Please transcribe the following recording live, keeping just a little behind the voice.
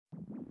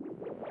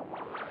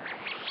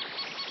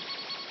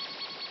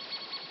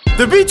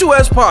The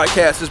B2S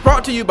Podcast is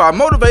brought to you by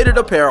Motivated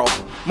Apparel.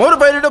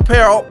 Motivated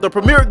Apparel, the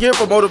premier gear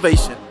for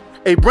motivation.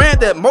 A brand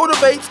that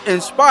motivates,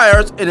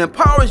 inspires, and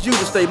empowers you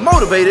to stay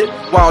motivated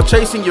while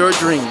chasing your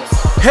dreams.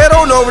 Head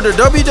on over to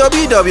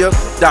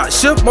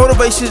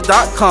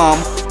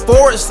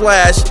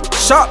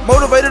www.shiftmotivations.com/shop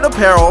Motivated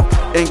Apparel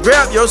and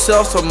grab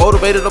yourself some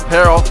Motivated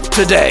Apparel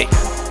today.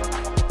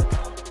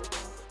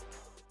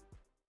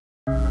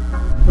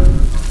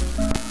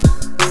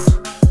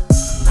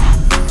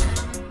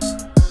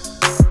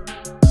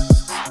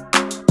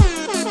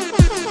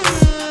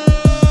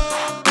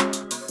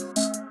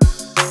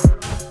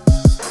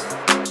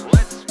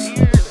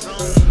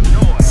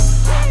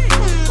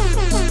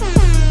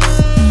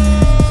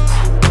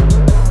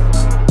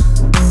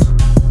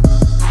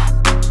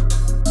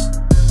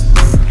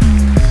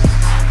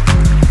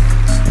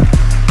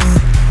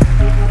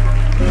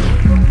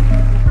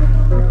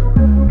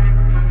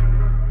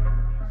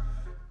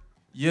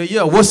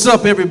 Yeah, what's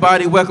up,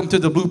 everybody? Welcome to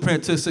the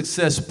Blueprint to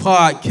Success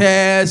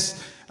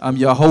Podcast. I'm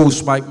your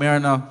host, Mike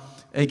Mariner,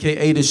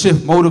 a.k.a. the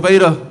Shift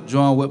Motivator,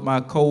 joined with my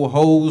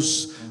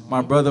co-host,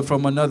 my brother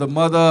from another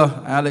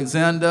mother,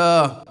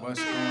 Alxndr.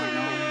 What's going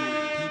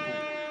on, people?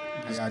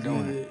 How y'all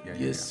doing?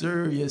 Yes,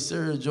 sir. Yes,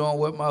 sir. Joined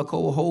with my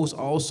co-host,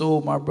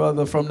 also my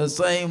brother from the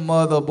same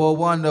mother, Boy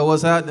Wonda.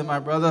 What's happening, my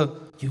brother?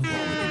 You already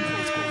know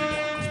what's going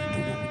down, because we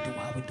do what we do,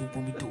 how we do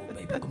when we do it,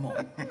 baby. Come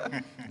on.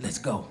 Let's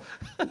go.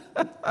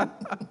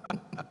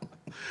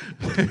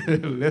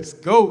 Let's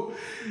go.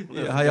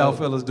 Yeah, how y'all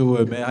fellas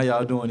doing, man? How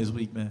y'all doing this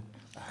week, man?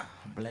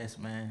 Blessed,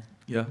 man.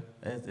 Yeah.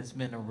 It's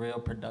been a real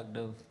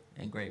productive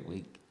and great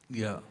week.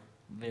 Yeah.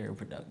 Very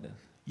productive.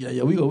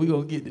 Yeah, we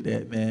gonna get to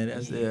that, man.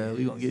 That's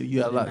we gonna get.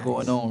 You got a lot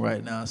going on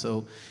right now,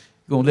 so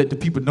gonna let the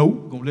people know.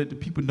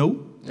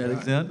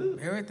 Alxndr.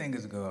 Everything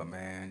is good,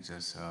 man.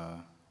 Just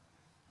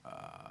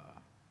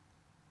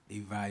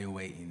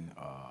evaluating.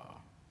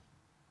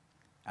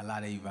 A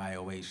lot of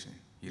evaluation.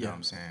 You know what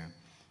I'm saying?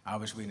 I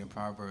was reading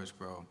Proverbs,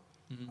 bro.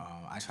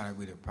 I try to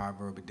read a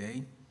proverb a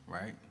day,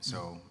 right?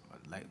 So,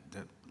 like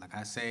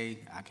I say,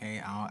 I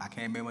can't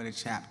remember the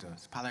chapter.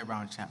 It's probably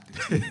around chapter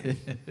 10.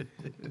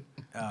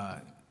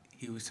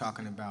 He was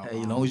talking about. Hey,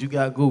 as long as you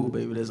got Google,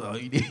 baby, that's all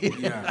you need.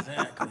 Yeah,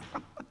 exactly.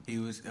 He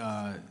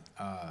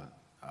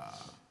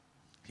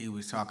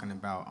was talking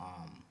about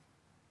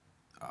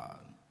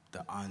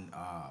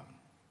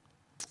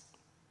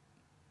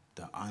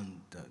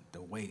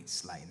the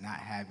weights, like not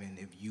having,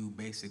 if you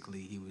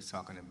basically, he was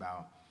talking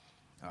about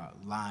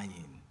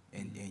lying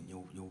in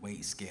your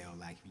weight scale,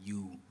 like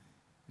you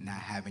not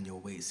having your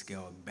weight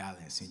scale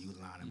balanced and you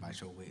lying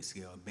about your weight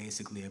scale,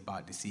 basically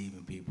about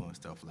deceiving people and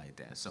stuff like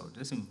that. So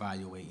just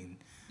evaluating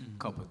a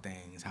couple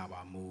things, how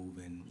I move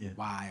and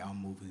why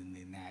I'm moving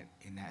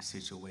in that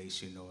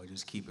situation, or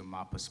just keeping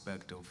my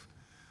perspective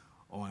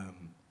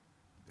on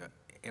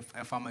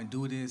if I'm gonna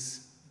do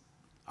this,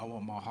 I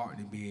want my heart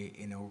to be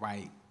in the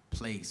right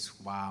place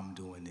while I'm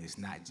doing this,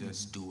 not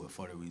just do it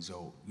for the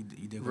result.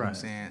 You dig what I'm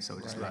saying? So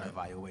just a lot of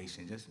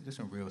evaluation, just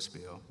some real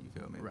spill. You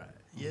feel me? Right.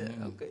 Yeah.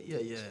 Okay. Yeah.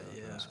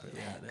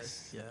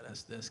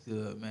 That's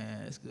good,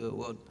 man. That's good.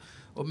 Well,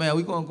 man,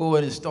 we're gonna go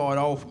ahead and start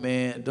off,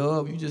 man.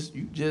 Dub, you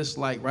just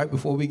like right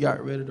before we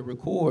got ready to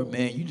record,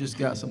 man. You just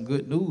got some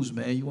good news,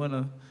 man. You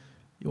wanna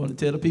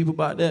tell the people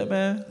about that,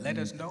 man? Let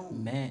us know.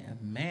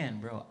 Man,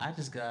 bro. I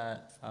just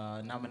got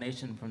a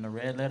nomination from the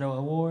Red Letter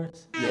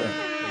Awards. Yeah.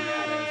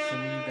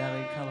 Simi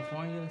Valley,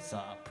 California. So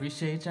I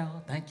appreciate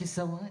y'all. Thank you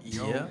so much.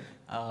 Yeah.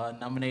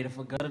 Nominated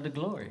for Gutter to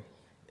Glory.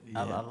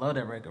 Yeah. I love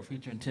that record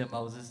featuring Tim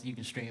Moses. You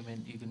can stream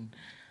it. You can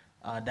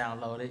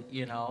download it,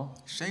 you know.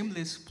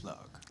 Shameless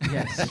plug.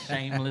 Yes,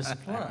 shameless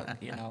plug,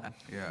 you know.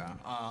 Yeah.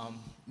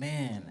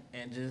 Man,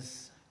 and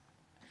just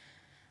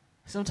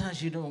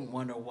sometimes you don't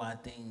wonder why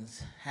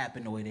things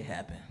happen the way they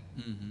happen.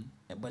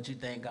 But you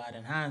thank God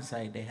in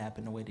hindsight they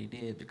happened the way they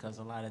did, because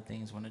a lot of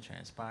things wouldn't have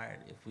transpired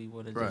if we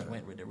would have just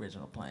went with the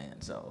original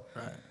plan. So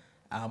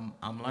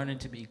I'm learning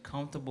to be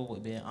comfortable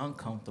with being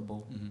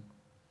uncomfortable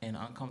in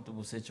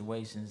uncomfortable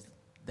situations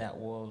that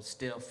will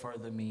still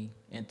further me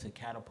into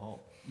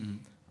catapult.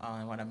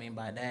 And what I mean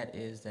by that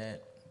is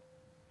that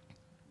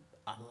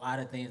a lot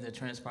of things that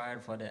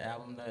transpired for the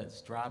album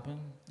that's dropping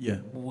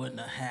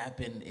wouldn't have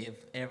happened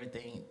if I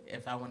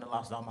wouldn't have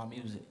lost all my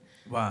music.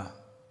 Wow.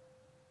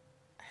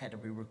 I had to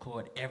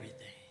re-record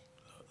everything.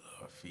 A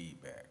little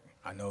feedback.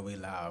 I know we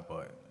loud,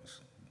 but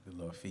a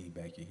little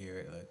feedback. You hear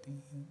it? Like,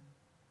 ding.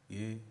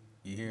 Yeah,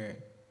 you hear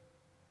it?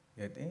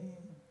 Yeah, ding.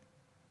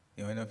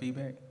 You don't hear no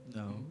feedback?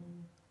 No.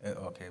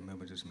 Okay,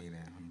 maybe just me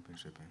then. I'm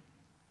tripping.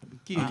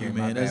 Okay,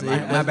 man.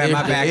 My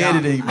bad.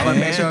 Editing, man. I'm gonna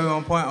make sure we're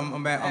on point.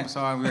 I'm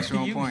sorry, I'm make sure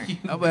we're on point.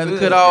 I'm about to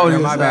cut all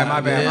this. My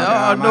bad.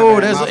 Oh, no,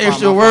 that's some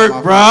extra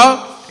work,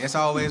 bro. It's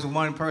always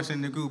one person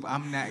in the group.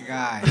 I'm that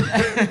guy.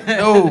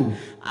 No.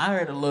 I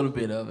heard a little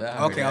bit of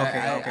it. Okay.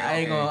 I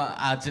ain't gonna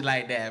out you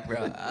like that,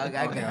 bro. I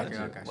got you.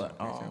 Okay.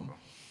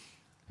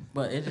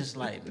 But it's just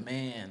like,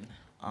 man,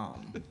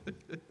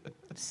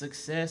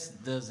 success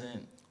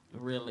doesn't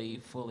really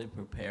fully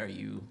prepare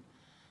you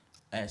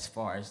as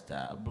far as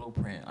the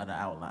blueprint or the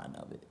outline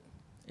of it.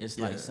 It's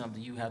like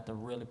something you have to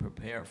really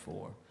prepare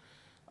for.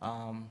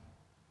 And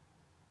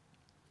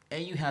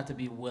you have to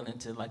be willing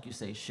to, like you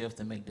say, shift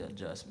and make the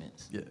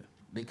adjustments. Yeah.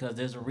 Because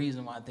there's a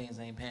reason why things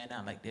ain't panning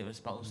out like they were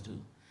supposed to.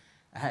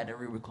 I had to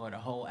re-record a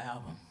whole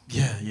album.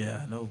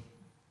 Yeah, I know.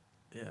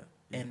 Yeah.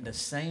 And the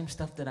same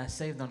stuff that I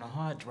saved on a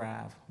hard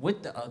drive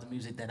with the other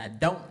music that I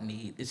don't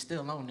need is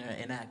still on there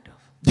inactive.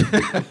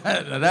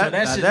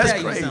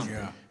 That's crazy.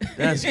 Yeah.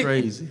 That's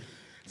crazy.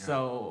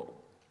 So,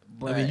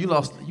 but I mean, you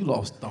lost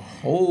the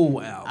whole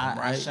album, I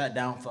right? shut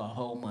down for a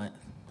whole month.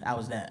 I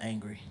was that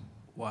angry.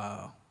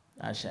 Wow.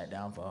 I shut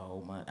down for a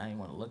whole month. I didn't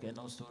want to look at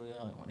no studio.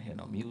 I didn't want to hear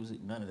no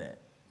music, none of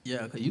that.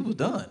 Yeah, because you was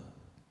done.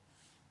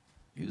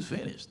 You was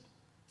finished.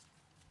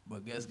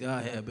 But guess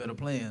God had better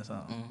plans,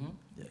 huh? Mm-hmm.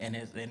 Yeah. And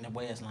the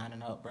way it's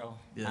lining up, bro.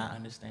 Yeah. I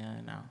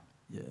understand now.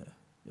 Yeah.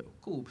 Yo,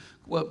 cool.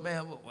 Well,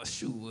 man,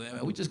 shoot,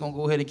 man, we just gonna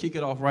go ahead and kick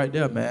it off right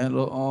there, man.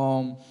 Look,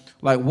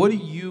 like, what do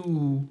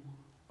you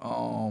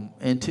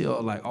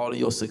entail like all of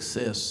your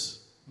success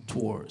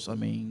towards? I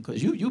mean,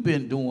 because you've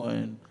been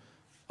doing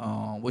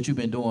what you've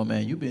been doing,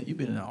 man. You've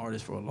been an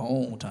artist for a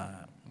long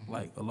time,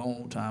 like a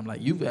long time.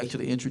 Like you've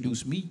actually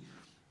introduced me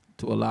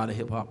to a lot of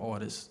hip hop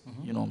artists.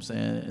 You know what I'm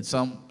saying? And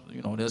some,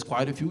 you know, there's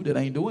quite a few that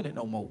ain't doing it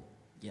no more.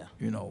 Yeah.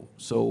 You know,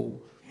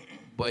 so,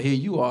 but here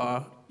you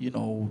are, you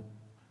know,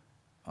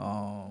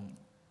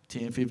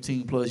 10,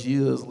 15 plus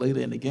years later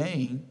in the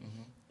game,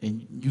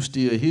 and you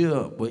still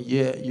here, but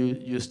yet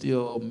you're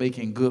still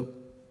making good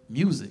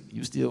music.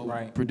 You still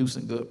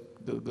producing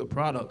good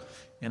product.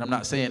 And I'm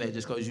not saying that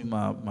just because you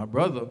my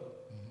brother,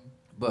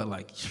 but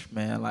like,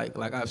 man,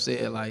 like I've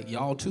said, like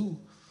y'all too,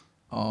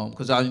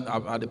 because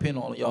I depend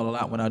on y'all a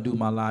lot when I do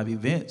my live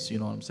events, you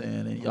know what I'm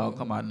saying? And y'all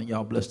come out and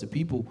y'all bless the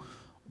people.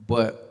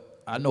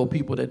 But I know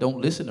people that don't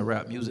listen to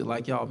rap music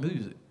like y'all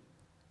music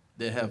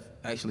that have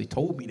actually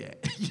told me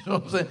that. You know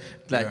what I'm saying?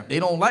 Like they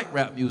don't like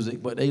rap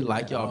music, but they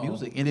like y'all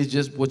music. And it's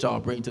just what y'all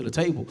bring to the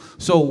table.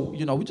 So,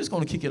 you know, we're just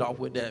gonna kick it off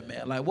with that,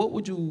 man. Like what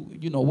would you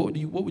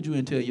what would you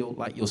entail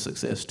your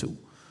success to?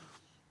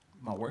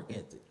 My work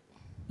ethic.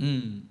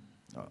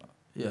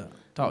 Yeah.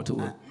 Talk to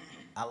it.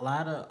 A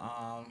lot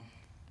of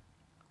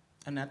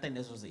and I think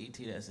this was the ET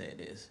that said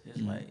this.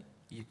 It's like,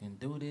 you can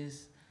do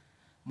this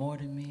more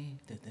than me,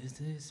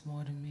 this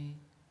more than me,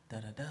 da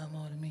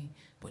more than me,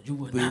 but you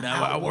would not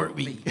outwork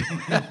me.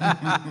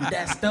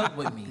 That stuck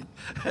with me.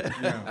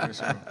 Yeah, for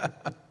sure.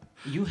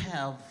 You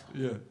have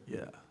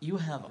Yeah.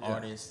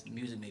 artists,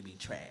 music may be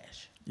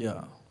trash.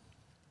 Yeah.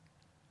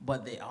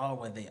 But they are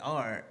what they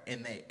are,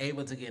 and they're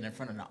able to get in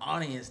front of the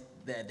audience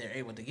that they're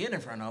able to get in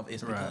front of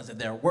is because of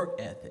their work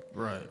ethic.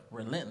 Right.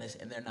 Relentless,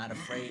 and they're not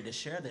afraid to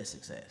share their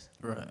success.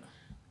 Right.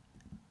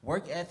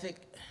 Work ethic,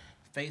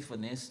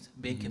 faithfulness,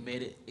 being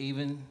committed.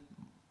 Even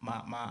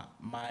my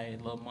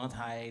little month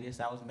hiatus,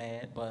 I was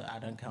mad, but I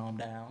done calmed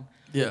down.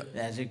 Yeah.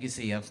 As you can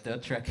see, I'm still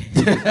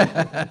trucking.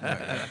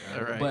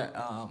 Right. But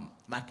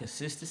my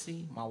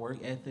consistency, my work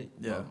ethic,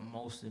 Yeah. but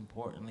most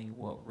importantly,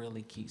 what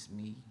really keeps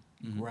me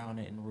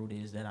grounded and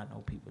rooted is that I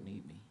know people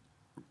need me.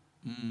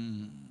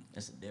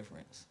 That's the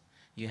difference.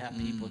 You have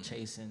people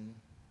chasing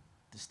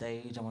the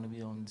stage. I want to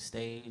be on the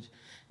stage.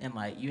 And,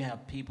 like, you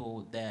have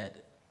people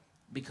that,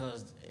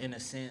 because in a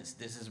sense,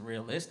 this is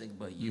realistic,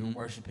 but you're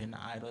worshiping the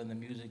idol and the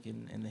music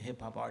and the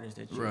hip-hop artists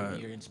that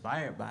you're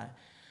inspired by.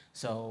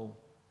 So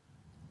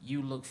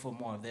you look for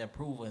more of their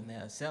approval and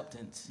their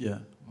acceptance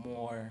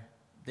more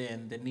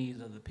than the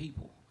needs of the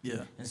people.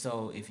 Yeah. And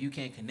so if you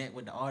can't connect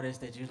with the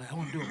artist that you're like, I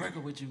want to do a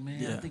record with you,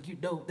 man. I think you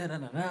dope,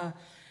 da-da-da-da,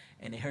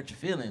 and it hurt your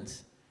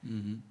feelings,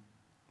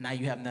 now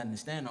you have nothing to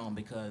stand on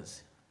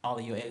because all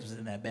of your eggs was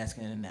in that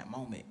basket in that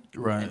moment.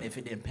 Right. And if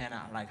it didn't pan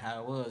out like how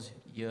it was,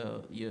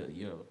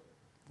 you'll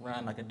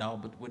run like a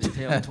dog with his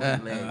tail between your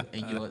legs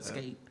and you'll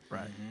escape.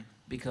 Right.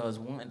 Because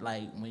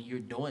when you're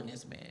doing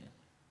this, man,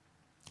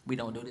 we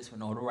don't do this for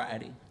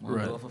notoriety. We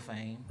don't do it for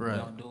fame.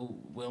 Right.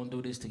 We don't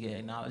do this to get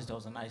acknowledged.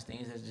 Those are nice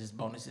things. It's just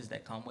bonuses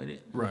that come with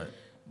it. Right.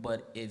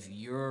 But if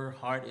your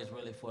heart is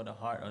really for the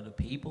heart of the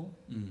people,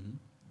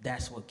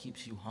 that's what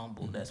keeps you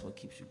humble. That's what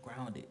keeps you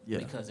grounded. Yeah.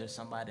 Because there's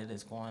somebody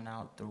that's going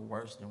out through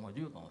worse than what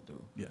you're going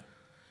through. Yeah.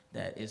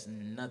 That is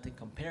nothing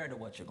compared to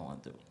what you're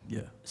going through.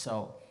 Yeah.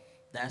 So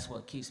that's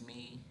what keeps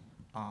me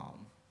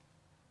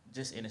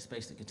just in a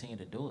space to continue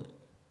to do it.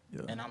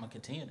 Yeah. And I'm going to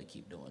continue to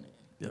keep doing it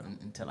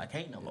until I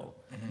can't no more.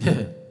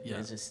 Yeah.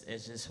 It's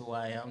just who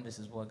I am. This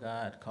is what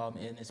God called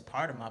me. And it's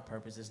part of my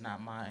purpose. It's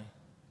not my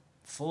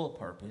full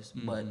purpose,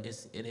 but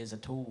it is a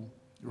tool.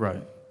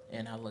 Right.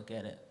 And I look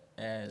at it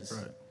as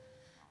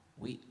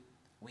we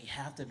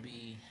have to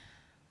be,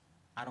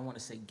 I don't want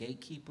to say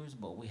gatekeepers,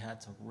 but we have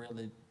to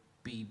really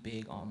be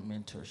big on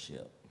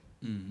mentorship.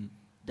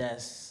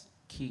 That's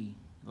key.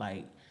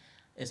 Like,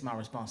 it's my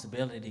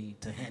responsibility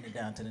to hand it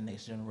down to the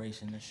next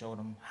generation and show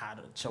them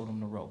show them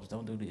the ropes.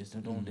 Don't do this,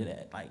 don't do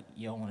that. Like,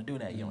 you don't want to do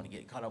that. You don't want to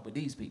get caught up with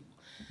these people.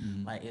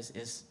 Like,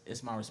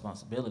 it's my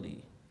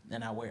responsibility,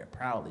 and I wear it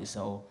proudly.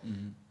 So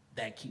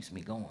that keeps me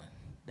going.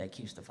 That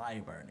keeps the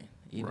fire burning.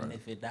 Even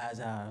if it dies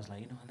out, I was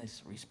like,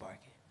 let's re-spark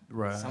it.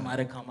 Right.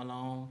 Somebody come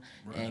along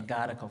and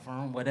gotta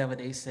confirm whatever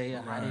they say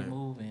or how they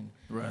move, and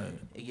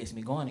it gets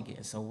me going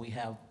again. So we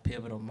have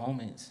pivotal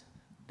moments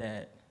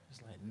that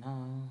it's like,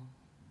 no,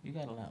 you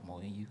got a lot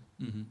more in you.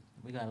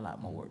 We got a lot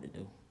more work to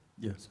do.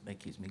 Yeah. So that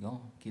keeps me going,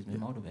 keeps me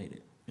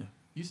motivated. Yeah.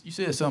 You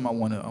said something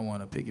I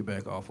wanna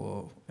piggyback off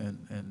of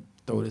and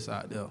throw this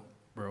out there,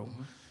 bro.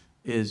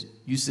 Is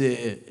you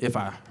said, if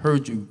I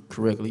heard you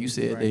correctly, you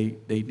said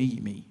they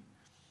need me.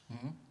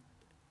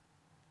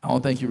 I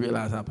don't think you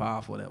realize how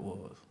powerful that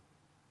was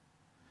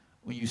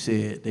when you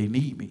said they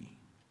need me.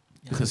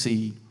 Because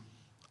see,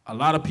 a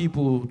lot of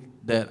people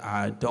that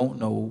I don't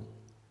know,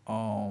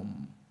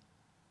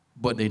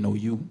 but they know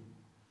you,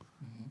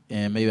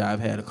 and maybe I've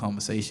had a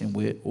conversation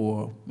with,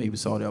 or maybe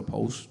saw their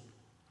post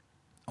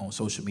on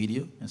social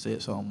media and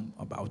said something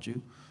about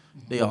you,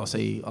 they all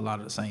say a lot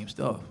of the same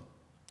stuff.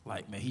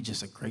 Like, man, he's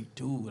just a great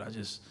dude. I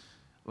just,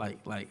 like,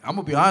 I'm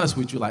gonna be honest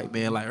with you, like,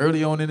 man, like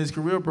early on in his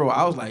career, bro,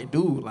 I was like,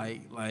 dude,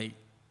 like,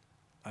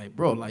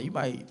 bro, like, you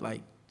might,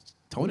 like,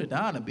 tone it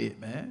down a bit,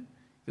 man.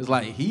 Because,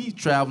 like, he's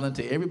traveling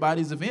to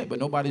everybody's event, but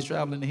nobody's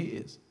traveling to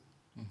his.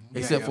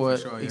 Except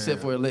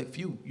for elect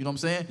few. You know what I'm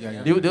saying?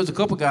 There was a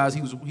couple guys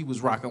he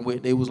was rocking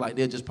with. They was like,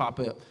 they'll just pop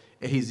up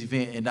at his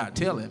event and not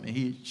tell him. And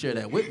he shared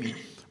that with me.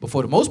 But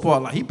for the most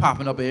part, like, he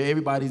popping up at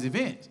everybody's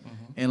events.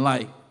 And,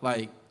 like,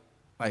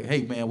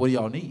 hey, man, what do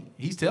y'all need?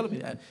 He's telling me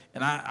that.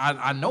 And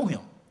I know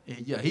him.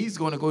 And yeah, he's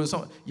going to go to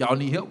some, y'all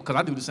need help? Because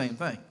I do the same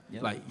thing.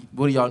 Like,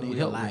 what do y'all need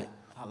help with?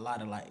 A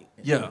lot of like.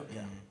 Yeah. You know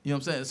what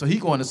I'm saying? So he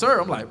going to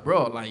serve. I'm like,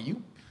 bro, like,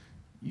 you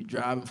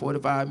driving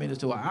 45 minutes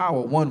to an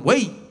hour one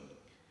way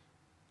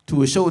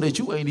to a show that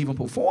you ain't even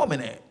performing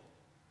at.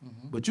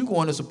 But you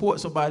going to support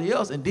somebody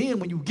else. And then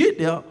when you get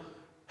there,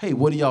 hey,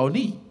 what do y'all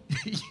need?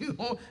 You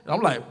know? And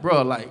I'm like,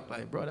 bro,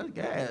 bro, that's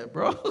gas,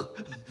 bro.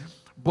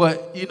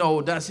 But, you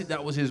know,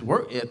 that was his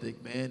work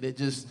ethic, man. That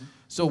just,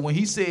 so when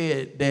he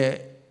said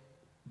that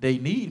they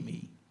need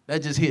me,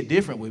 that just hit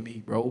different with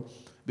me, bro.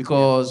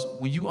 Because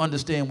when you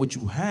understand what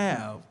you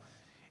have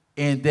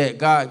and that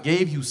God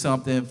gave you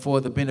something for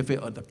the benefit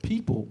of the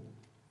people,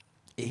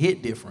 it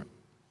hit different.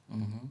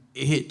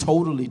 It hit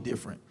totally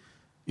different.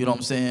 You know what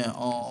I'm saying?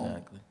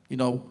 Exactly. You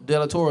know,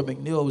 Delatorre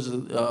McNeil was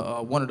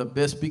one of the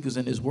best speakers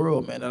in this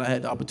world, man, that I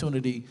had the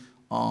opportunity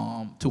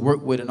to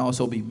work with and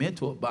also be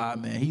mentored by,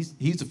 man.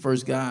 He's the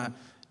first guy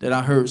that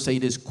I heard say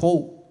this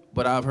quote,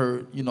 but I've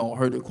heard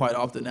it quite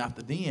often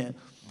after then.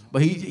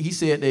 But he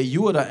said that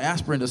you are the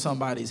aspirin to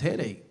somebody's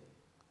headache.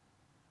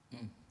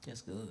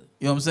 That's good.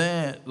 You know what I'm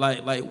saying?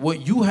 Like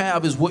what you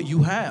have is what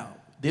you have.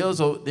 There's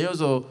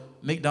a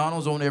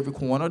McDonald's on every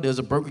corner. There's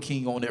a Burger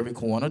King on every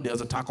corner.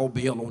 There's a Taco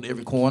Bell on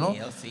every corner.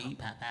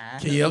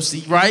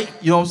 KFC, right?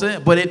 You know what I'm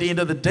saying? But at the end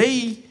of the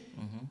day,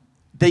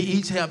 they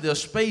each have their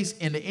space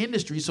in the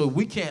industry. So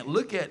we can't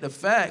look at the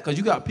fact, because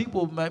you got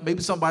people,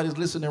 maybe somebody's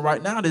listening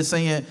right now that's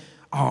saying,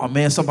 oh,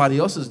 man, somebody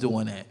else is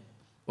doing that.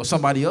 Or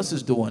somebody else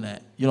is doing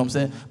that. You know what I'm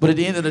saying? But at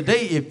the end of the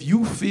day, if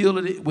you feel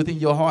it within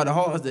your heart of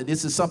hearts that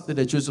this is something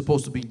that you're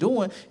supposed to be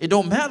doing, it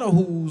don't matter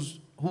who's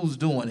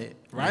doing it,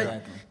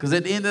 right? Because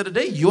at the end of the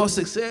day, your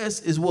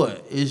success is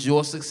what? Is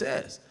your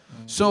success.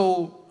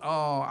 So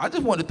I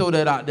just want to throw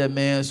that out there,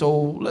 man.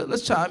 So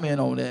let's chime in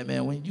on that,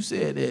 man. When you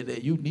said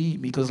that you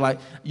need me, because, like,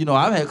 you know,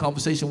 I've had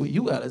conversation with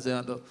you,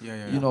 Alxndr,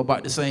 you know,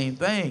 about the same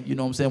thing. You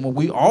know what I'm saying? When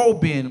we all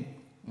been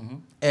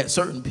at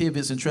certain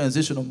pivots and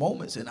transitional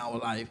moments in our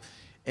life,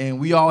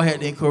 and we all had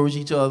to encourage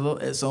each other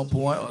at some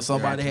point, or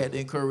somebody had to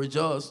encourage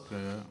us.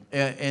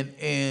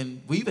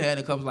 And we've had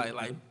it come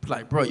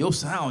like, bro, your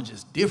sound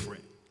just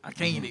different. I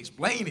can't even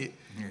explain it.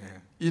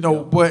 You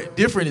know, but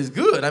different is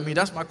good. I mean,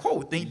 that's my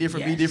quote. Think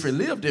different, be different,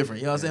 live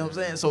different. You know what I'm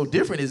saying? So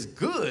different is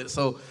good.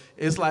 So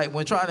it's like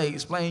when trying to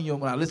explain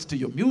when I listen to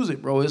your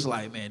music, bro, it's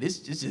like, man, it's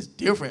just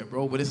different,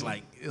 bro. But it's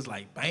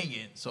like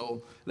banging.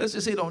 So let's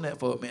just hit on that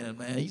for a minute,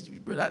 man.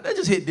 That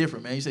just hit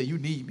different, man. You say you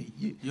need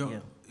me.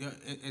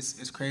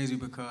 It's crazy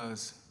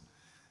because,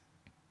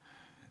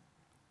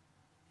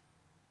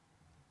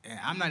 and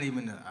I'm not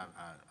even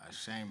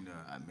ashamed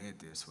to admit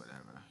this,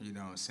 whatever. You know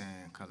what I'm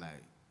saying? Cause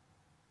like,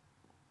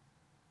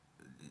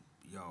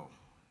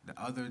 the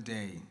other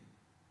day,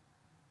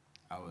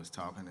 I was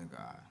talking to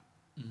God,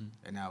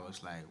 and I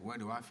was like, where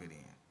do I fit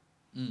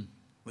in?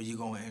 When you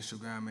go on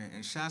Instagram,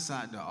 and shouts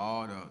out to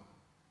all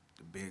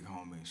the big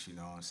homies, you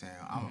know what I'm saying?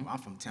 I'm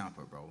from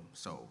Tampa, bro,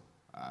 so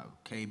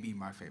KB,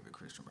 my favorite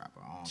Christian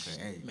rapper. I don't care.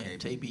 Hey, man,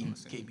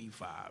 KB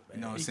 5, man.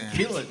 You know what I'm saying?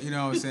 Killing. You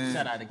know what I'm saying?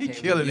 Shout out to KB. He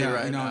killing it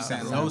right you know now. what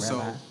I'm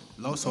saying?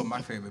 Loso,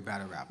 my favorite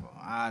battle rapper.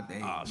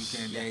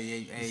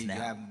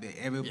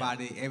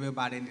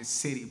 Everybody in the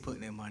city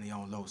putting their money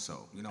on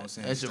Loso. You know what I'm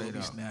saying? That shit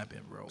be snapping,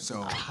 bro.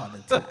 So,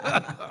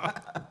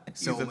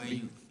 when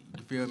you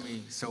feel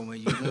me? So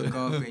when you look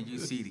up and you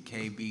see the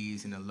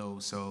KBs and the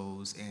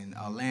Losos and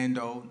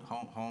Orlando,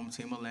 home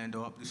team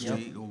Orlando up the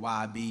street, the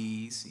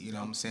YBs, you know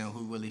what I'm saying,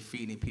 who really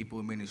feeding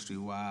people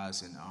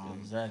ministry-wise, and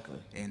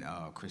and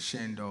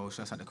Crescendo,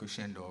 shouts out to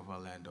Crescendo of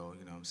Orlando,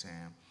 you know what I'm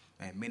saying,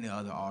 and many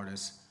other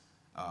artists.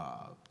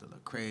 the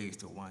Lecrae's,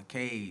 the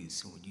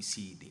 1Ks, when you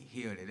see the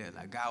here, they're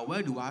like, God,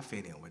 where do I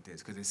fit in with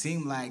this? Because it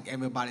seemed like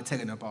everybody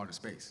taking up all the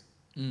space.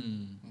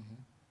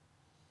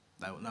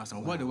 Like, no, so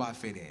where do I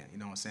fit in? You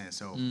know what I'm saying?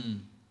 So,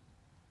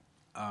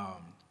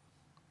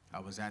 I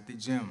was at the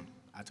gym.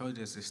 I told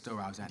you this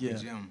story. I was at the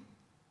gym.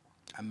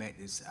 I met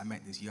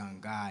this young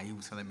guy. He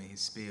was telling me his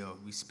spill.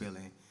 We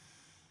spilling,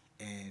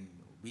 and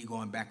we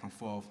going back and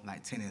forth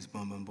like tennis.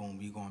 Boom, boom, boom.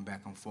 We going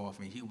back and forth,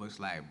 and he was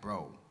like,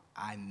 "Bro,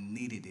 I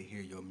needed to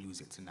hear your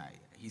music tonight."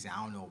 He said,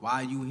 "I don't know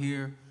why you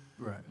here."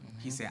 Right.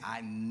 He said,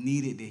 "I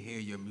needed to hear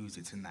your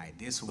music tonight.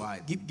 This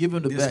why." Give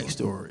him the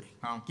backstory.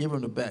 Huh? Give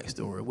him the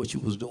backstory. What you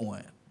was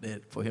doing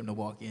that for him to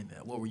walk in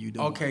there. What were you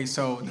doing? Okay,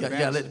 so you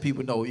gotta let the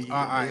people know.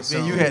 All right,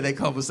 so you had that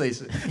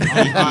conversation. all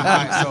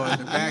right, so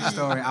the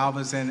backstory. I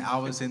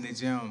was in the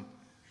gym.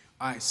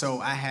 All right, so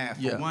I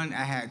had one.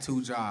 I had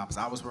 2 jobs.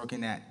 I was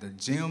working at the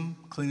gym,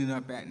 cleaning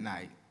up at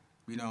night.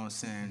 You know what I'm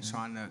saying?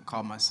 Trying to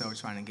call myself,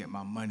 trying to get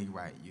my money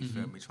right. You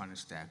feel me? Trying to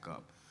stack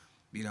up.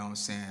 You know what I'm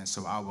saying?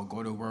 So I would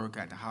go to work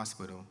at the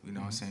hospital, you know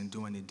what I'm saying,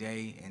 during the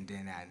day, and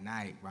then at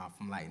night, around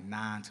from like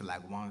 9 to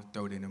like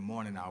 1:30 in the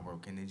morning, I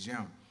work in the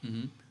gym.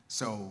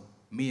 So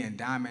me and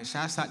Diamond,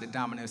 shouts out to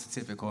Diamond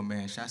Certificate,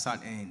 man. Shouts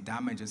out, and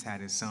Diamond just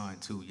had his son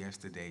too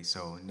yesterday.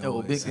 So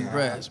Noah big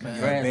congrats, man.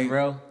 Congrats,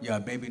 bro. Yeah,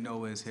 baby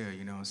Noah is here,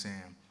 you know what I'm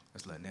saying?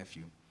 That's little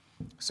nephew.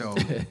 So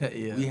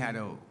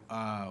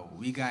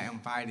we got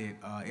invited.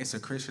 It's a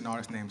Christian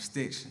artist named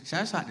Stitch.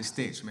 Shouts out to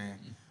Stitch, man.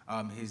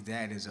 His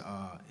dad is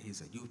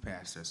he's a youth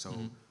pastor, so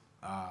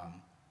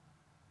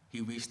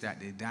he reached out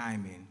to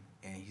Diamond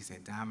and he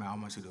said, "Diamond, I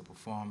want you to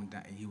perform."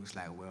 And he was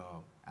like,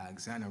 "Well,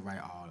 Alxndr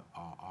write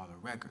all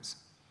the records."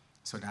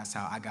 So that's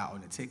how I got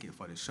on the ticket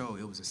for the show.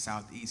 It was a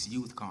Southeast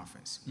Youth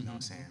Conference, you know what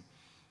I'm saying?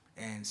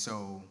 And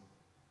so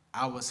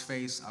I was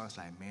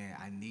like, man,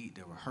 I need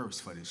to rehearse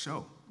for the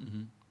show.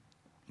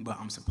 But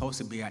I'm supposed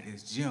to be at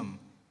this gym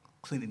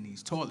cleaning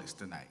these toilets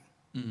tonight.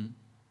 And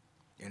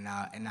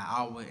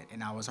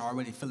I was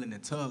already feeling the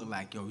tug,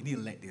 like, yo, you need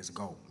to let this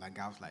go. Like,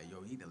 I was like,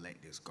 yo, you need to let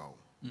this go.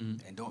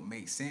 And don't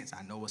make sense.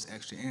 I know it's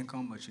extra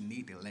income, but you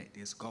need to let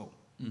this go.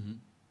 You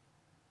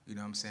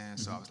know what I'm saying?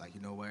 So I was like,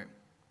 you know what?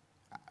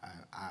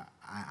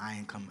 I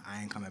ain't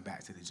coming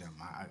back to the gym.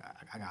 I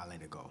gotta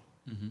let it go.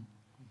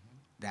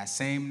 That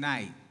same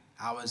night,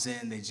 I was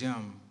in the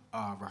gym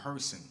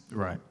rehearsing.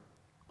 Right.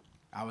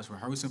 I was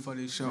rehearsing for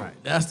this show.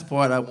 Right. That's the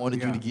part I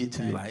wanted you to get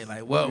to.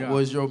 Like what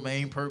was your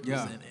main purpose?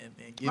 Yeah.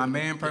 My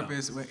main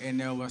purpose in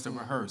there was to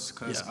rehearse.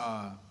 Because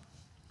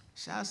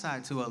shouts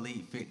out to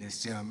Elite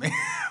Fitness Gym, man.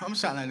 I'm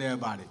shouting out to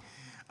everybody.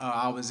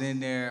 I was in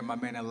there. My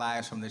man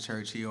Elias from the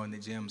church here in the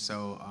gym.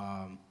 So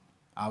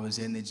I was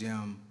in the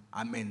gym.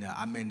 I'm in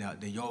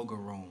the yoga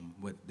room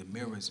with the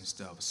mirrors and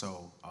stuff.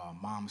 So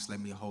moms let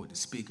me hold the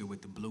speaker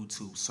with the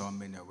Bluetooth. So I'm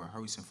in there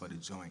rehearsing for the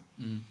joint.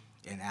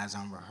 And as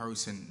I'm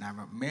rehearsing,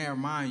 now may I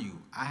remind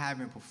you, I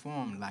haven't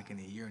performed like in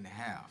a year and a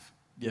half.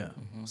 Yeah.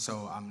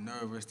 So I'm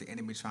nervous. The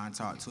enemy trying to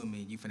talk to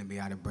me. You finna be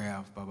out of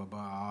breath, blah, blah, blah,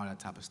 all that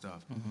type of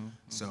stuff.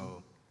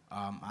 So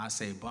I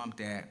say, bump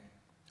that.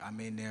 I'm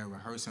in there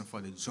rehearsing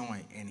for the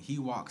joint, and he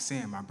walks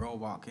in. My bro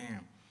walk in,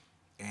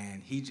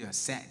 and he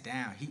just sat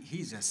down.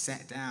 He just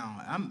sat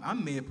down.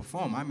 I'm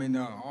mid-perform. I'm in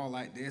there all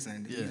like this,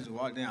 and he just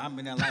walked down. I'm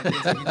in there like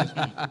this,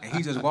 and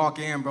he just walk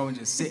in, bro, and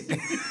just sit down.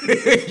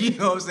 You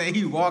know what I'm saying?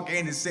 He walk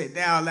in and sit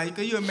down. Like,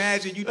 can you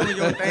imagine you doing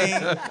your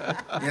thing,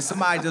 and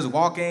somebody just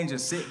walk in,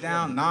 just sit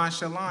down,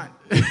 nonchalant?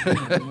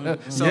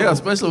 So, yeah,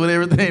 especially with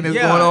everything that's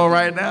going on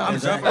right now. I'm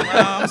jumping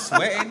around, I'm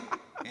sweating.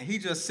 And he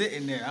just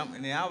sitting there.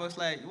 And then I was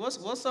like,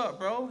 what's up,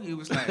 bro? He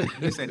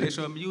said, this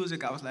your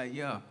music? I was like,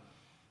 yeah.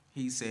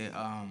 He said,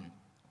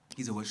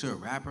 was you a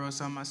rapper or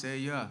something? I said,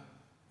 yeah.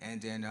 And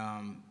then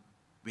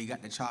we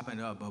got to chopping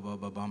it up, blah, blah,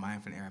 blah, blah. I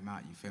ain't finna air him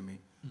out, you feel me?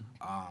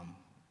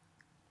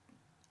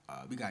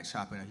 We got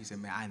chopping up. He said,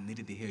 man, I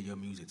needed to hear your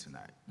music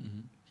tonight.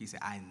 He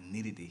said, I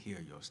needed to hear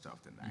your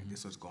stuff tonight.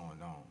 This was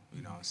going on,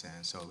 you know what I'm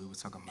saying? So we was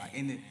talking about,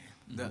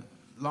 the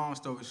long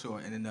story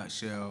short, in a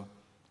nutshell,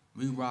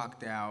 we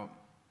rocked out.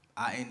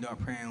 I ended up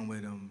praying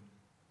with him,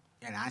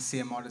 and I see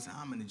him all the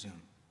time in the gym.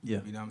 Yeah.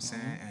 You know what I'm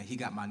saying? And he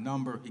got my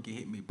number. He can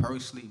hit me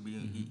personally.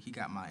 He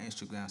got my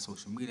Instagram,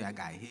 social media. I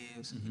got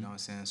his. You know what I'm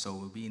saying? So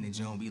we'll be in the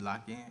gym. We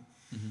lock in.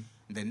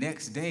 The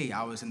next day,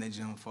 I was in the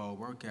gym for a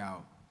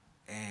workout,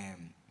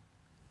 and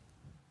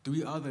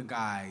 3 other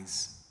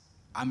guys,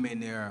 I'm in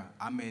there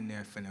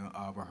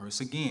finna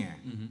rehearse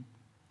again.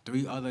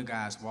 3 other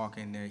guys walk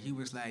in there. He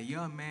was like,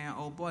 "Yo, man,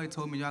 old boy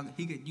told me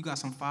you got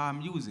some fire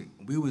music."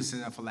 We was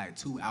sitting there for like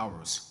 2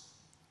 hours.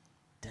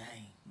 Dang.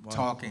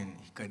 Talking,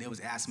 because they was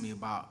asking me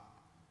about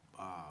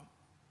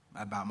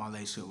my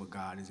relationship with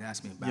God. They was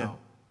asking me about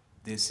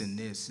this and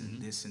this and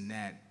this and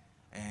that.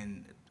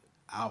 And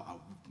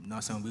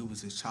we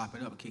was just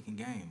chopping up, kicking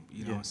game.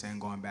 You know what I'm saying?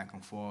 Going back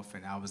and forth.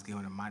 And I was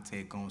giving them my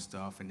take on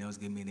stuff, and they was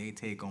giving me their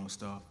take on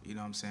stuff. You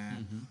know what I'm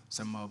saying?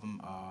 Some of them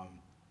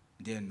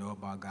didn't know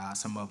about God.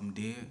 Some of them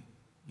did.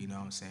 You know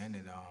what I'm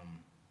saying?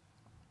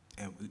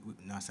 And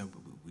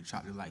we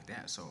chopped it like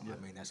that. So I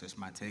mean, that's just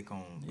my take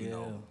on you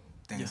know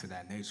things of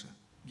that nature.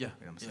 Yeah.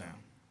 You know what I'm saying?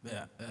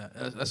 Yeah,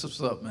 that's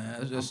what's up,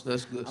 man. That's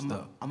good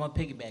stuff. I'm gonna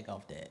piggyback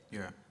off that.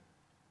 Yeah.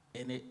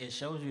 And it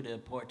shows you the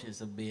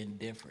importance of being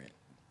different.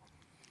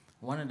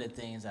 One of the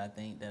things I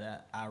think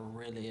that I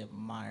really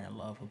admire and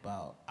love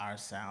about our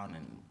sound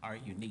and our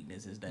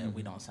uniqueness is that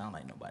we don't sound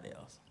like nobody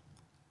else.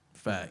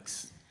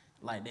 Facts.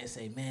 Like they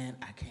say, man,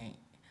 I can't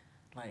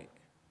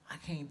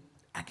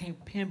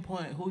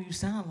pinpoint who you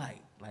sound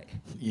like. Like,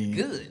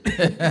 good.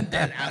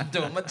 That I'm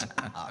doing my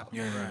job.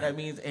 Yeah, right. That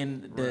means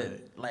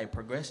like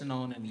progression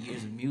on in the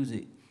years of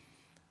music,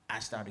 I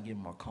started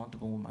getting more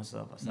comfortable with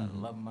myself. I started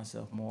loving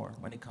myself more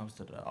when it comes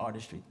to the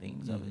artistry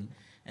things of it.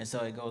 And so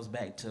it goes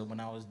back to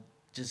when I was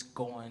just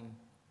going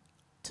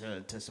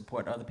to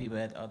support other people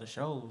at other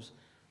shows.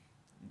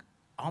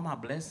 All my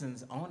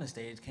blessings on the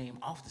stage came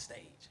off the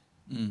stage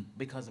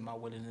because of my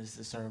willingness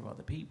to serve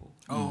other people.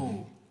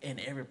 Oh.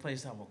 And every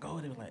place I would go,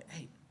 they were like,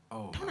 hey,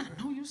 Oh. don't I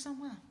know you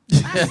somewhere?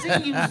 I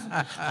seen you.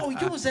 Oh,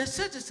 you was at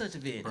such and such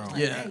event. It's like,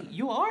 hey,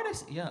 you an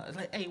artist? Yeah. It's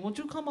like, hey, won't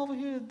you come over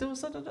here and do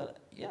such and such?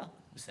 Yeah.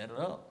 We set it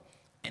up.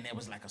 And it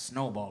was like a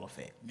snowball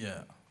effect.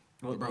 Yeah.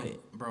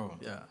 Bro.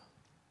 Yeah.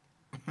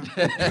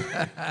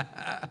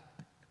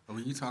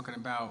 When you talking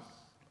about,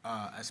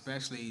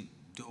 especially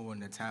doing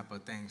the type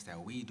of things that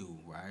we do,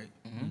 right?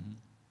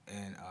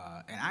 And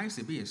I used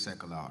to be a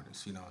secular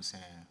artist, you know what I'm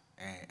saying?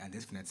 And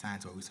this from the time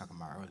to what we were talking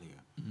about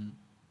earlier.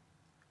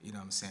 You know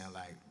what I'm saying?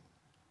 Like,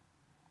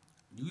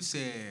 you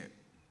said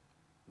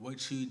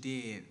what you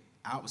did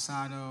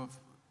outside of,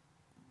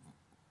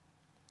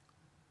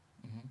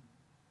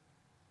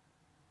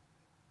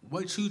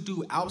 what you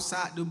do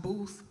outside the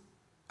booth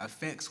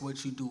affects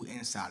what you do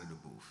inside of the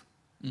booth.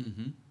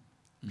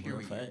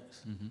 Period.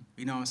 Facts.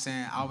 You know what I'm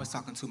saying? I was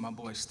talking to my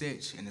boy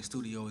Stitch in the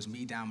studio. It was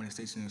me down in the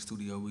Stitch in the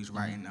studio. We was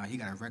writing. He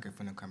got a record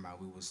finna come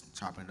out. We was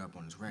chopping it up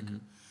on his record.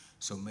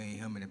 So me and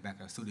him in the back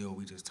of the studio,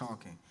 we just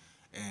talking.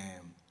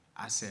 And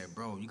I said,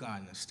 bro, you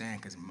gotta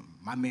understand, cause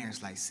my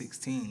man's like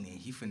 16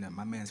 and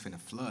my man's finna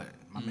flood.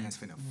 My man's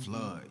finna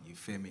flood. You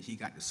feel me? He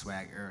got the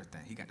swag,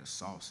 everything. He got the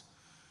sauce.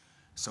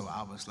 So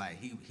I was like,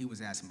 he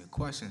was asking me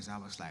questions. I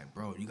was like,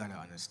 bro, you gotta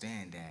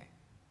understand that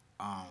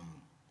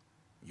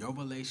your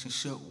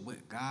relationship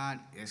with God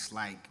is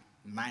like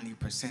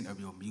 90% of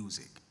your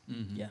music.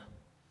 Yeah.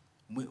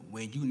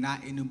 When you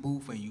not in the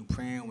booth, when you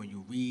praying, when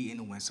you read,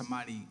 and when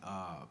somebody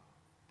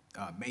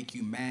make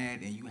you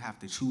mad and you have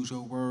to choose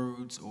your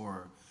words,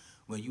 or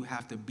when you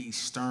have to be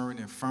stern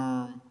and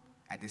firm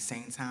at the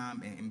same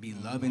time and be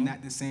loving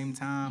at the same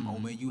time, or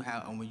when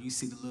you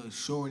see the little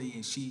shorty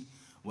and she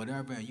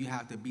whatever, and you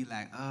have to be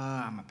like,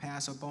 I'm gonna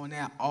pass up on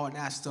that. All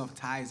that stuff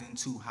ties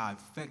into how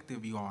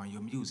effective you are in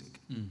your music.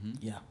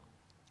 Yeah.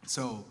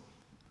 So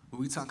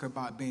when we talk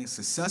about being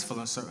successful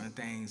in certain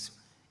things,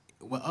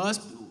 with us,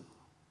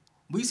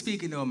 we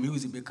speaking of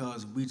music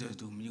because we just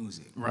do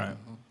music. Right.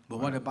 But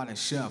what about a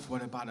chef?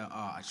 What about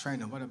a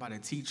trainer? What about a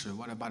teacher?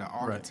 What about an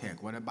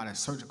architect? What about a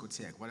surgical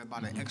tech? What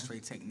about an x-ray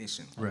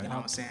technician? Right. You know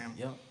what I'm saying?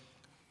 Yep.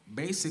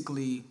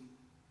 Basically,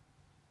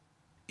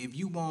 if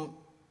you want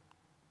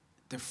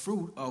the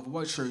fruit of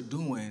what you're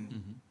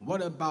doing,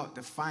 what about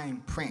the fine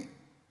print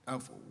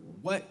of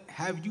what,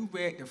 have you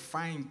read the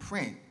fine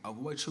print of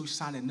what you're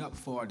signing up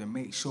for to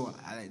make sure,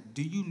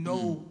 do you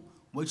know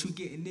what you're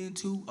getting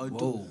into? Or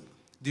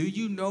do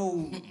you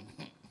know,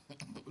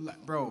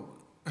 like, bro,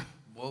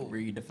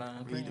 Read the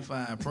fine print. Read the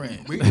fine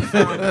print. read the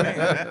fine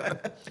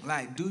print.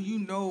 Like, do you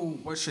know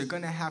what you're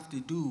gonna have to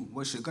do,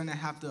 what you're gonna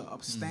have to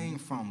abstain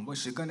from,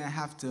 what you're gonna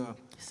have to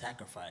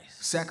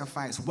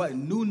sacrifice, what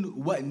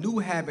new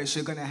habits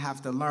you're gonna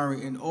have to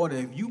learn in order.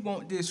 If you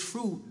want this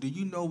fruit, do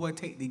you know what it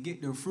take to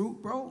get the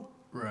fruit, bro?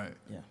 Right.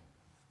 Yeah.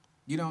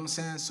 You know what I'm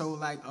saying? So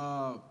like,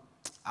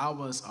 I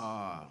was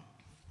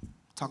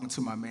talking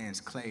to my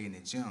man's Clay in the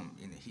gym,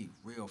 and he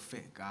real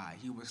fit guy.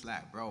 He was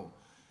like, bro,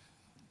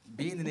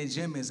 being in the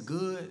gym is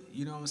good,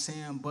 you know what I'm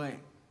saying? But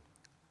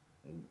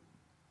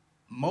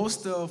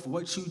most of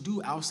what you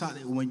do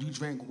outside, when you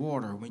drink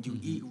water, when you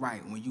eat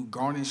right, when you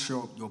garnish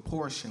your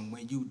portion,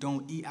 when you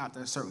don't eat after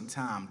a certain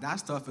time, that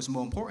stuff is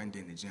more important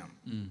than the gym.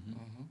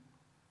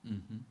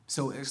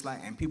 So it's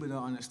like, and people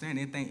don't understand.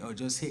 They think, oh,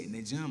 just hitting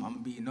the gym, I'm gonna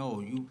be,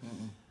 no,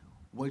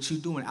 what you're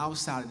doing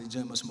outside of the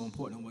gym is more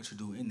important than what you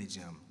do in the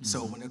gym.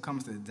 So when it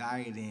comes to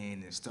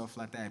dieting and stuff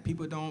like that,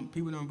 people don't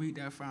read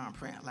that fine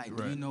print. Like,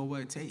 do you know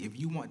what it takes? If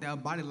you want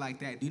that body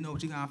like that, do you know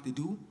what you're gonna have to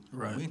do?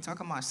 Right. We ain't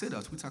talking about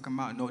sit-ups. We talking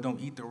about, no, don't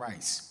eat the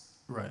rice.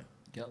 Right.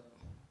 Yep.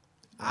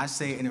 I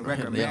say in the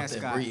record Lay out that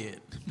mascot.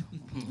 bread.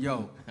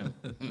 Yo,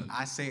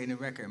 I say in the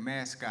record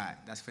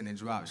mascot, that's finna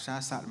drop.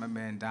 Shouts out to my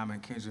man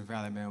Diamond, Kendrick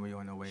Valley, man. We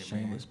on the way,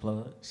 Shameless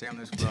plug.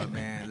 Shameless plug,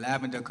 man.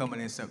 Lavender coming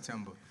in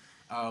September.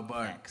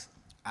 But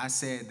I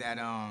said that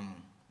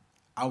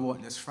I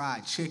want this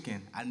fried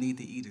chicken. I need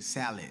to eat a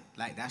salad.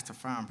 Like, that's the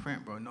fine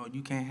print, bro. No,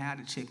 you can't have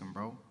the chicken,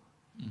 bro.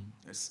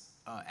 It's,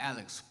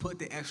 Alex, put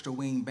the extra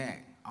wing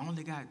back. I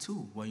only got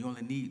 2. Well, you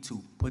only need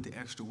 2. Put the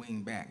extra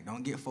wing back.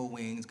 Don't get 4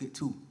 wings, get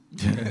 2.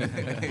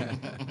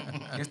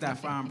 It's that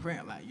fine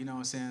print, like, you know what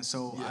I'm saying?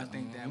 So I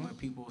think that when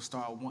people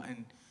start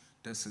wanting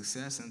the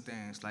success and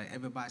things, like,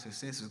 everybody's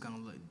success is gonna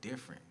look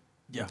different.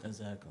 Yeah.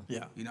 Exactly.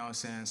 Yeah. You know what I'm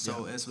saying?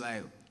 So it's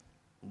like,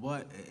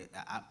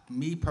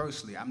 me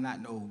personally, I'm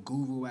not no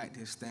guru at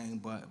this thing,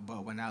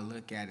 but when I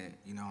look at it,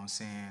 you know what I'm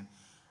saying,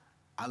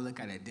 I look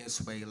at it this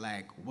way,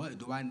 like, what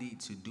do I need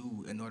to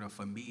do in order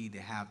for me to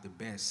have the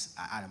best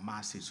out of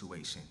my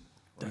situation?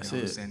 That's you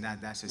know it. What I'm saying?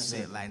 That's just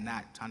it. Like,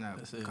 not trying to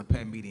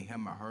compare me to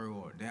him or her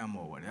or them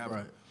or whatever.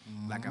 Right.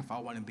 Like, if I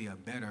want to be a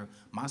better,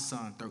 my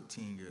son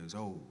 13 years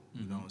old,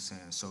 you know what I'm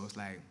saying? So it's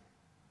like,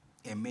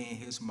 and me and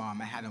his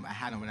mom, I had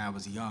him when I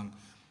was young.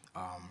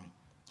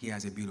 He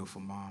has a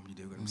beautiful mom, you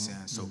dig what I'm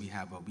saying? So we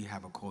have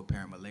a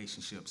co-parent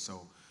relationship.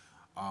 So,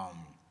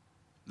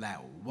 like,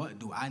 what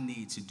do I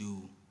need to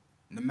do,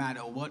 no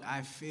matter what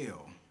I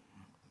feel,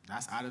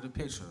 that's out of the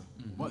picture.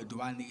 What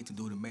do I need to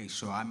do to make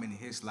sure I'm in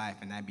his life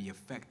and I be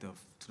effective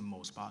to the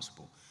most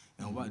possible?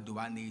 And what do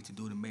I need to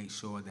do to make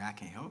sure that I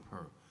can help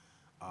her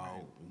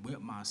with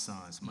my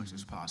son as much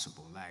as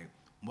possible? Like,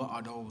 what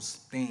are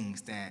those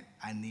things that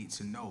I need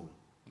to know?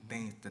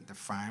 Things that the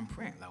fine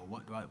print, like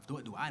what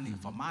do I need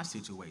for my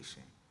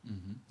situation?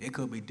 It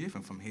could be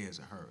different from his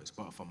or hers,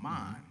 but for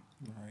mine,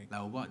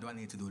 like, what do I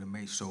need to do to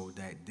make sure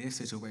that this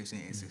situation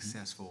is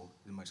successful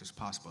as much as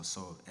possible?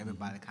 So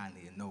everybody kind of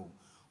need to know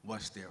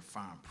what's their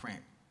fine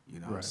print, you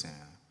know what I'm saying?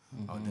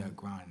 Or their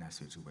grind in that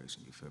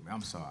situation, you feel me?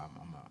 I'm sorry,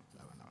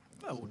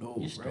 No, You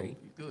bro. straight.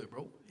 You good,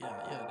 bro. Yeah,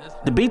 that's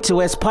The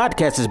B2S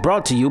podcast is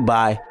brought to you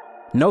by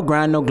No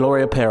Grind, No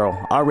Glory Apparel,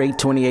 R8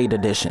 28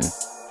 edition.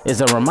 It's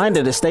a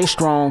reminder to stay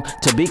strong,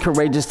 to be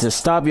courageous, to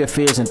starve your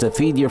fears, and to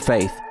feed your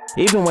faith.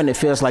 Even when it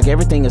feels like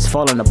everything is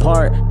falling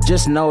apart,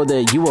 just know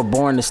that you were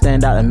born to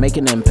stand out and make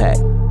an impact.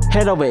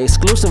 Head over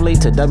exclusively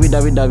to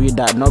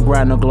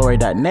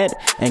www.nogrindnoglory.net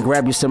and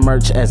grab you some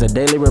merch as a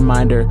daily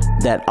reminder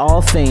that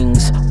all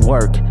things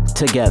work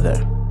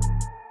together.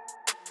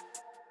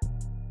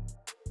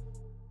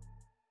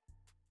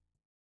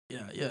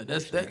 Yeah,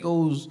 that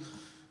goes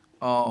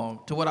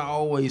to what I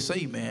always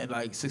say, man.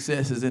 Like,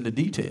 success is in the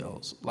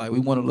details. Like, we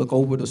want to look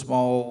over the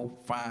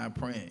small, fine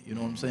print. You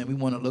know what I'm saying? We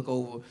want to look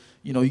over,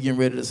 you know, you getting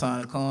ready to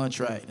sign a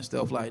contract and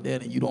stuff like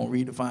that, and you don't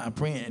read the fine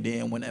print, and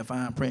then when that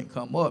fine print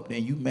come up,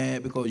 then you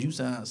mad because you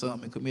signed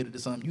something and committed to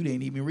something you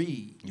didn't even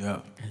read.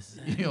 Yeah.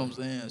 You know what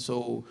I'm saying?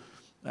 So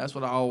that's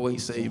what I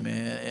always say,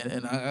 man.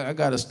 And I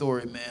got a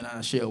story, man, I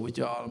share with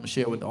y'all. I'm going to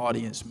share with the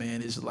audience,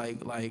 man. It's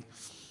like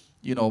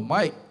you know,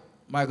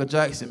 Michael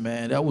Jackson,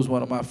 man, that was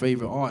one of my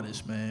favorite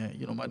artists, man.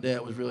 You know, my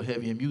dad was real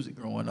heavy in music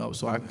growing up,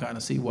 so I can kind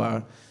of see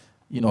why,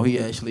 you know, he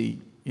actually,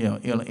 you know,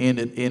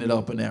 ended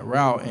up in that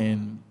route.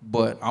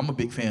 But I'm a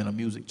big fan of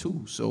music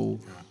too, so,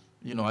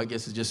 you know, I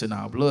guess it's just in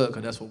our blood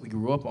because that's what we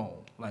grew up on.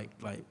 Like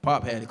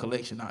Pop had a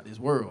collection out this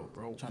world,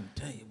 bro. I'm trying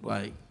to tell you, bro.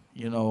 Like,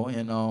 you know,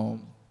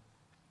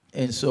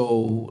 and so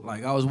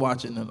like I was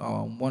watching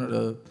one of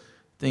the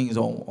things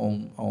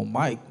on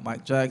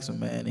Mike Jackson,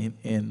 man,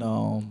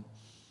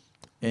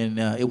 and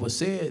it was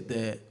said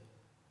that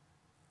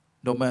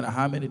no matter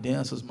how many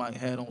dancers Mike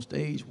had on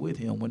stage with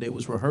him when they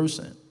was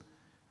rehearsing,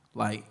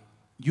 like,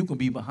 you can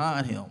be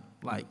behind him,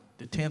 like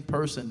the 10th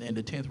person in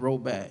the 10th row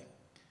back,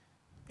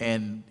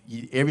 and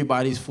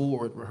everybody's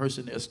forward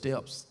rehearsing their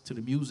steps to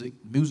the music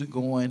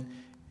going,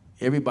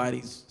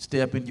 everybody's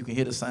stepping, you can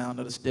hear the sound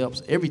of the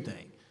steps,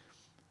 everything.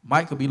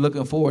 Mike could be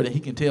looking forward and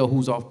he can tell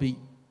who's off beat.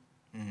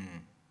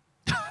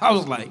 I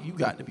was like, you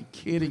got to be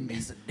kidding me.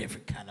 It's a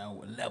different kind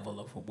of level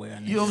of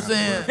awareness. You know what I'm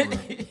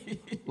saying?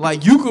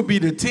 Like, you could be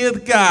the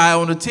 10th guy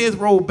on the 10th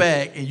row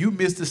back and you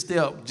missed a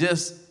step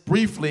just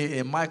briefly,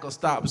 and Michael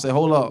stopped and said,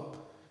 hold up.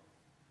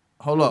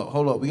 We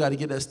got to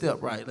get that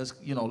step right. Let's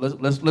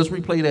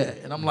replay that.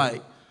 And I'm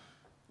like,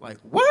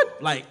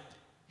 what? Like,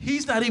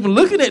 he's not even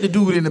looking at the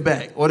dude in the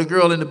back or the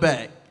girl in the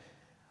back.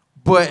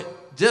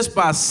 But just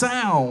by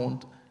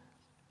sound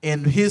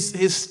and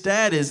his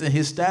status and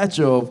his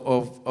stature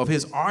of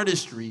his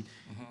artistry,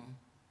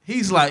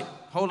 he's like,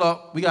 hold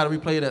up, we got to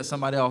replay that,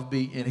 somebody off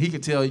beat, and he can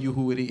tell you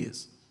who it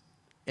is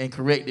and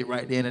correct it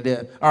right then and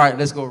there. All right,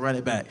 let's go run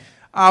it back.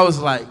 I was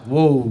like,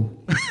 whoa.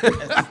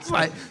 I was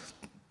like,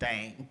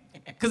 Dang.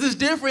 because it's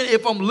different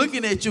if I'm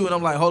looking at you and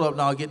I'm like, hold up,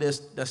 now get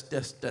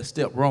that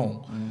step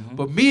wrong.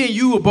 But me and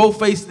you were both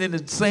facing in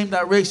the same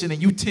direction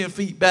and you 10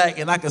 feet back,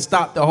 and I can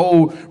stop the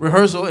whole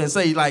rehearsal and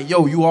say, like,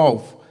 yo, you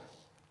off.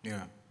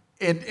 Yeah.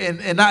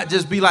 And not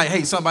just be like,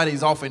 hey,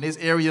 somebody's off in this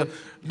area.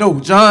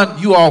 No,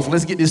 John, you off.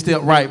 Let's get this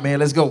step right, man.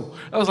 Let's go.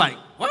 I was like,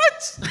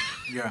 what?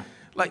 Yeah.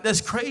 Like, that's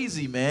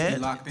crazy, He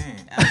man. locked in.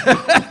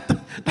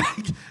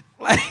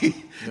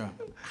 Yeah.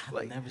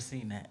 I've never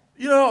seen that.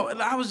 You know,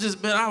 and I was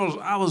just, man,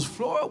 I was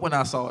floored when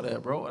I saw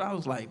that, bro. And I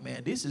was like,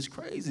 man, this is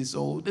crazy.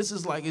 So this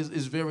is like, it's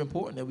very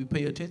important that we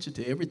pay attention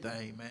to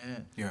everything,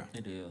 man. Yeah.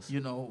 It is.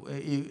 You know,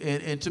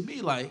 and to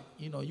me, like,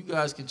 you know, you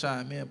guys can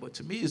chime in, but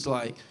to me, it's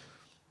like,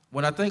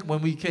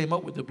 when we came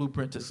up with the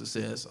blueprint to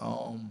success,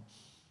 all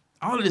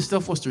of this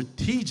stuff was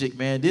strategic,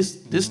 man.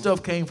 This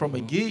stuff came from a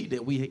gig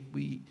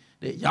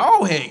that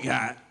y'all had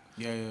got.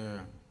 Yeah.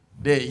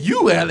 That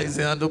you,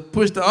 Alxndr,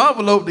 pushed the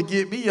envelope to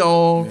get me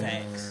on.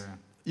 Thanks.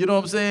 You know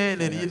what I'm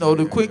saying? And, you know,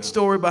 the quick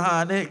story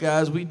behind that,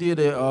 guys, we did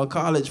a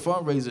college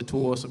fundraiser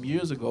tour some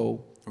years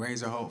ago.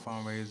 Raise a Hope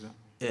fundraiser.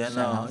 And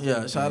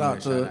Shout shout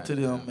out shout to out,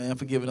 them, man,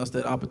 for giving us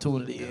that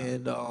opportunity.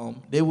 And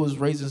they was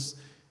raising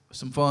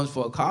some funds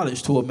for a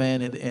college tour,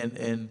 man,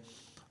 and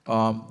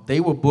they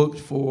were booked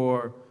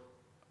for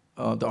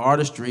the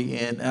artistry.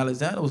 And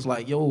Alxndr was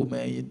like, "Yo,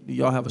 man, do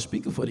y'all have a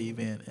speaker for the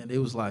event?" And they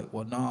was like,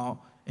 "Well, no."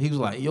 And he was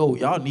like, "Yo,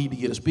 y'all need to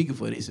get a speaker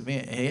for this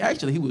event."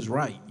 And he was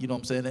right. You know what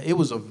I'm saying? It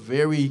was a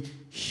very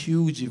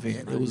huge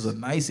event. It was a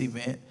nice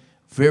event,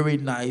 very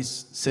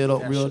nice, set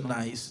up real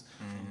nice.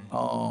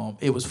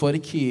 It was for the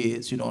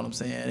kids, you know what I'm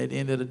saying? At the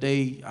end of the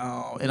day,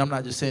 and I'm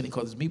not just saying it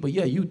because it's me, but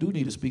yeah, you do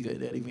need a speaker at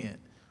that event.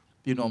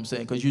 You know what I'm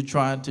saying? Because you're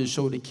trying to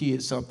show the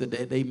kids something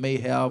that they may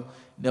have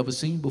never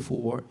seen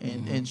before,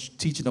 and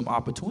teaching them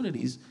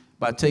opportunities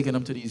by taking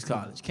them to these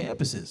college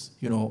campuses,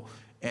 you know.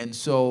 And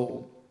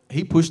so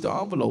he pushed the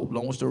envelope.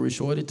 Long story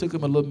short, it took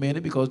him a little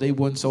minute because they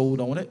wasn't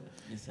sold on it.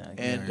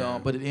 Exactly.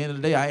 And but at the end of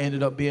the day, I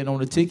ended up being on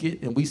the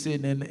ticket, and we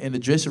sitting in the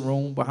dressing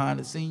room behind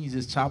the scenes,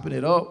 just chopping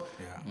it up,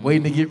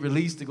 waiting to get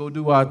released to go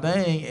do our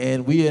thing.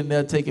 And we in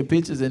there taking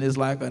pictures, and it's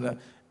like an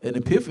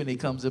epiphany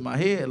comes in my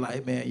head,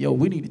 like, man, yo,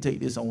 we need to take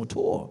this on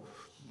tour.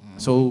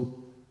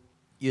 So,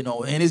 you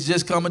know, and it's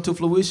just coming to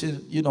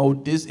fruition, you know,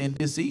 this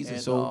season.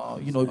 And, so,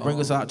 you know, bring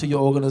us out to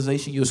your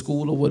organization, your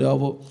school, or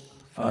whatever.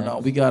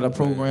 We got a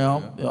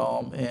program,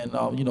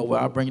 and you know, where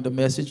I bring the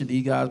message, and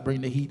these guys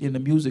bring the heat in the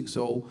music.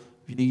 So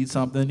if you need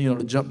something, you know,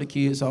 to jump the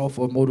kids off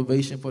or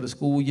motivation for the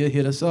school year,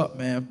 hit us up,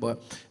 man.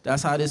 But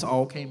that's how this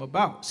all came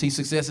about. See,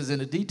 success is in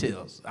the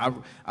details.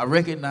 I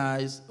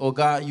recognize, or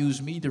God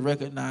used me to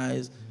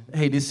recognize,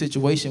 hey, this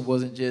situation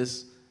wasn't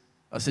just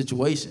a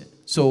situation.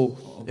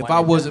 So if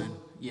I wasn't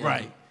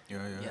right, you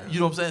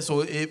know what I'm saying.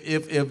 So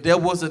if there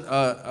wasn't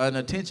an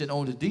attention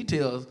on the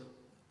details,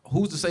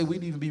 who's to say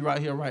we'd even be right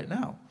here right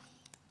now?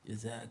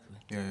 Exactly.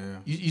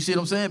 You see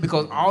what I'm saying?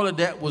 Because all of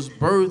that was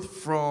birthed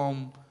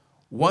from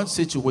one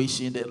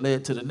situation that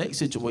led to the next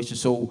situation.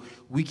 So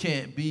we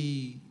can't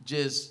be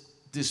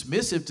just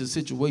dismissive to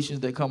situations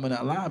that come in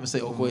our life and say,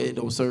 "Oh, well, it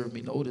don't serve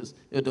me notice.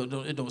 It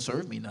don't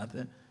serve me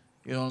nothing."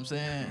 You know what I'm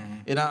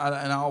saying? And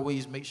I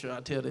always make sure I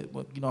tell that,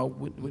 you know,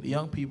 with the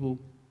young people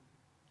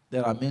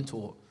that I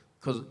mentor,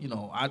 because you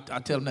know I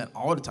tell them that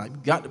all the time.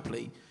 You got to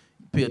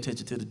pay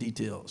attention to the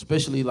detail,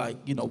 especially like,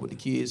 you know, with the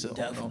kids.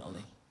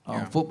 Definitely.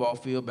 Football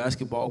field,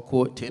 basketball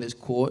court, tennis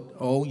court,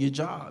 on your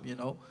job, you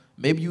know.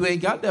 Maybe you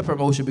ain't got that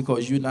promotion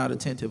because you're not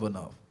attentive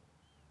enough.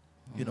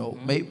 You know,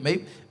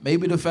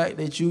 maybe the fact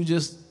that you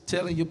just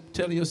telling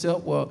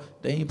yourself, well,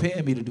 they ain't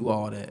paying me to do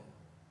all that.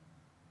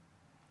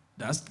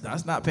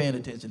 That's not paying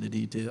attention to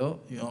detail.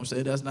 You know what I'm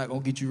saying? That's not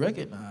gonna get you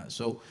recognized.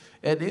 So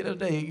at the end of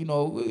the day, you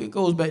know, it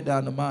goes back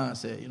down to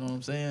mindset. You know what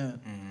I'm saying?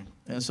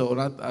 And so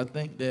I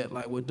think that,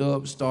 like what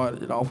Dub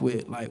started off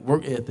with, like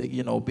work ethic,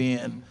 you know,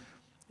 being,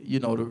 you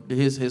know,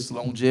 his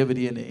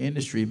longevity in the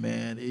industry,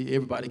 man.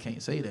 Everybody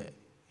can't say that.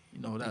 You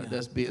know,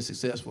 that's being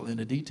successful in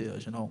the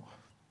details. You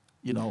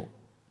know.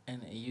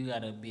 And you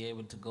gotta be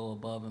able to go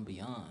above and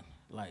beyond.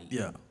 Like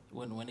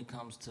when it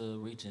comes to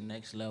reaching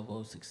next level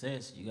of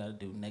success, you gotta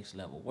do next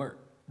level work.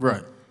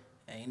 Right.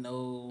 Ain't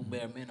no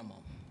bare minimum.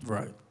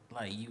 Right.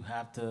 Like you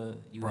have to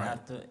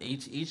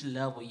each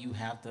level you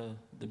have to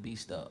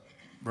beast up.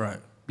 Right.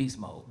 Beast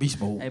mode. Beast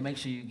mode. Hey, make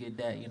sure you get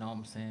that, you know what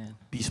I'm saying?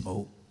 Beast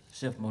mode.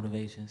 Shift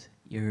motivations.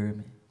 You heard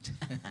me.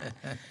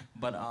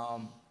 But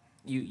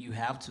you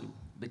have to,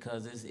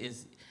 because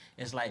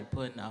it's like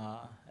putting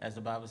as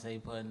the Bible say,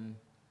 putting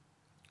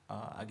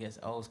I guess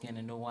old skin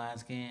in new wine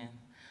skin.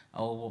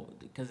 Oh,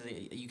 because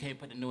you can't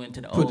put the new into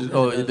the old.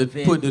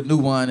 Put the new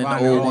wine in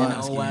the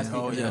old wine skin.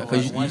 Oh, yeah,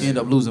 because you end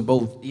up losing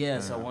both. Yeah,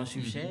 so once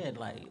you shed,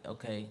 like,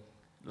 okay,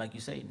 like you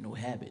say, new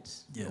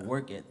habits, new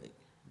work ethic,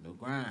 new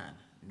grind,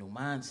 new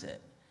mindset,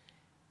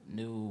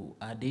 new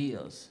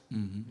ideas,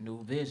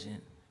 new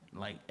vision.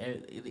 Like,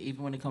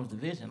 even when it comes to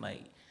vision,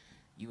 like,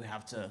 you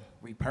have to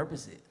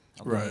repurpose it.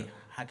 Okay? Right.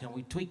 How can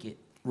we tweak it?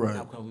 Right.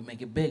 How can we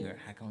make it bigger?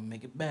 How can we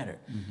make it better?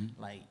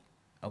 Like,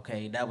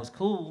 okay, that was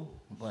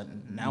cool, but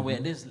now we're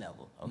at this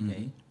level.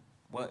 Okay,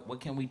 what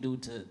can we do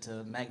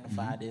to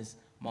magnify this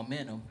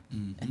momentum?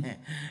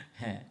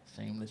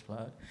 Shameless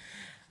plug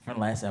from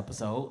last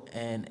episode,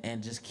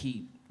 and just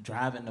keep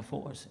driving the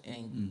force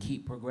and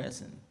keep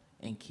progressing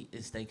and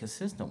stay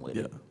consistent with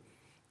it.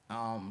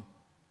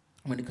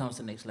 When it comes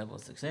to next level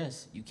of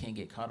success, you can't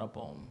get caught up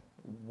on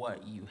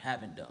what you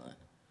haven't done.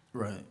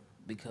 Right.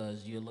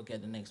 Because you look at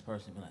the next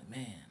person and be like,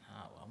 man,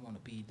 I want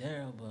to be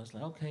there, but it's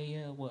like, okay,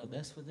 yeah, well,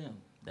 that's for them.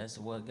 That's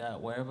what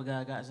God, wherever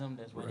God got something,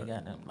 that's where they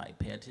got them. Like,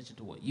 pay attention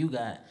to what you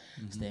got,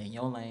 stay in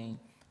your lane,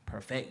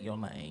 perfect your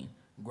lane,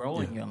 grow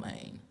in your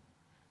lane,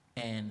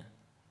 and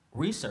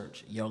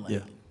research your lane.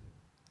 Yeah.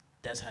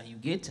 That's how you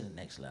get to the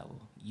next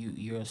level.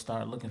 You'll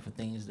start looking for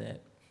things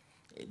that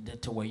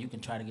to where you can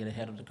try to get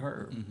ahead of the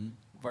curve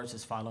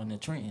versus following the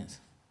trends.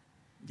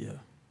 Yeah.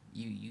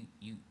 You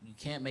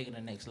can't make it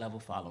the next level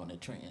following the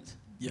trends.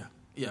 Yeah.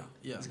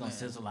 It's gonna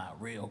sizzle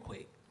out real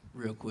quick.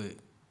 Real quick.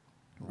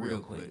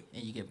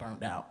 And you get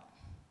burnt out.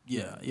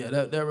 Yeah.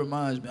 That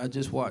reminds me. I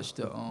just watched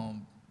the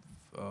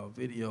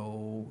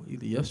video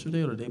either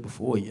yesterday or the day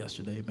before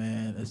yesterday,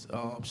 man. It's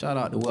shout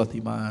out to Wealthy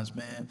Minds,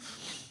 man.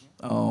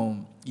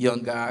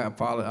 Young guy,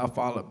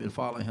 been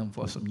following him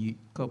for some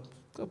couple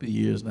of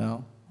years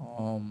now.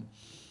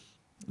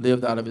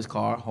 Lived out of his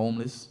car,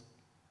 homeless,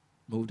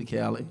 moved to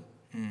Cali.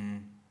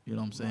 You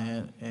know what I'm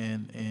saying?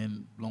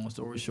 And long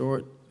story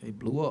short, they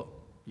blew up.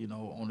 You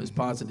know, on this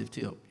positive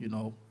tip. You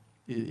know,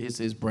 it's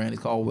his brand.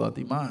 It's called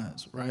Wealthy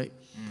Minds, right?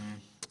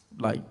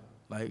 Like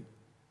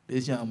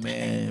this young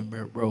man,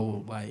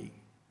 bro. Like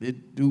this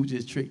dude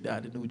just tricked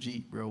out the new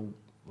Jeep, bro.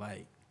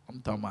 Like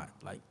I'm talking about,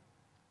 like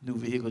new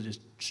vehicle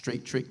just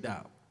straight tricked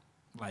out.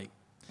 Like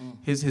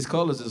his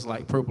colors is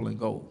like purple and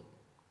gold,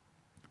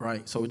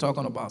 right? So we're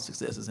talking about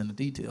successes in the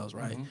details,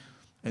 right?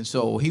 And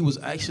so he was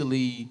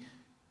actually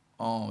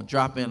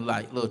dropping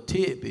like little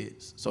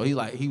tidbits. So he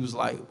was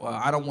like, well,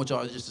 I don't want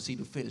y'all just to see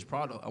the finished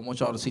product. I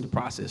want y'all to see the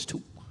process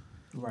too.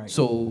 Right.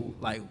 So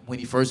like when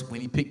he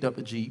picked up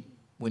the Jeep,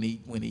 when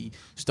he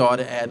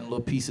started adding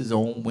little pieces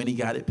on, when he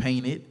got it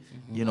painted,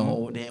 you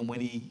know, then when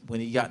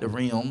he got the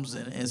rims,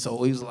 and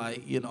so he was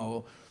like, you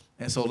know,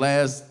 and so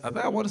I think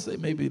I want to say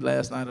maybe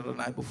last night or the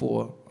night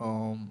before,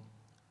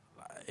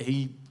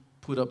 he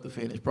put up the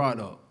finished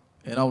product,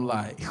 and I'm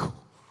like,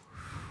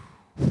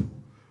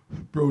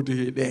 bro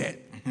did that.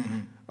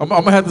 I'm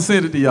gonna have to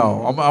send it to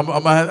y'all. I'm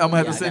gonna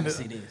have to send it.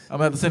 I'm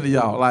gonna have to send it to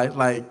y'all.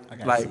 Like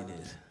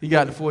he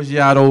got the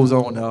Forgiatos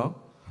on there.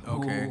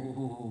 Okay.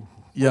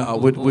 Yeah,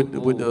 with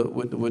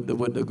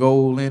the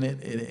gold in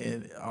it,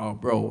 and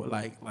bro,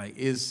 like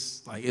it's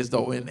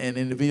dope. And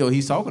in the video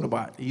he's talking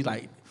about, he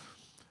like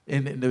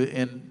in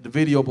the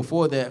video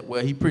before that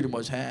where he pretty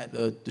much had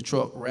the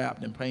truck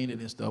wrapped and painted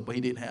and stuff, but he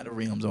didn't have the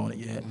rims on it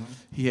yet.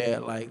 He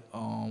had like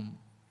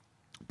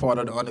part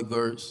of the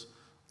undergirds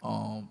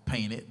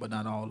painted, but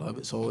not all of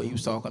it. So he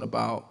was talking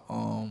about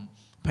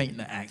painting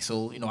the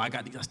axle. You know, I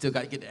still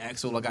got to get the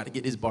axle. I got to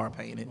get this bar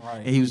painted. Right.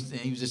 And he was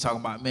just talking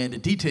about, man, the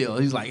details.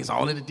 He's like, it's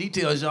all in the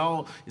details,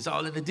 y'all. It's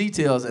all in the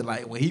details. And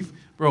like I'm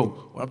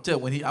gonna have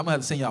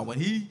to send y'all when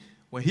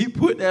he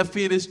put that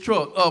finished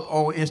truck up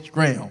on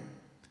Instagram,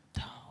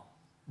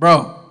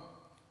 bro.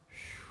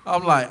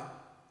 I'm like,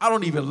 I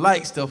don't even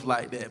like stuff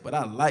like that, but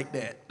I like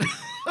that.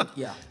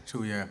 Yeah.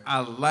 True. Yeah. I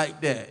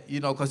like that, you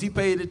know, because he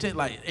paid attention.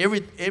 Like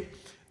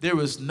there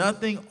was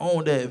nothing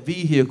on that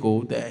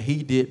vehicle that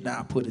he did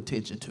not put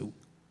attention to.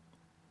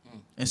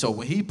 And so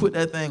when he put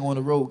that thing on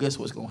the road, guess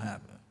what's gonna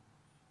happen?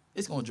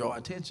 It's gonna draw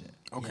attention.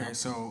 Okay,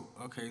 so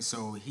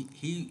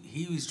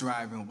he was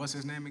driving. What's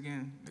his name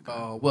again?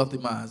 Wealthy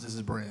Minds is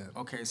his brand.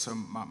 Okay, so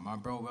my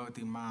bro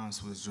Wealthy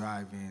Minds was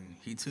driving.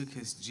 He took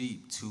his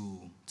Jeep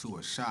to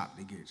a shop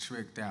to get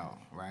tricked out,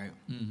 right?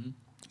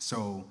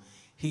 So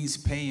he's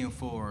paying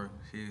for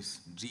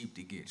his Jeep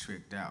to get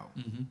tricked out.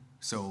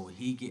 So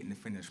he getting the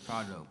finished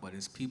product, but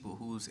it's people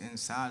who's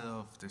inside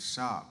of the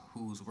shop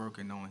who's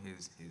working on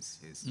his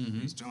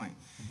joint,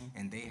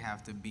 and they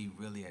have to be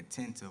really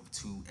attentive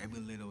to every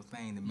little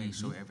thing to make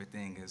sure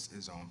everything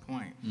is on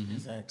point.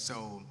 Exactly.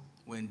 So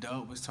when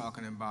Doug was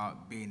talking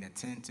about being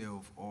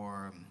attentive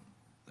or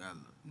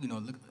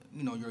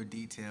your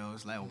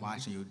details, like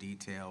watching your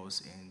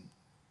details and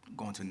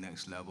going to the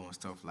next level and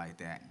stuff like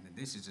that. And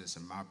this is just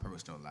in my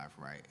personal life,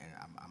 right? And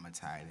I'm gonna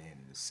tie it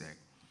in a sec.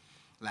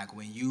 Like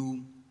when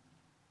you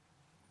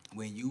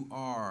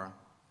are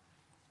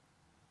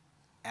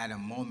at a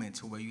moment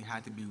to where you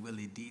have to be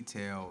really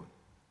detailed,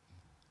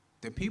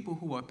 the people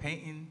who are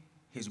painting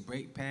his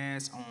brake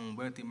pads on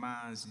Wealthy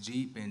Minds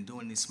Jeep and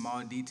doing this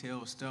small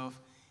detail stuff,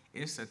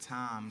 it's a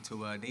time to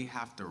where they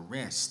have to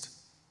rest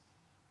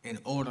in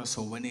order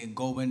so when they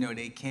go in there,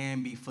 they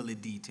can be fully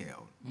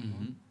detailed.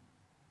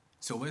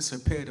 So it's a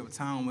period of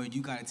time where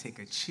you gotta take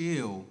a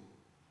chill,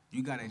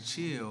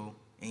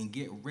 and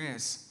get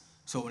rest.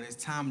 So when it's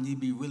time to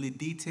be really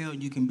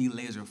detailed, you can be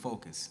laser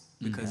focused.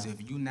 Because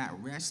if you're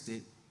not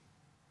rested,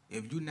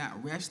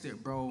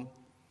 bro,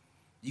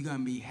 you're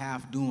gonna be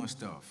half doing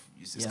stuff.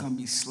 It's gonna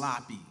be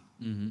sloppy.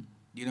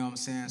 You know what I'm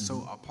saying?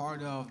 So a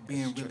part of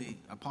being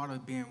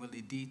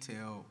really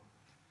detailed,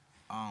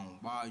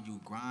 while you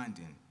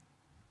grinding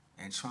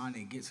and trying to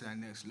get to that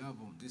next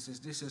level. This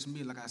is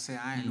me. Like I said,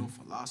 I ain't no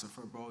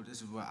philosopher, bro.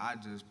 This is what I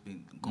just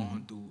been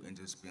going through and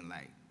just been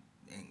like,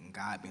 and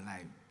God been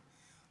like,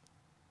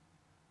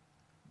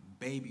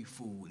 baby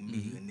food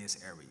me in this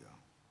area.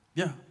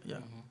 Yeah.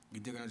 You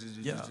dig what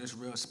just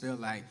real spill.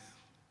 Like,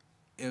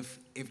 if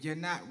you're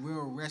not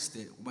real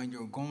rested when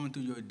you're going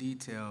through your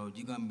detail,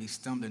 you're gonna be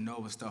stumbling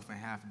over stuff and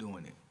half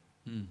doing it.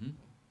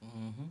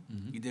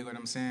 You dig what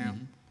I'm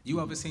saying? You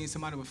ever seen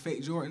somebody with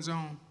fake Jordans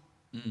on?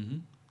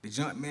 The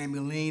jump man be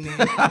leaning.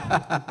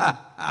 The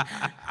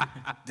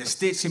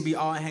stitching be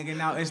all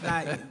hanging out. It's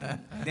not, they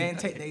didn't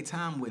take their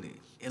time with it.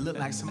 It looked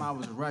like somebody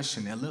was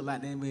rushing. It looked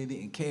like they really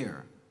didn't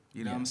care.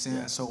 You know what I'm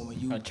saying? So when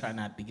you... I try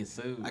not to get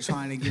sued. I'm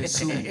trying to get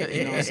sued.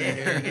 You know what I'm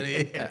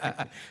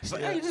saying? So,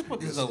 hey, just put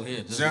this over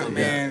here. Just jump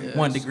man.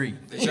 1 degree.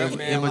 The jump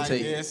man like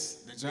this.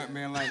 The jump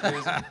man like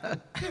this.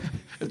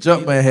 The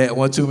jump man had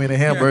one too many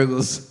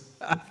hamburgers.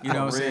 You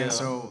know what I'm saying?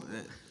 So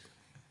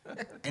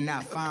in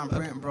that fine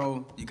print,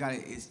 bro, you got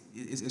to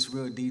it's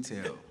real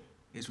detail.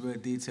 It's real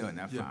detail in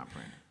that fine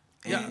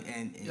print.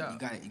 And you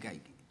got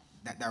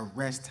that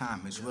rest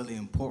time is really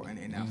important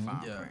in that fine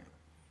print.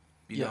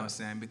 You know what I'm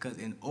saying? Because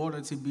in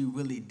order to be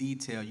really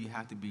detailed, you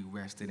have to be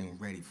rested and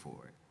ready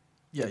for it.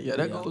 Yeah,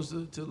 that goes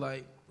to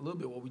like a little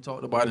bit what we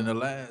talked about in the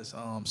last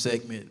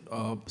segment,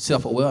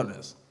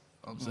 self-awareness.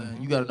 I'm saying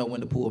you got to know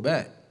when to pull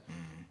back.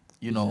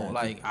 You know,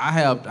 like I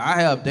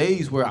have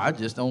days where I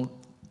just don't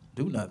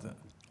do nothing.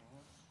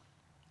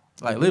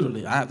 Like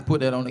literally, I have to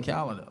put that on the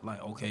calendar.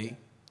 Like, okay,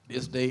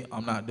 this day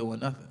I'm not doing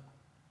nothing,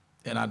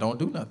 and I don't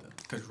do nothing.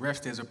 Because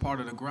rest is a part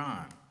of the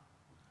grind.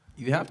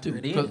 You have to,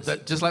 It is.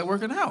 just like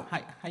working out.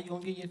 How you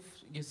gonna get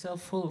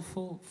yourself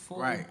full?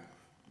 Right.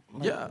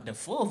 Like the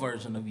full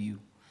version of you.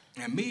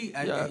 And me,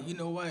 you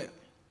know what?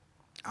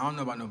 I don't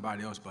know about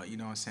nobody else, but you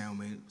know what I'm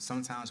saying?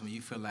 Sometimes when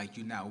you feel like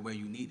you're not where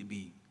you need to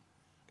be,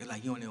 it's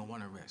like you don't even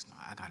want to rest. No,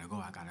 I gotta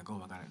go.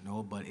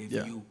 No, but if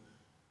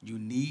you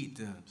need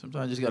to.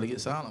 Sometimes you just gotta get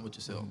silent with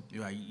yourself.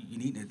 You're right. You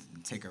need to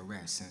take a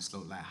rest and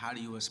slow. Like, how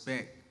do you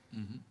expect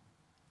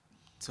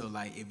to,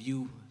 like,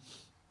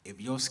 if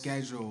your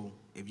schedule,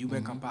 if you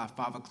wake up at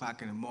 5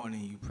 o'clock in the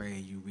morning, you pray,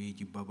 you read,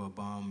 you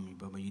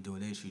you doing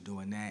this, you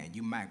doing that, and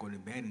you might go to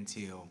bed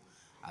until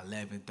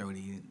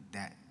 11:30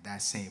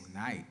 that same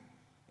night,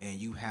 and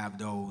you have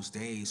those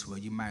days where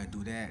you might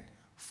do that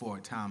 4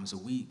 times a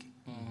week,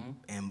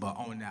 but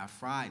on that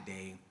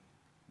Friday,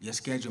 your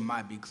schedule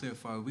might be clear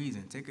for a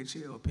reason. Take a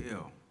chill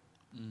pill,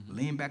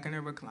 lean back in the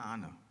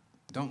recliner,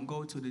 don't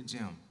go to the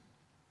gym.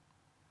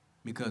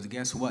 Because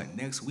guess what?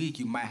 Next week,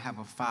 you might have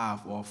a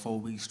 5 or 4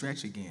 week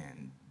stretch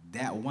again.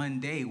 That one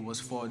day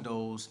was for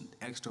those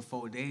extra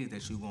 4 days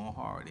that you're going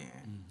hard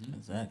in.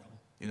 Exactly.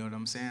 You know what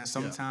I'm saying?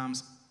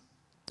 Sometimes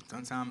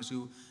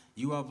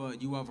you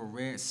ever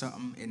read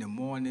something in the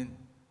morning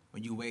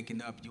when you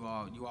waking up, you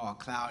all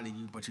cloudy,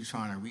 but you're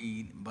trying to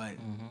read. But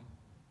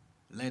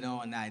later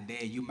on that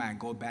day, you might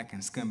go back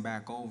and skim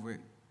back over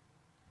it,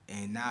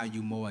 and now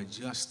you're more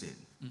adjusted.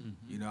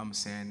 You know what I'm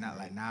saying? Not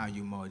like now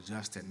you're more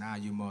adjusted. Now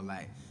you're more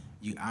like,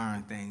 you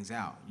iron things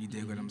out. You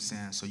dig what I'm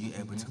saying? So you're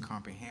able to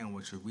comprehend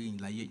what you're reading.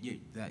 Like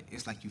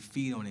it's like you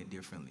feed on it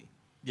differently.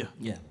 Yeah.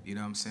 You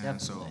know what I'm saying?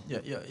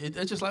 Definitely. So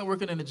It's just like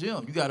working in the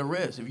gym. You got to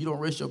rest. If you don't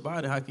rest your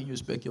body, how can you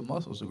expect your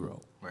muscles to grow?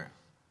 right.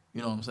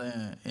 You know what I'm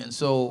saying? And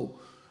so,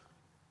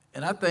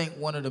 and I think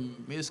one of the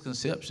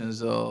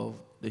misconceptions of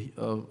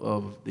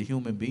the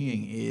human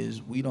being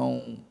is we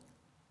don't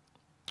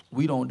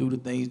do the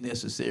things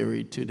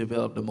necessary to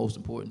develop the most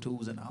important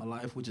tools in our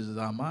life, which is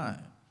our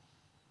mind.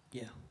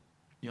 Yeah.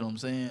 You know what I'm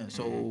saying?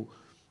 So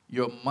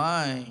your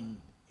mind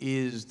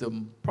is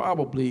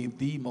probably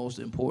the most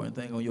important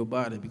thing on your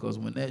body, because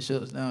when that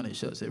shuts down, it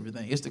shuts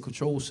everything. It's the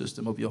control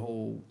system of your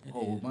whole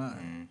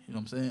mind. You know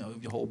what I'm saying?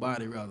 Of your whole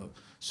body, rather.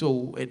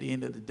 So at the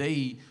end of the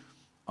day,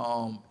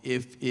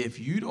 if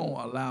you don't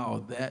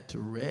allow that to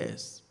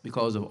rest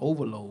because of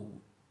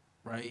overload,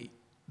 right?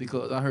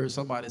 Because I heard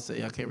somebody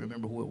say, I can't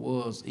remember who it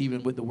was,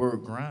 even with the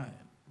word grind,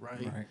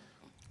 right?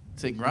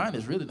 Say grind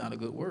is really not a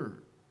good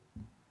word.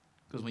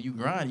 Because when you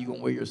grind, you're going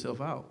to wear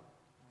yourself out.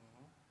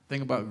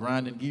 Think about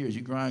grinding gears.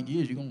 You grind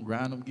gears, you're going to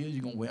grind them gears,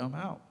 you're going to wear them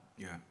out.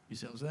 Yeah. You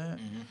see what I'm saying?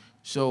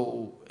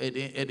 So at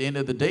the end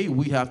of the day,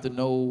 we have to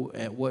know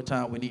at what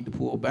time we need to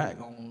pull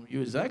back on.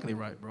 You're exactly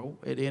right, bro.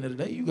 At the end of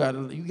the day, you got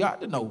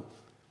to know.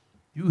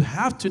 You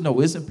have to know.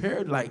 It's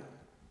imperative, like,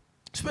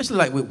 especially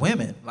like with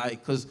women,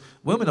 like, because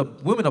women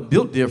are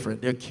built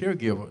different. They're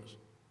caregivers,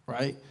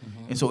 right?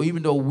 And so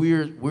even though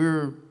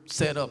we're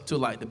set up to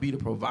like to be the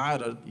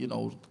provider, you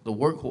know, the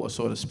workhorse,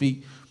 so to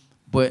speak,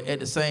 but at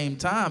the same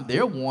time,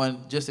 they're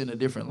one just in a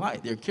different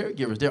light. They're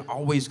caregivers. They're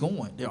always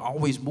going. They're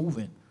always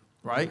moving,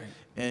 right?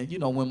 And you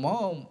know, when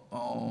mom,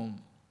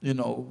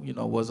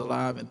 was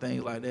alive and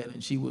things like that,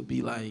 and she would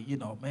be like, you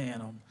know,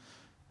 man,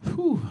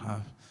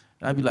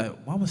 I'd be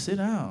like, Mama, sit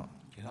down.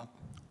 Yep.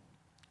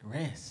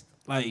 Rest.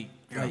 No,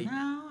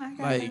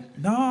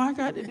 I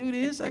got to do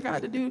this. I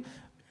got to do.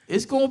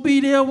 It's gonna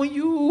be there when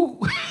you.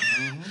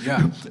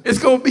 It's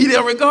gonna be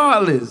there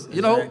regardless.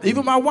 You know,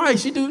 even my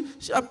wife,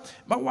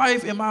 my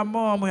wife and my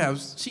mom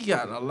she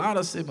got a lot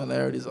of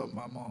similarities of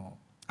my mom.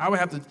 I would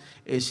have to,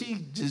 and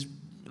she just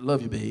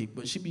love you, babe,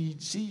 but she be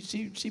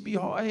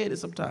hard headed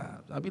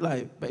sometimes. I'd be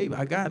like, babe,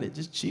 I got it,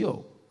 just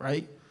chill,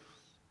 right?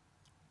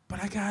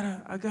 But I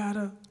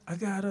gotta.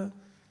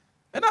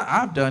 And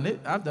I've done it.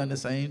 I've done the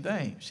same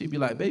thing. She'd be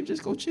like, babe,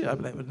 just go chill. I'd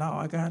be like, but no,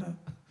 I gotta.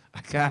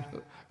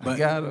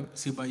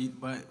 See,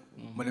 but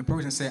when a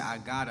person say I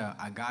gotta,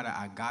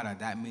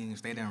 that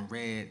means they done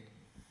read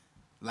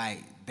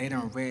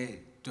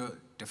the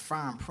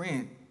fine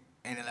print,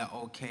 and they're like,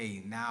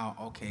 okay,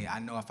 I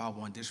know if I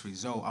want this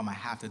result, I'm gonna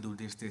have to do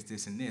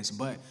this, and this.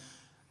 But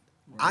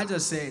I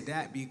just said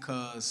that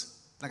because,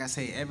 like I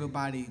say,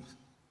 everybody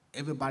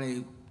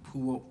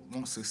who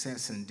wants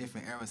success in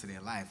different areas of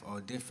their life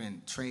or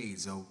different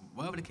trades or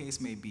whatever the case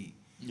may be.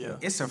 Yeah.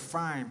 It's a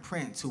fine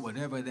print to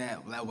whatever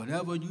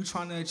you're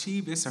trying to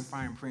achieve, it's a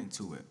fine print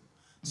to it.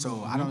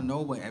 So I don't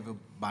know what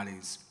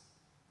everybody's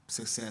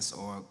success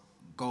or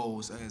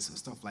goals and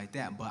stuff like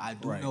that. But I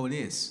do know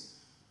this: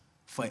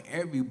 for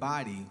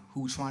everybody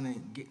who trying to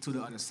get to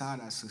the other side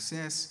of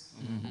success,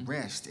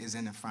 rest is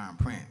in the fine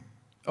print.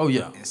 Oh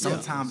yeah. And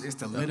sometimes it's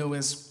the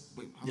littlest.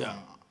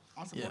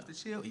 I'm supposed to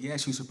chill.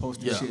 Yes, you're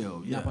supposed to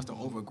chill. You're not supposed to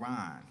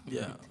overgrind.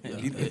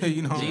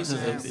 You know Jesus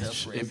what I'm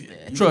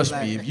saying? Trust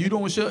me, if you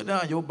don't shut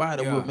down, your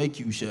body will make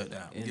you shut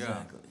down.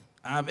 Exactly.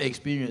 I've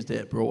experienced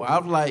that, bro.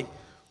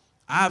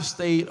 I've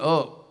stayed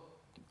up,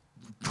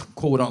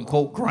 quote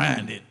unquote,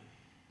 grinding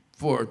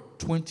for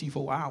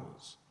 24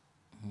 hours.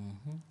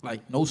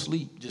 Like no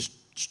sleep, just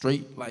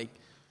straight. Like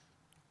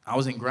I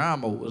was in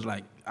grind mode. It was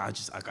like I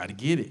gotta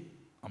get it.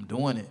 I'm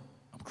doing it.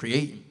 I'm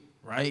creating,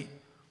 right?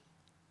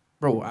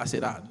 Bro, I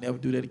said I'd never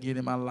do that again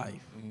in my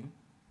life.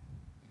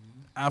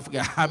 I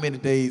forgot how many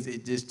days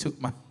it just took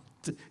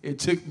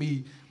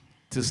me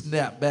to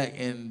snap back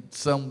in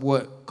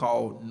somewhat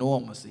called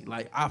normalcy.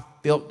 Like I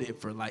felt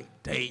it for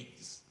like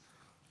days.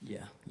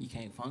 Yeah, you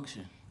can't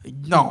function.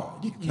 No,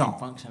 You can't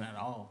function at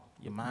all.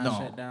 Your mind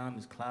shut down.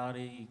 It's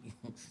cloudy.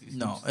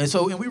 No,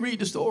 and we read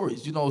the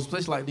stories. You know,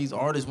 especially like these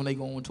artists when they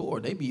go on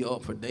tour, they be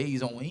up for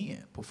days on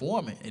end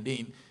performing, and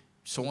then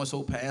so and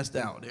so passed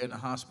out. They're in the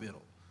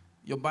hospital.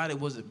 Your body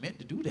wasn't meant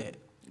to do that.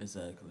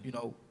 Exactly. You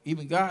know,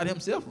 even God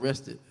himself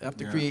rested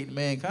after creating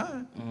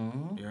mankind.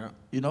 Yeah.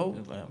 You know?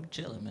 Like, I'm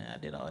chilling, man. I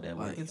did all that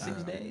work in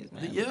 6 days,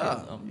 man.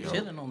 Yeah. I'm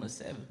chilling on the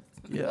 7th.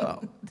 Yeah.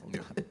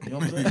 You know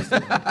what I'm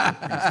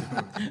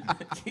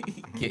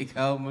saying? Kick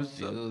out my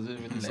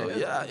shoes. So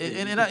yeah,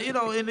 and I, you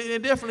know,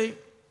 and definitely,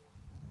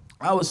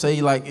 I would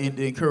say like and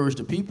to encourage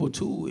the people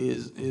too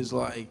is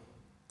like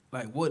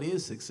what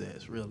is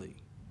success really?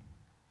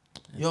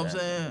 You know what I'm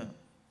saying?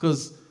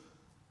 Because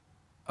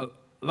a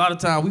lot of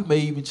times we may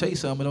even chase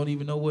something and don't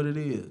even know what it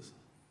is.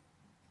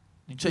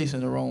 You're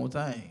chasing the wrong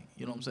thing.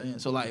 You know what I'm saying?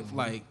 So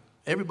like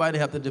everybody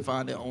have to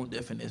define their own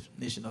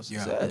definition of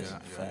success.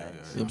 Yeah. You know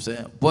what I'm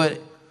saying? But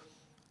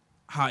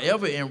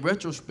however, in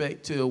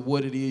retrospect to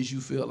what it is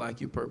you feel like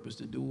your purpose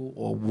to do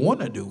or want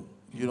to do,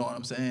 you know what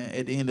I'm saying?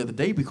 At the end of the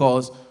day,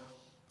 because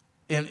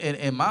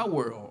in my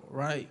world,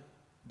 right?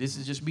 This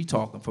is just me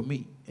talking for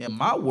me. In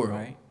my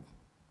world,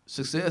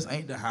 success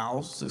ain't the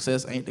house.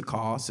 Success ain't the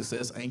car.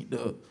 Success ain't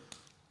the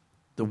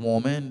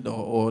woman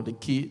or the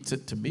kid.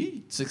 To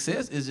me,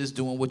 success is just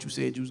doing what you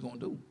said you was gonna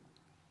do.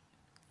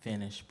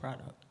 Finished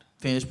product.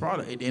 Finished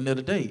product at the end of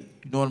the day.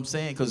 You know what I'm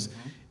saying? Because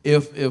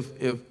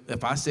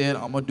if I said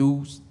I'm gonna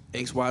do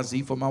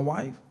XYZ for my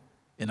wife,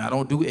 and I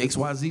don't do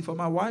XYZ for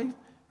my wife,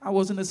 I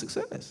wasn't a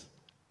success.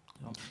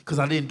 Because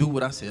I didn't do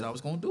what I said I was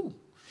gonna do.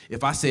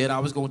 If I said I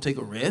was gonna take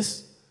a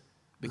rest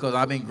because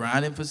I've been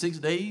grinding for 6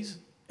 days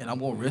and I'm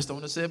gonna rest on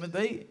the 7th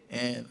day,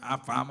 and I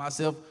find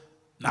myself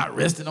not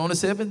resting on the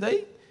 7th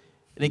day,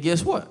 then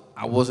guess what?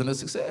 I wasn't a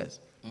success.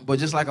 But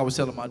just like I was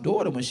telling my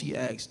daughter when she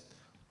asked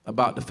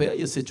about the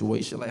failure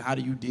situation, like how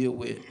do you deal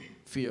with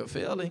fear of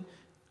failing?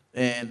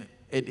 And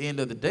at the end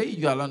of the day,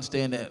 you gotta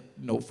understand that,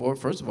 you know,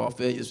 first of all,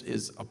 failure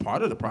is a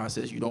part of the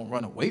process. You don't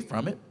run away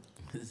from it.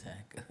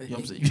 Exactly. You know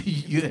what I'm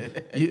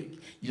saying?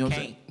 You know what I'm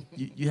saying?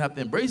 You have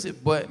to embrace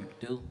it, but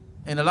You do.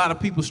 and a lot of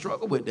people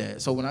struggle with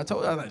that. So when I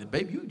told her, I was like,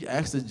 baby, you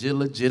asked a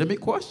legitimate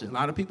question. A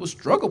lot of people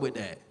struggle with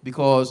that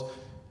because,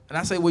 and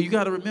I say, well, you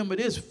got to remember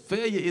this: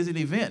 failure is an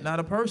event, not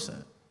a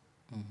person.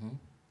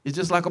 It's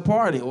just like a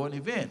party or an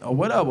event or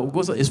whatever.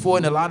 It's for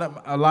a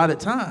lot of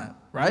time,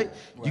 right?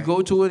 You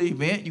go to an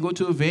event, you go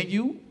to a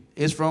venue.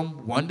 It's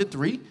from 1 to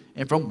 3,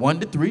 and from 1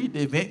 to 3,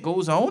 the event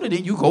goes on, and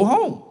then you go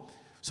home.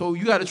 So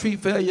you got to treat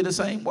failure the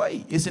same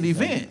way. It's an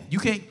event. You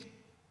can't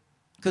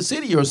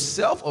consider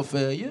yourself a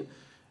failure.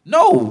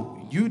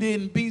 No, you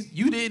didn't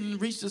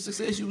reach the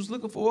success you was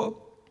looking for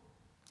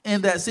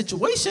in that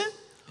situation.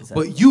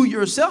 Exactly. But you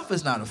yourself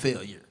is not a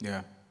failure.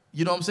 Yeah.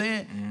 You know what I'm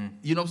saying?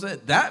 You know what I'm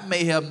saying? That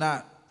may have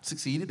not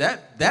succeeded.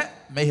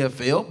 That may have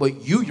failed,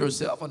 but you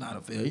yourself are not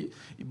a failure.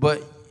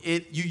 But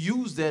you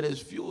use that as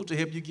fuel to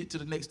help you get to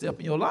the next step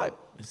in your life.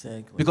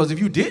 Exactly. Because if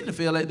you didn't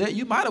fail at that,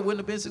 you might have wouldn't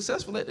have been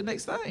successful at the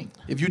next thing.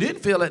 If you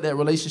didn't fail at that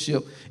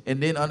relationship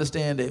and then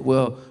understand that,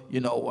 well, you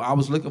know, I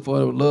was looking for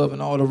love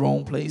in all the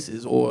wrong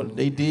places, or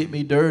they did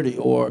me dirty,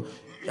 or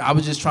I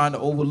was just trying to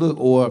overlook,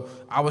 or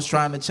I was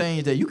trying to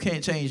change that. You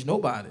can't change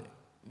nobody.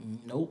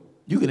 Nope.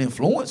 You can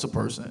influence a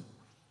person.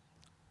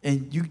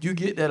 And you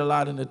get that a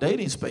lot in the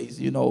dating space,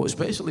 you know,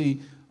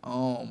 especially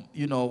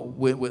you know,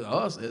 with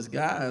us as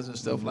guys and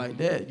stuff like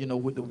that, you know,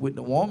 with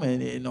the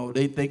woman, you know,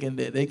 they thinking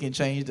that they can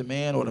change the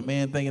man, or the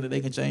man thinking that they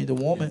can change the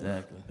woman.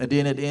 Exactly. And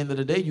then at the end of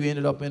the day, you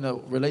ended up in a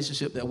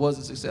relationship that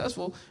wasn't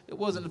successful. It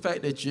wasn't the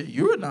fact that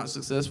you're not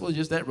successful,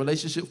 just that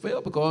relationship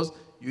failed because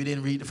you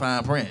didn't read the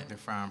fine print. The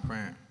fine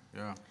print,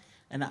 yeah.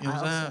 And You know what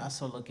I'm I saying?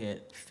 also look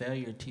at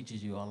failure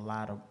teaches you a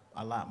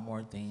lot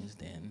more things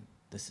than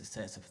the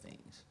success of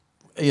things.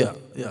 Yeah,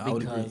 I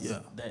would agree. Because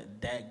Yeah.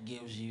 that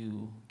gives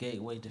you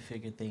gateway to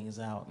figure things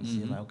out and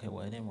see like, okay,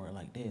 well, it didn't work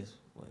like this.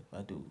 What if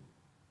I do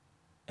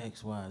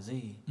X, Y,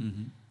 Z?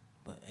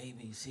 But A,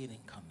 B, C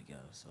didn't come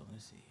together. So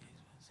let's see X,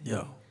 Y, Z.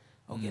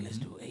 Yeah. Okay, let's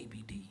do A,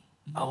 B, D.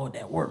 Oh,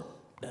 that worked.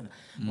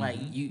 Like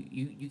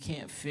you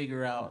can't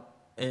figure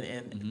out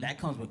and that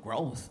comes with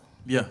growth.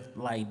 Yeah.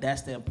 Like,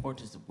 that's the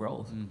importance of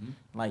growth.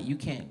 Like, you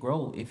can't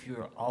grow if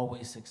you're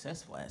always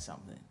successful at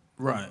something.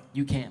 Right.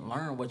 You can't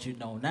learn what you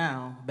know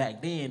now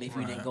back then if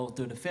you didn't go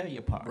through the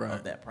failure part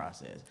of that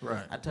process.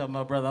 Right. I tell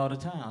my brother all the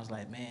time, I was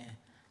like, man,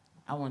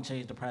 I wouldn't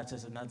change the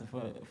process of nothing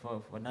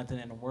for nothing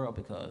in the world,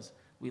 because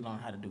we learn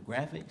how to do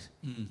graphics,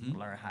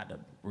 learn how to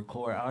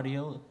record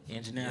audio,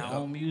 engineer our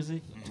own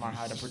music, learn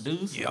how to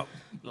produce.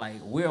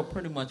 Like, we're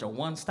pretty much a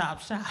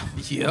one-stop shop.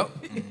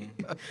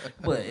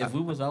 But if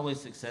we was always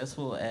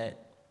successful at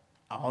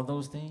all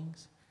those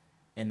things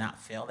and not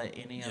fail at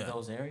any of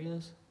those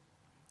areas,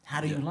 how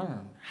do you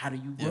learn? How do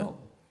you grow?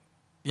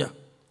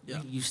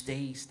 You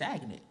stay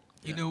stagnant.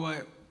 You know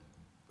what?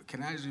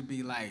 Can I just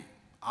be like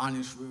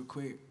honest real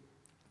quick?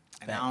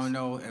 And Facts. I don't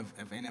know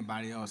if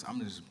anybody else,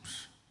 I'm just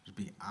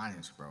be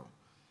honest, bro.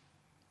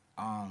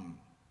 I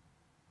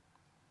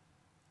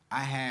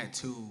had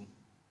to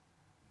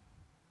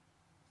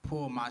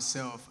pull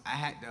myself, I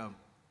had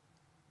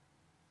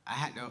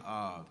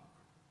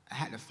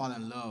to fall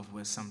in love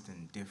with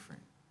something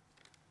different,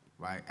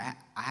 right?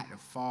 I had to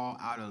fall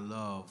out of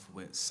love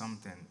with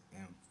something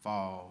and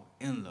fall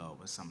in love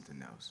with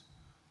something else.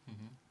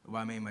 What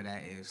I mean by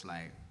that is,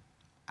 like,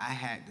 I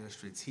had to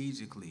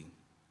strategically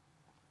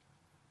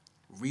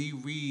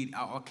reread.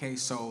 Okay,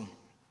 so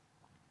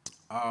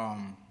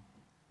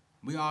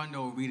we all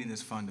know reading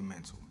is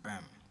fundamental.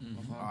 Bam.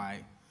 All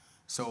right.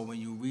 So when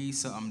you read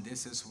something,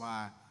 this is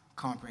why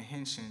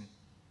comprehension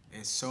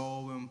is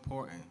so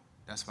important.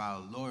 That's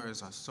why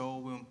lawyers are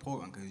so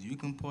important, because you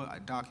can put a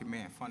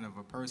document in front of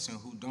a person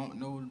who don't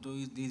know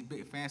these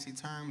big fancy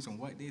terms and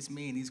what this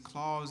means, these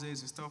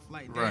clauses and stuff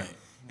like that,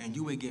 and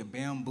you would get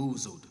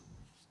bamboozled.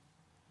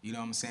 You know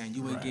what I'm saying?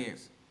 You would get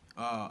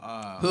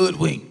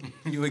hoodwinked.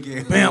 You would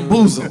get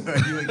bamboozled.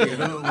 You would get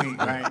hoodwinked,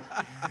 right?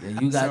 Yeah,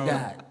 you got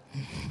God.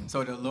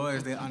 So the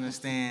lawyers, they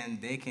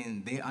understand the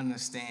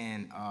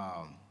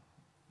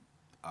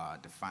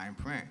fine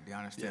print. They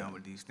understand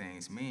what these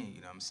things mean,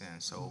 you know what I'm saying?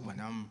 So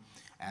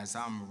as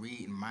I'm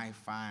reading my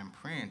fine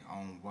print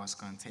on what's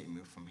gonna take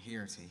me from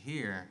here to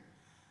here,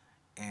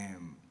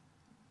 and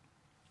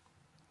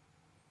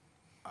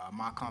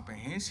my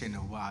comprehension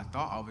of what I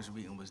thought I was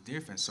reading was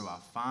different. So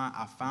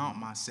I found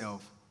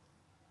myself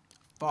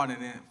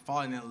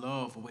falling in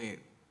love with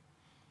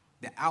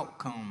the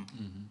outcome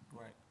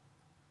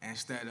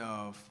instead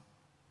of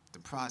the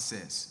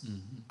process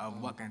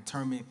of what can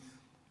determine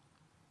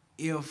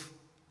if.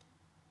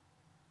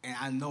 And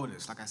I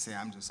noticed, like I said,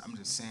 I'm just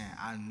saying,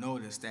 I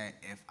noticed that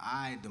if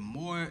the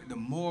more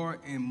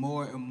and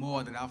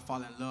more that I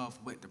fall in love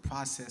with the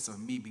process of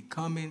me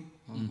becoming,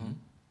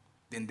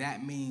 then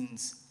that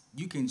means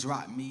you can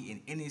drop me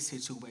in any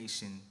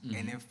situation,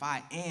 and if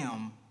I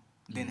am,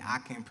 then I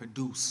can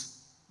produce.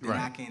 Then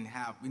I can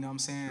have, you know what I'm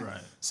saying?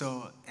 Right.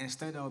 So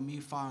instead of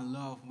me falling in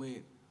love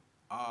with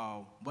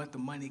what the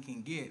money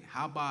can get,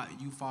 how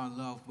about you fall in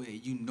love with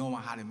you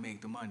knowing how to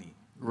make the money?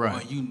 Right.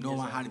 Or you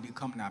knowing how to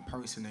become that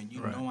person, and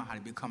you knowing how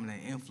to become an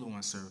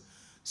influencer.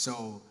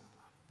 So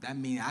that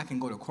means I can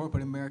go to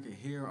corporate America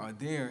here or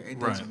there. It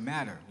doesn't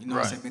matter. You know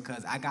what I'm saying?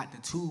 Because I got the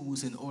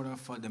tools in order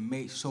to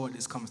make sure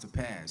this comes to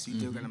pass. You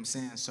dig what I'm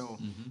saying? So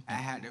I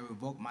had to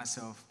revoke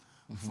myself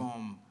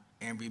from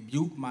and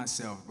rebuke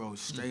myself, bro,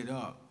 straight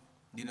up.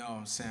 You know what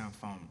I'm saying?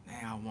 From,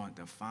 man, I want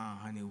the fine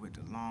honey with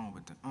the long,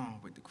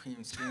 with the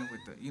cream skin, with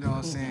the, you know what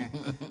I'm saying?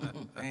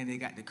 And they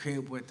got the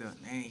crib with the,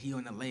 man, he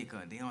on the lake,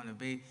 or they on the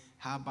bay.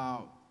 How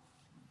about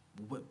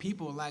what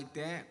people like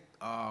that,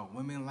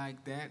 women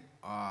like that,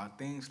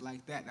 things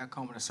like that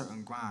come with a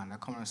certain grind, that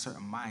come with a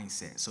certain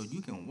mindset. So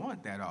you can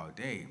want that all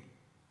day,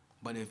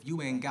 but if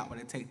you ain't got what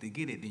it takes to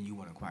get it, then you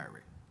won't acquire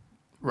it.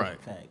 Right.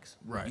 Facts.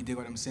 Right. You dig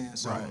what I'm saying?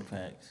 So,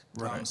 Facts.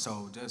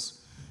 So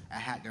just I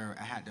had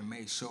to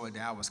make sure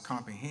that I was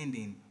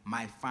comprehending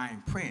my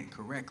fine print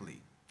correctly.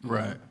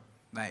 Right.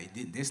 Like,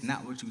 this is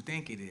not what you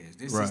think it is.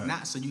 This is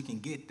not so you can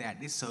get that.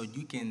 This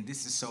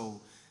is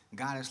so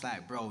God is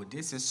like, bro,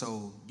 this is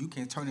so you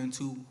can turn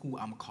into who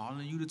I'm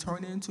calling you to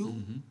turn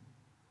into.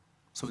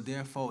 So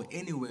therefore,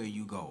 anywhere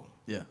you go.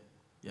 Yeah.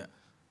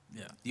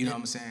 You know what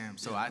I'm saying?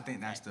 So I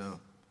think that's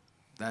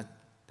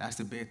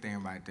the big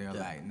thing right there.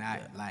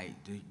 Like,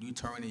 you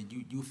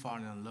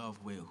falling in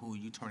love with who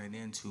you turning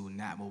into,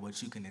 not with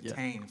what you can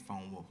attain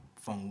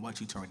from what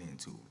you turn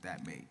into.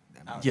 That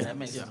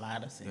makes a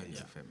lot of sense. Yeah,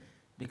 you feel me?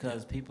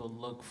 Because people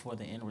look for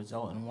the end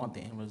result and want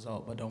the end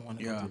result, but don't want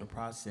to go through the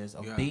process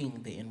of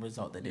being the end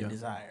result that they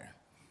desire.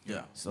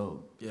 Yeah.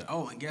 So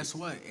Oh, and guess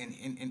what?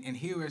 And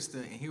here is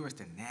the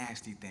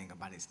nasty thing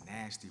about it. It's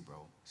nasty,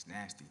 bro. It's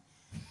nasty.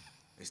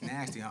 It's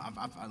nasty.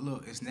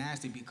 Look, it's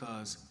nasty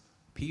because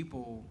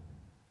people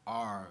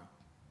are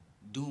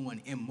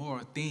doing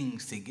immoral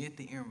things to get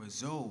the end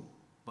result,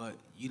 but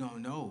you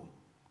don't know.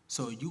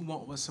 So you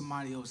want what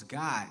somebody else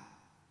got,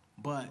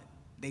 but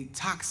they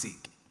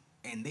toxic,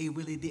 and they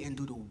really didn't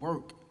do the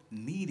work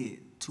needed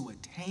to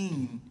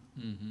attain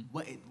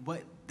what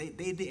they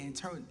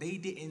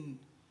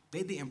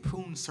didn't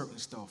prune certain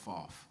stuff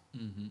off.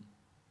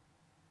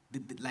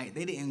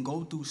 They didn't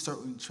go through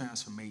certain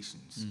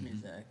transformations.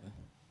 Exactly.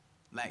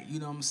 Like, you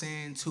know what I'm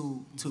saying?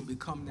 To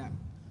become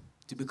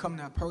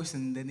that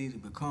person they need to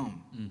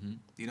become. Mm-hmm.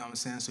 You know what I'm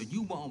saying? So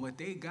you want what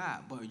they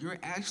got, but you're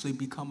actually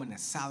becoming a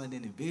solid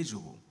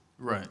individual.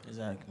 Right.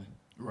 Exactly.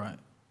 Right.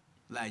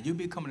 Like, you're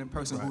becoming a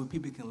person Right. who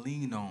people can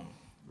lean on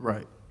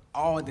Right.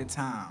 all the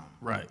time.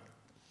 Right.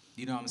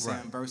 You know what I'm saying?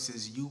 Right.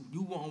 Versus you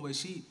want what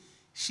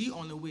she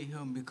only with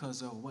him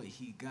because of what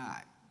he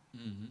got.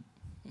 Mm-hmm.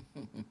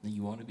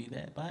 You want to be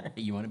that buyer?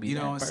 You want to be You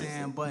that know what I'm person?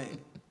 saying? But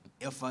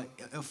if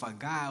a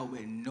guy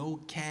with no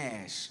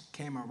cash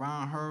came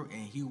around her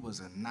and he was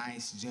a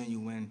nice,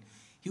 genuine,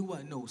 he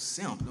wasn't no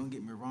simp. Don't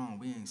get me wrong.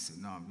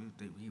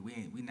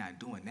 We not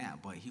doing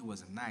that. But he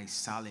was a nice,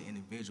 solid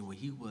individual.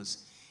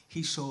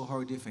 He showed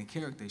her different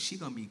characters. She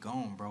gonna be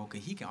gone, bro.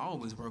 Cause he can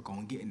always work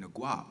on getting the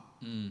guap.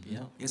 Mm-hmm.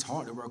 Yeah. It's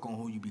hard to work on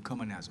who you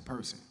becoming as a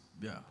person.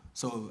 Yeah.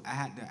 So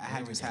I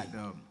just had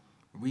to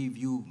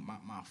review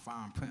my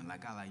fine print.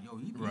 Like yo,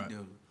 you need Right.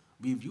 to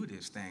review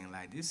this thing.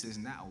 Like, this is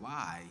not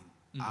why.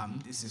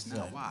 This is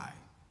not why.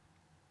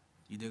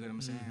 You dig what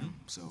I'm saying?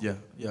 So Yeah.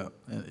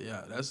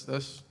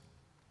 That's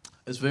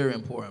it's very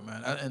important,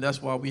 man. And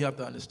that's why we have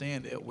to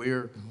understand that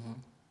we're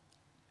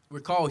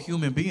called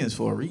human beings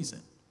for a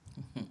reason.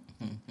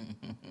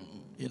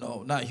 You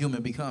know, not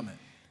human becoming.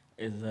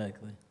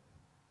 Exactly.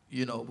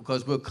 You know,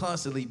 because we're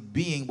constantly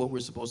being what we're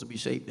supposed to be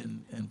shaped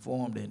and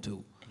formed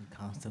into. And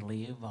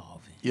constantly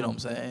evolving. You know what I'm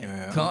saying?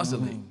 Yeah.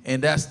 Constantly.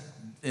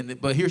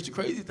 But here's the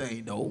crazy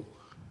thing, though.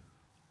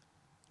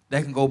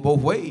 That can go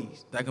both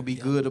ways. That can be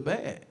good or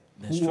bad.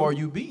 That's Who true. are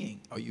you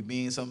being? Are you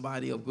being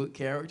somebody of good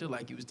character,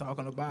 like you was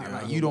talking about?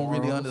 Yeah. Like, you don't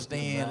really Morals,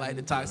 understand like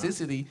the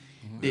toxicity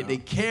that Yeah. they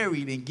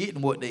carried in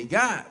getting what they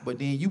got, but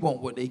then you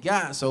want what they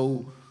got.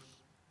 So,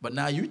 but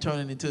now you're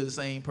turning into the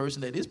same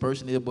person that this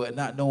person is, but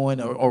not knowing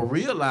or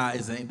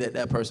realizing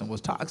that person was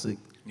toxic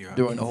Yeah.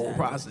 during the whole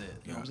Exactly. process.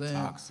 You know what I'm saying?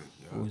 toxic.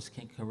 Yeah. Which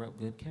can corrupt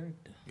good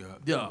character. Yeah.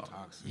 Yeah.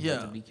 Toxic. You have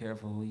Yeah. to be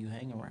careful who you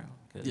hang around.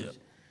 Cause Yeah.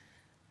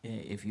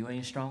 if you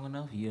ain't strong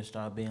enough, you'll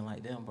start being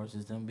like them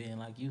versus them being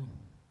like you.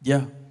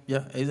 Yeah.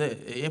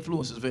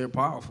 Influence is very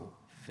powerful.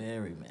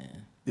 Very,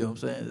 man. You know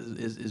what I'm saying?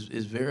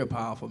 It's very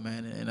powerful,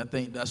 man. And I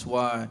think that's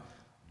why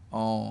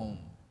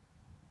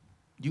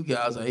you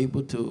guys are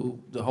able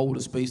to hold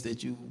the space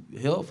that you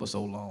held for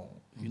so long.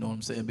 You know what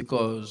I'm saying?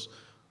 Because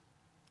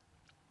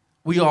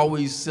we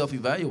always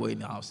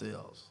self-evaluating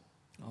ourselves.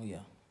 Oh, yeah.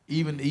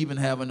 Even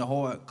having the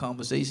hard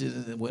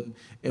conversations,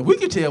 and we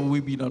can tell when we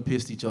be done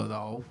pissed each other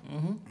off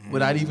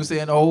without even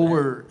saying the whole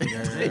word.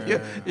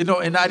 You know,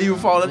 and not even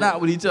falling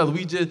out with each other.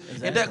 We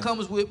just and that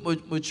comes with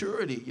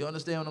maturity. You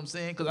understand what I'm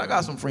saying? Because I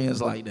got some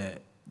friends like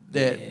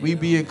that we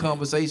be in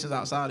conversations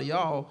outside of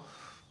y'all,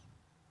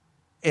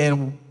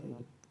 and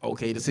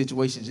okay, the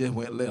situation just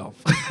went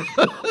left.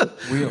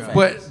 Real fast.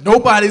 But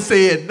nobody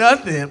said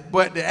nothing.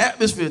 But the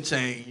atmosphere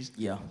changed.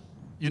 Yeah.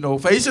 You know,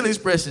 facial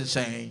expressions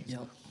changed.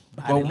 Yep. But-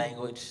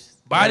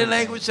 Body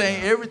language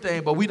changed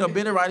everything, but we done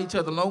been around each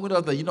other long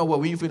enough that, you know what,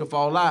 we ain't finna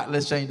fall out,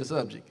 let's change the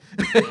subject.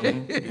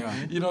 Yeah.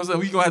 You know what I'm saying?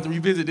 We gonna have to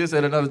revisit this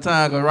at another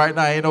time, because right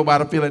now ain't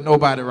nobody feeling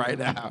nobody right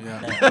now.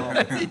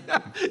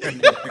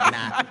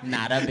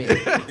 Not a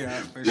bit.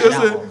 Yeah. For You know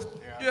sure. what I'm saying?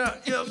 Yeah,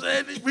 you know what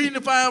I'm saying? Reading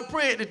the fine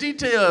print, the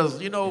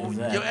details, you know,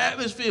 Exactly. your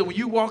atmosphere, when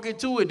you walk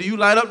into it, do you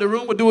light up the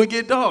room or do it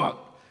get dark?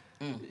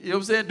 You know what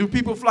I'm saying? Do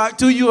people flock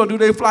to you or do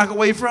they flock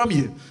away from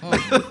you? Preach, You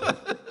know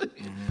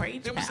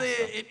what I'm pastor.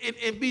 saying?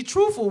 And be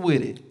truthful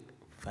with it.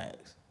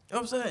 Facts. You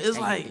know what I'm saying? It's And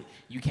like,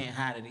 you can't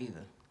hide it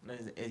either.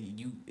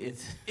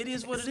 it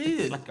is what it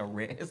is.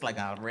 It's like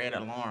a red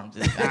alarm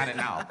just sounding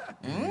out.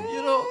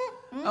 You know,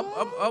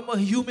 I'm a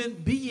human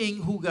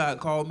being who God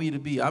called me to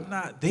be. I'm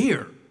not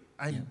there.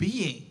 I'm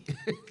being.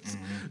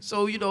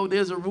 So, you know,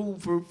 there's a room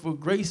for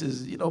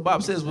graces. You know,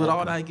 Bob says, with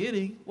all thy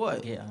getting,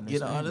 what? Get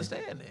Get an understanding.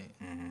 understanding.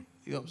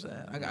 You know what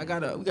I'm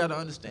saying? We gotta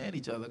understand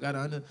each other. I gotta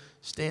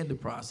understand the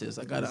process.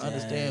 I gotta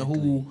understand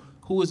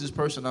who is this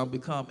person I'm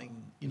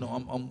becoming. You know,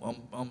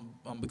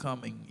 I'm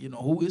becoming. You know,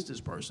 who is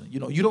this person? You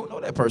know, you don't know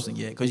that person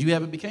yet because you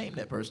haven't became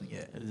that person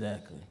yet.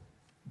 Exactly.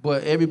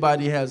 But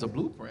everybody has a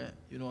blueprint.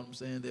 You know what I'm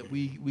saying? That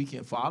we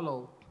can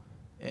follow,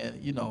 and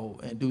you know,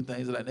 and do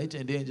things of that nature,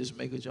 and then just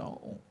make it your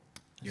own.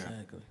 Yeah.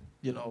 Exactly.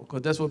 You know,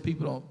 because that's what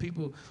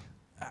people.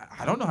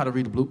 I don't know how to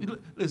read the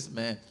blueprint. Listen,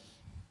 man.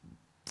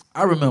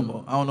 I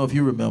remember. I don't know if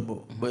you remember,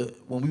 but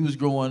when we was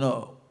growing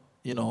up,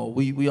 you know,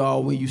 we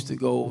used to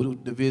go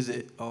to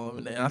visit,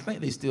 and I think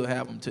they still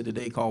have them to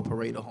today, called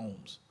Parade of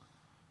Homes.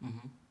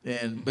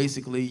 And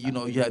basically, you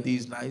know, you had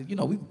these nice, you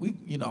know, we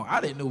you know,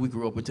 I didn't know we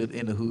grew up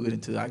in the hood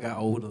until I got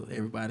older.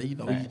 Everybody, you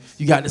know,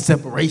 you got the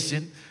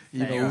separation,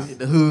 you know,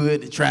 the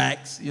hood, the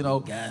tracks, you know.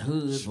 Got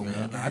hoods, but we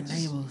Man, got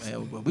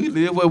neighbors. but we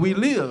live where we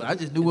live. I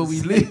just knew where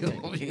we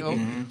live, you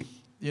know.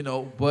 You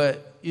know,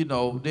 but you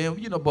know, then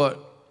you know, but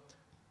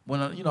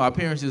when you know our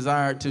parents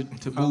desired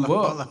to move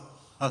up.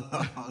 Hold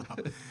on.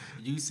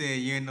 You said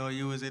you didn't know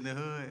you was in the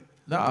hood?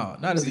 No,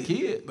 not as a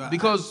kid, but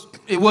because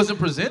it wasn't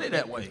presented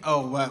that way.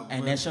 Oh, well.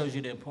 And that shows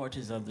you the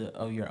importance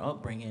of your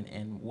upbringing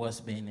and what's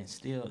being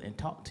instilled and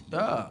taught to you.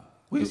 Nah,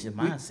 It's your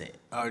mindset.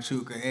 Oh,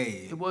 true.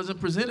 Hey. it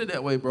wasn't presented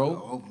that way, bro.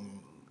 Oh,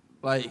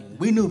 Like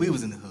we knew we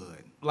was in the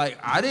hood. Like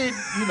I didn't,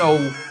 you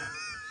know.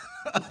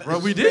 Bro,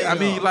 we did. I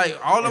mean, like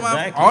all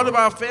of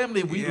our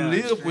family, we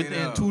lived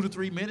within 2 to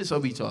 3 minutes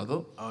of each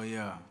other. Oh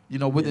yeah. You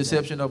know, with the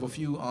exception of a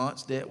few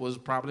aunts that was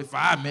probably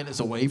 5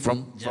 minutes away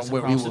from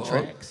where we were.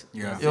 Tracks.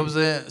 Yeah. You know what I'm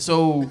saying?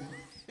 So,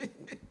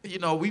 you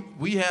know,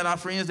 we had our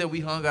friends that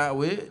we hung out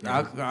with.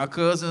 Our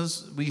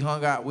cousins we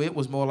hung out with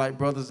was more like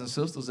brothers and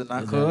sisters and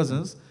not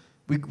cousins.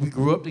 We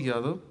grew up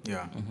together.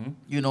 Yeah.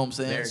 You know what I'm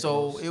saying? Very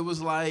so close. it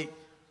was like.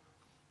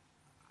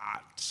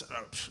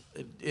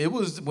 It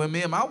was when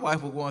me and my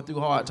wife were going through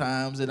hard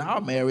times in our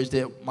marriage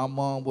that my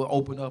mom would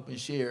open up and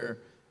share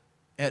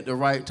at the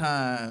right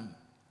time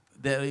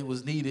that it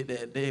was needed.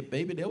 That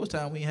baby, there was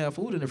time we didn't have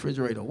food in the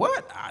refrigerator.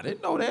 What? I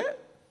didn't know that.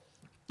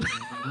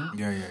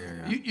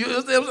 Yeah. You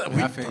understand what I'm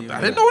saying? I feel you.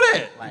 I didn't know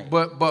that. Like-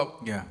 But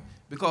Yeah.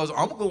 because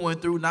I'm going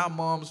through now,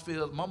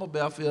 Mama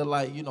Bear feel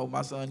like, you know,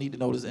 my son need to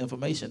know this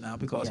information now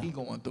because he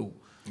going through.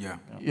 Yeah.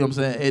 You know what I'm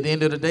saying? At the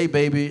end of the day,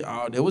 baby,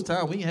 there was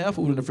time we didn't have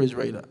food in the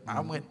refrigerator.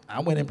 I went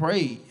and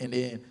prayed, and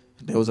then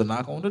there was a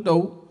knock on the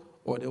door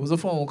or there was a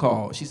phone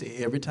call. She said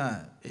every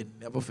time. It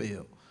never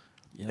failed.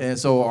 Yep. And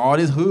so all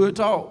this hood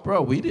talk,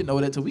 bro, we didn't know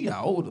that till we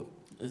got older.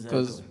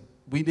 Because Exactly.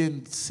 we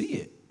didn't see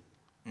it.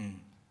 You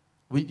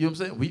know what I'm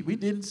saying? We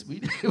didn't.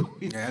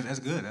 Yeah, that's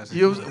good. That's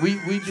You know what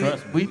I'm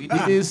saying? We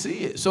didn't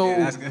see it. So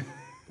Yeah, that's good.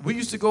 we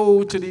used to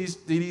go to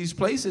these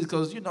places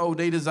because, you know,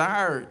 they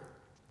desired,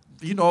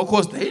 you know, of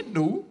course they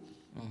knew.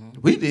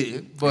 We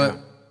did, but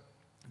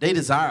they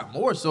desired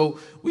more. So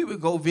we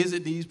would go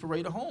visit these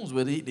parade of homes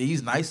with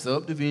these nice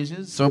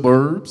subdivisions,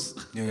 suburbs.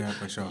 Yeah,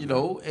 for sure. You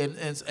know, and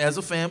as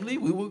a family,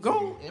 we would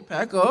go and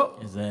pack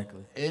up.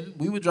 Exactly. And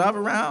we would drive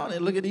around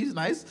and look at these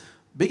nice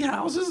big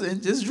houses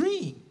and just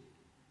dream.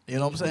 You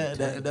know what I'm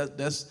saying?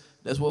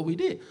 That's what we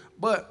did.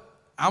 But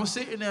I'm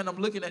sitting there and I'm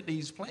looking at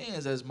these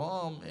plans as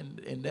mom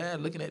and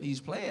dad looking at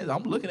these plans.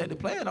 I'm looking at the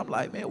plan. I'm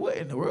like, man, what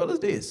in the world is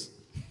this?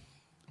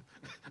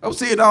 I'm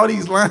seeing all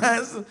these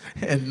lines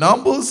and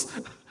numbers.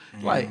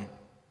 Like,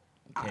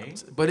 Okay.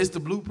 but it's the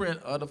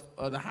blueprint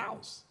of the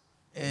house.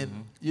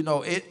 And, you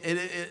know,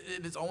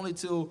 it's only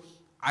till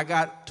I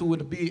got to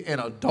be an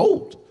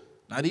adult,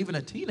 not even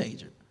a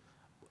teenager.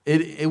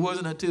 It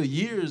wasn't until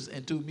years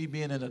into me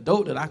being an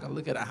adult that I can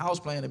look at a house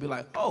plan and be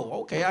like,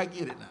 oh, okay, I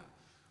get it now.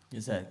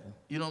 Exactly.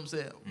 You know what I'm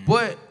saying?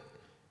 But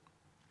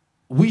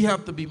we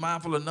have to be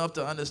mindful enough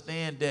to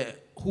understand that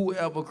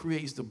whoever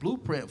creates the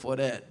blueprint for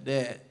that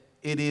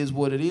it is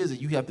what it is,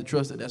 and you have to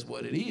trust that that's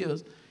what it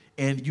is.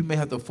 And you may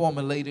have to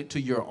formulate it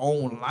to your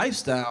own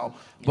lifestyle,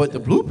 but the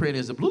blueprint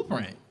is a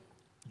blueprint.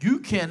 You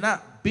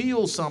cannot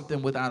build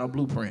something without a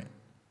blueprint.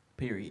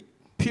 Period.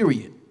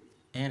 Period.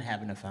 And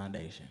having a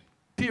foundation.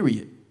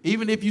 Period.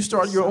 Even if you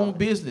start your own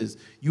business,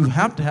 you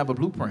have to have a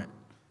blueprint.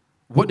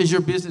 What does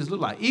your business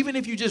look like? Even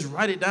if you just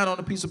write it down on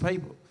a piece of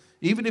paper,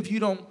 even if you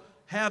don't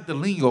have the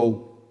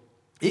lingo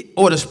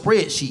or the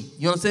spreadsheet,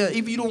 you know what I'm saying?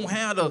 Even if you don't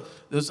have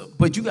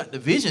but you got the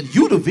vision,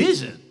 you the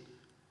vision.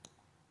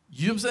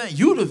 You know what I'm saying?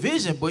 You the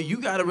vision, but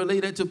you got to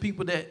relate that to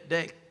people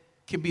that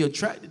can be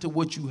attracted to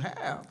what you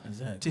have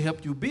to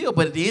help you build.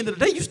 But at the end of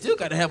the day, you still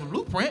got to have a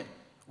blueprint.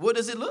 What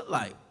does it look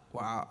like?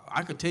 Well,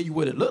 I could tell you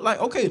what it looked like.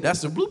 Okay,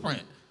 that's the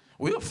blueprint.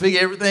 We'll figure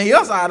everything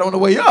else out on the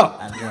way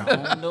up.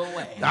 On the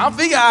way. I'll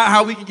figure out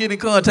how we can get in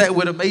contact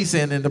with a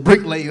mason and the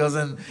bricklayers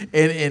and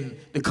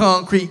the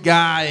concrete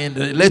guy and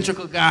the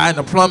electrical guy and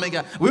the plumbing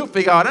guy. We'll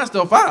figure all that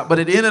stuff out. But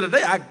at the end of the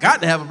day, I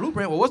got to have a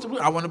blueprint. Well, what's the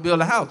blueprint? I want to build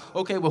a house.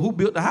 Okay, well, who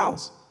built the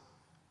house?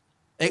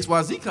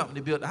 XYZ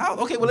company built the house.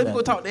 Okay, well, let me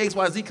go talk to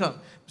XYZ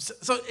company.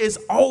 So it's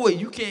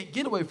always, you can't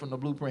get away from the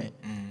blueprint.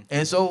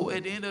 And so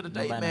at the end of the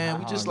day, man,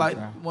 we just like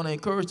want to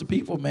encourage the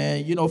people,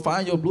 man, you know,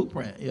 find your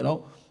blueprint, you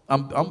know.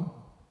 I'm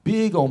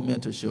big on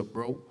mentorship,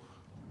 bro.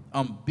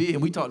 I'm big,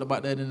 and we talked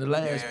about that in the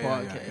last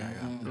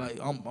podcast. Like,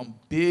 I'm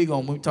big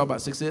on, when we talk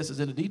about successes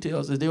in the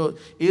details,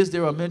 is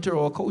there a mentor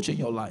or a coach in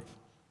your life?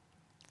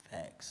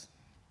 Facts.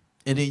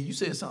 And then you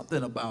said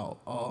something about,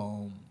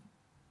 when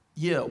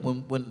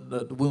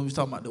we was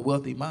talking about the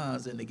wealthy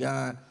minds and the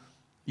guy,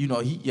 you know,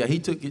 he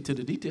took it to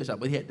the detail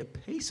shop, but he had to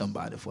pay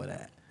somebody for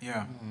that.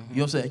 Yeah. You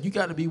know what I'm saying? You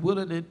got to be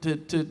willing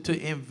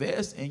to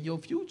invest in your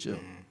future.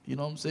 You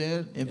know what I'm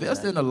saying?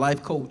 Invest in a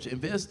life coach.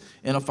 Invest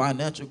in a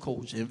financial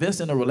coach. Invest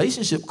in a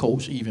relationship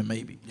coach, even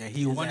maybe. Yeah,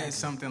 he wanted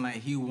something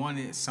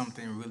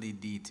really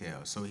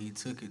detailed. So he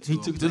took it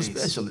to the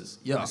specialist.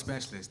 Yeah. The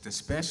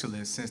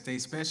specialist, since they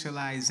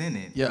specialize in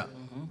it. Yeah.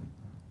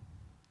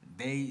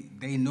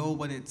 They know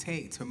what it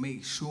takes to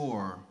make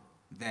sure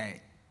that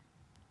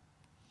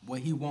what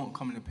he want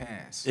come to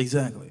pass.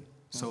 Exactly.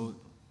 So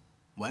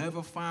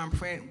whatever fine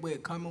print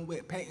with coming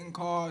with painting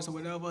cards or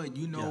whatever,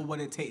 you know what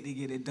it takes to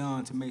get it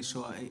done to make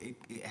sure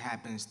it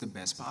happens the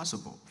best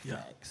possible.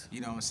 Yeah. You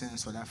know what I'm saying?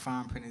 So that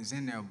fine print is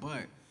in there,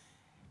 but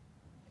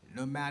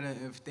no matter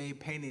if they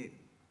painted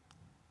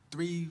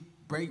 3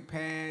 brake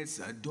pads,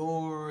 a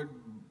door,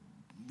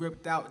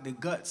 ripped out the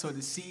guts or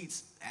the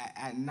seats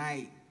at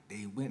night,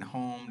 they went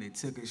home, they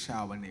took a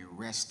shower, and they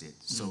rested.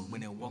 So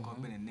when they wake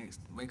up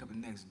the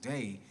next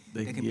day,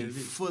 they can be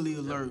fully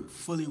alert,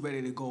 fully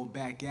ready to go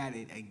back at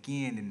it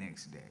again the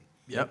next day.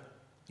 Yep.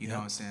 You know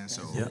what I'm saying?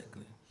 So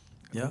Exactly.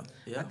 Yeah.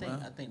 Yeah. I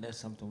think that's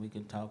something we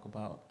can talk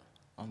about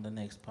on the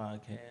next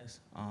podcast.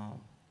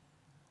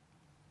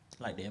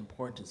 Like the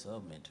importance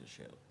of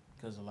mentorship,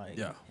 because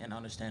and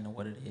understanding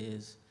what it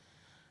is,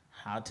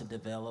 how to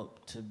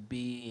develop to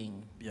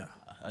being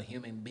a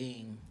human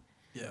being.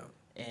 Yeah.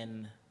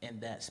 In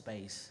that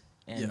space,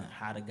 and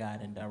how to guide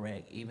and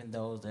direct even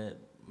those that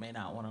may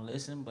not want to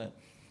listen. But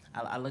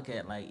I look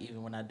at, like,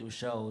 even when I do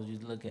shows, you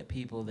look at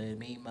people that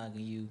mean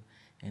mugging you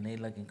and they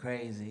looking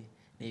crazy.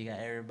 Then you got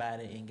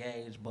everybody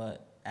engaged,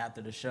 but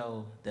after the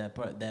show, that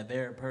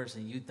very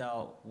person you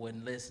thought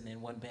wasn't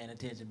listening, wasn't paying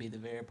attention, be the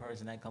very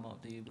person that come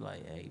up to you, be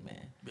like, "Hey,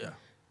 man,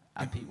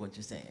 I peep what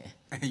you're saying."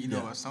 And you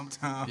know what?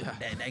 Sometimes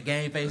that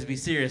game face be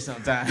serious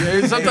sometimes.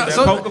 Yeah, sometimes.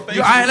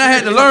 I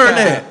had to learn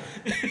that.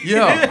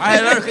 Yeah, I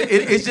had to learn.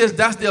 It's just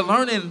that's their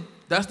learning.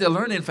 That's their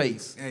learning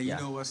phase. And you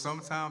know what?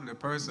 Sometimes the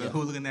person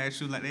who looking at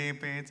you like they ain't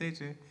paying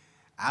attention,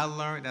 I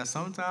learned that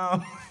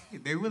sometimes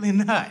they really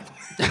not.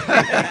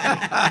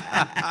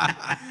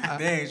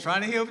 They ain't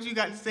trying to hear what you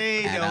got to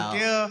say. They don't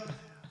care.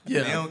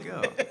 Yeah. They don't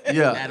care.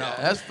 Yeah,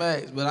 that's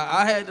facts. But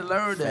I had to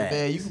learn that,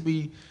 man. You can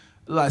be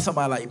like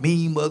somebody like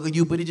me mugging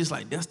you, but it's just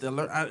like that's the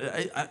learn.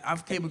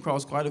 I've came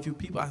across quite a few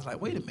people. I was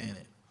like, wait a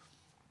minute.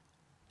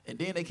 And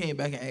then they came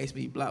back and asked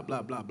me blah,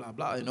 blah, blah, blah,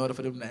 blah. In order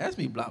for them to ask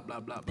me blah, blah,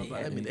 blah, blah, blah,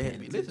 they had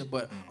me listen.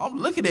 But I'm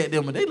looking at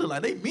them and they look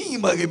like they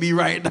mean mugging me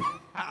right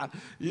now.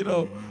 You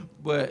know?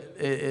 But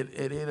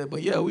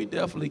but yeah, we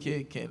definitely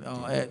can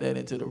add that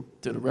into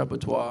the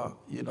repertoire,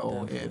 you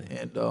know.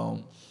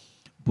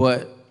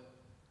 But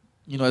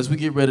you know, as we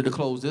get ready to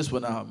close this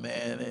one out,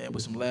 man, and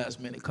with some last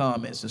minute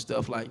comments and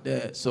stuff like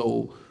that.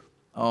 So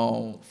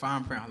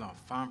fine print, hold on.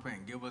 Fine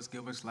print. Give us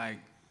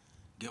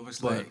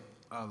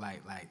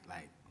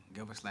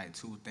like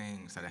two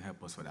things that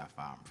help us with that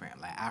fine print.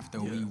 Like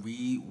after we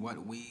read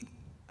what we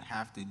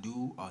have to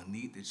do or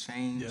need to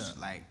change,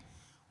 like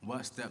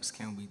what steps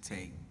can we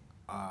take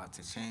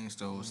to change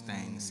those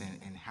things,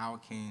 and how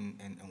can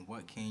and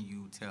what can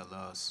you tell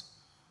us?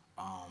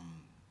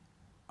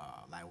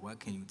 Like what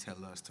can you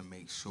tell us to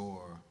make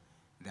sure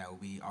that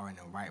we are in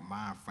the right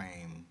mind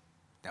frame,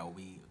 that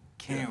we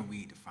can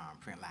read the fine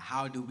print? Like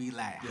how do we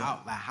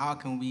how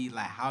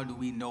do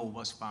we know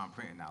what's fine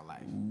print in our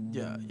life?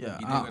 Yeah.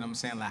 You know what I'm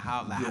saying? Like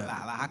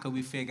how can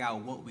we figure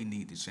out what we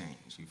need to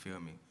change? You feel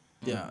me?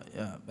 Yeah,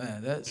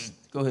 man. That's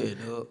go ahead,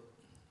 Doug.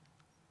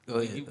 Go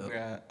ahead, Doug.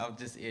 I'm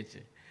just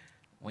itching.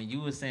 When you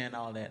were saying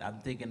all that, I'm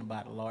thinking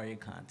about lawyer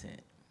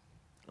content.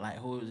 Like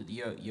who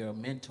your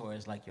mentor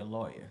is, like your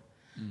lawyer.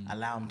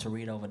 Allow them to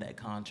read over that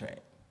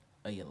contract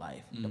of your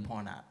life to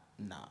point out,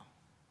 no,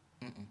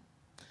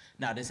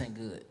 this ain't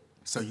good.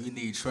 So you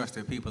need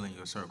trusted people in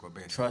your circle,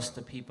 basically. Trust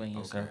the people in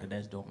your circle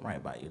that's doing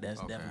right by you. That's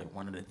definitely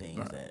one of the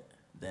things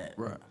that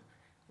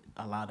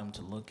allow them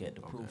to look at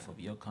the proof of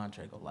your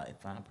contract of life.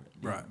 Fine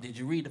print. Did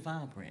you read the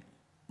fine print?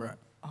 Right.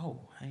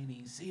 Oh, I didn't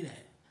even see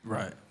that.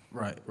 Right.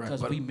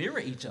 Because we mirror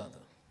each other.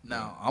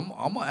 Now,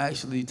 I'm gonna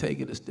actually take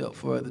it a step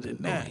further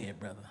than that. Go ahead,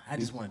 brother. I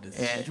just wanted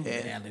to shoot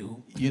an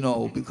alley-oop. You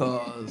know,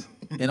 because,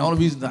 and the only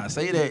reason I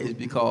say that is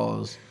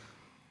because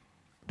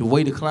the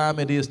way the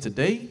climate is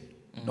today,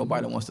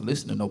 nobody wants to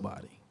listen to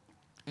nobody.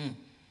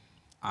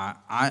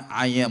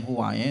 I am who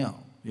I am.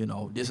 You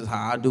know, this is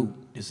how I do.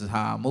 This is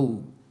how I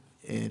move.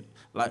 And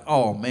like,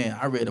 oh man,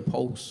 I read a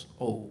post.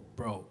 Oh,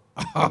 bro,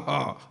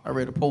 I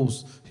read a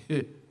post.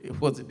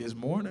 Was it this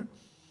morning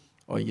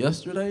or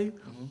yesterday?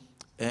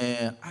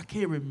 And I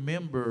can't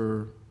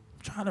remember.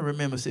 I'm trying to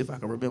remember, see if I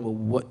can remember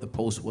what the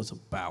post was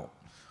about.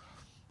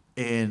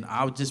 And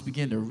I would just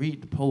begin to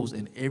read the post,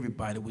 and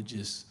everybody was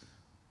just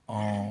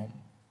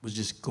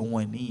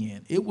going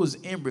in. It was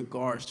in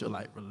regards to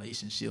like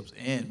relationships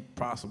and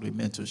possibly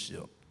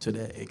mentorship to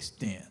that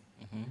extent.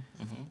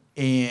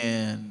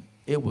 And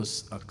it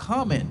was a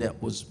comment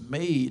that was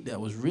made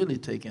that was really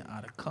taken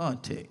out of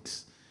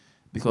context,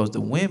 because the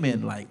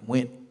women like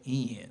went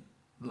in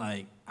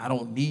like, I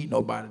don't need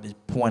nobody to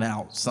point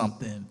out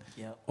something,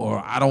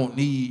 or I don't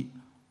need,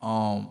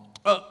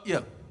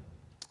 it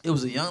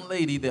was a young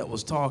lady that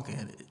was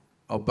talking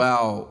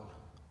about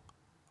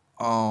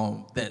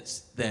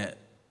that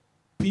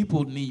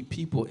people need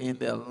people in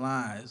their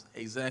lives,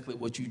 exactly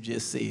what you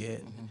just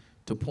said,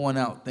 to point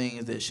out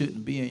things that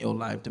shouldn't be in your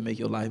life to make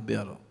your life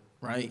better,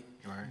 right?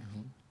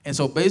 And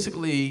so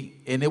basically,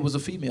 and it was a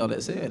female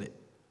that said it,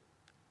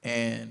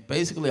 and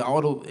basically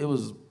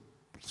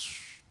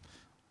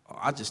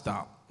I just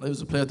stopped. There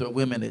was a plethora of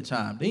women that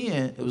chimed in.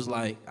 It was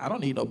like, I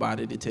don't need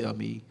nobody to tell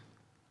me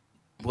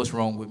what's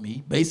wrong with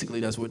me. Basically,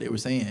 that's what they were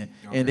saying.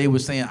 And they were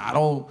saying,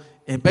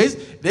 and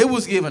basically, they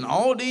was giving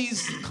all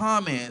these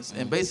comments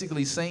and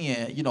basically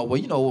saying,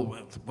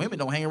 women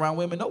don't hang around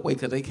women no way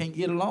because they can't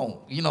get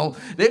along.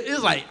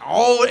 It's like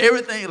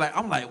everything. Like,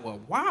 I'm like, well,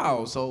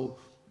 wow. So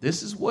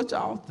this is what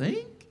y'all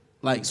think?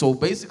 Like, so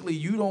basically,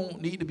 you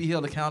don't need to be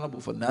held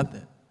accountable for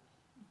nothing.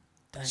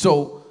 Dang.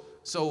 So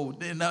So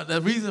then the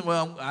reason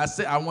why I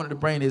said I wanted to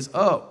bring this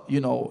up,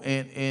 you know,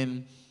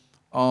 and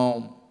I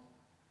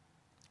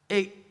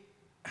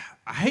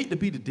hate to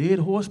be the dead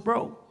horse,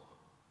 bro.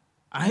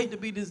 I hate to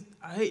be this.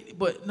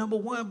 But number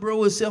one,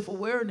 bro, is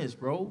self-awareness,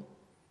 bro.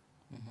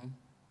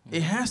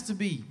 It has to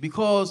be,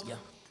 because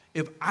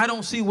if I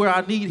don't see where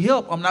I need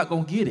help, I'm not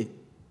gonna get it.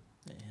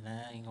 And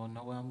I ain't gonna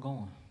know where I'm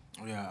going.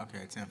 Yeah,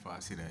 okay, 10-4, I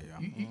see that,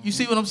 yeah. You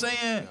see what I'm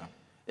saying?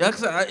 Yeah. Like I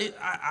said,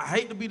 I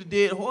hate to be the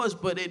dead horse,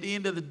 but at the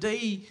end of the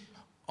day,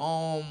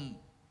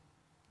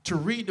 to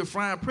read the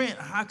fine print,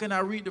 how can I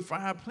read the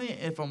fine print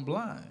if I'm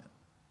blind?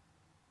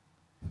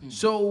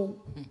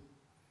 So,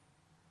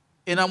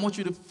 and I want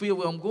you to feel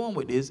where I'm going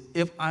with this.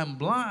 If I'm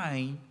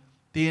blind,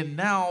 then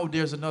now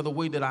there's another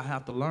way that I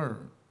have to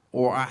learn,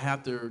 or I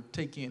have to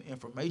take in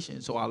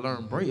information, so I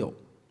learn Braille.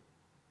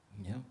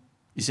 Yeah.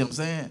 You see what I'm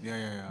saying?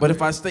 Yeah. But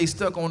if I stay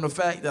stuck on the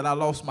fact that I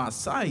lost my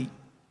sight,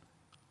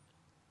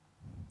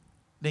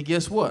 then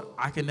guess what?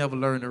 I can never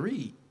learn to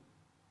read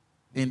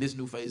in this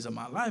new phase of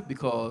my life,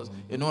 because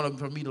in order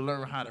for me to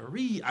learn how to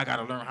read, I got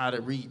to learn how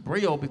to read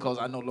Braille, because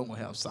I no longer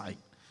have sight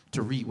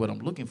to read what I'm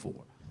looking for.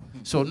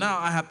 So now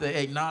I have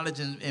to acknowledge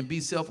and be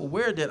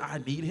self-aware that I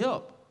need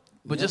help.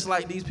 But just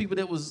like these people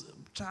that was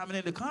chiming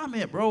in the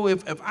comment, bro,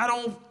 if I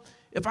don't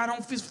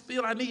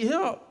feel I need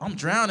help, I'm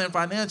drowning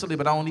financially,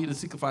 but I don't need to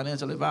seek a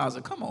financial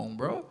advisor. Come on,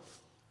 bro.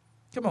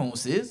 Come on,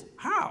 sis.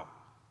 How?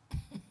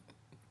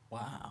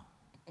 Wow.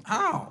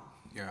 How?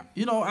 Yeah.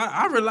 You know,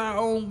 I rely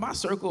on my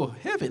circle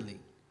heavily.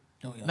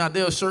 Oh, yeah. Now,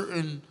 there are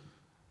certain,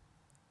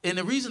 and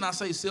the reason I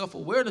say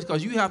self-awareness,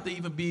 because you have to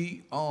even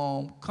be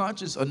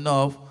conscious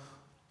enough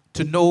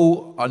to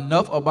know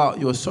enough about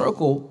your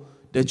circle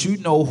that you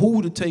know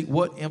who to take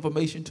what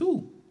information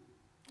to.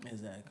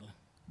 Exactly.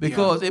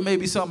 Because it may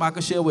be something I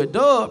can share with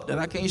Dub that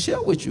I can't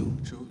share with you.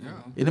 True, yeah.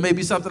 And it may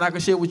be something I can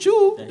share with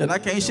you that I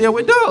can't share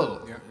with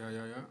Dub. Yeah.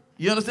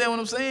 You understand what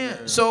I'm saying?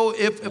 Yeah. So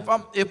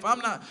if I'm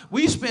not,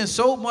 we spend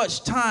so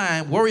much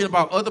time worrying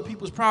about other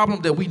people's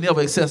problems that we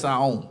never access our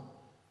own.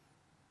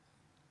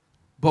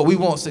 But we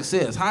want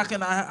success. How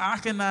can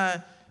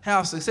I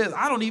have success?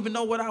 I don't even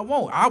know what I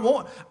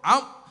want.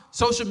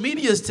 Social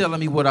media is telling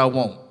me what I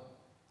want.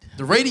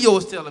 The radio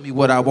is telling me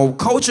what I want.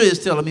 Culture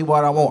is telling me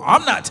what I want.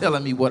 I'm not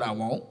telling me what I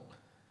want.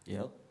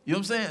 Yep. You know what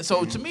I'm saying?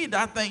 So to me,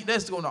 I think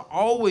that's going to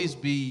always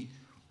be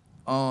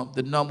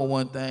the number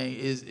one thing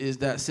is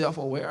that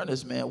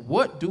self-awareness, man.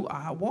 What do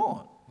I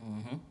want?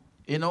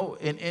 You know,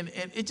 and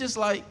it's just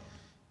like,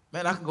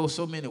 man, I can go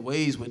so many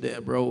ways with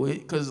that, bro.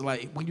 Because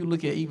like when you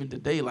look at even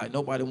today, like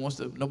everybody wants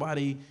the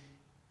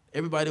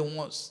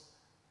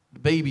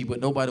baby, but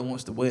nobody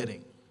wants the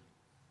wedding.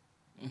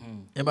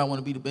 Everybody want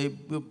to be the baby.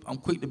 I'm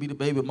quick to be the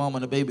baby mama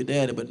and the baby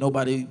daddy, but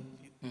nobody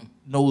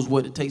knows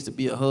what it takes to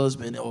be a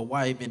husband or a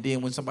wife. And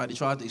then when somebody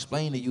tries to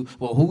explain to you,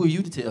 well, who are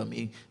you to tell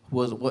me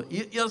what?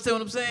 You understand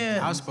what I'm saying?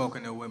 I've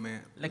spoken to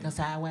women Looking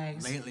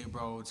sideways lately,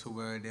 bro, to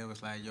where they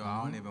was like, yo,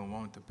 I don't even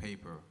want the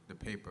paper.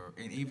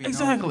 And even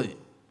Exactly.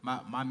 though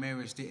my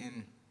marriage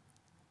didn't.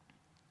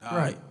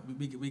 Right.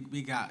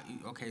 We got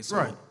okay. So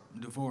Right.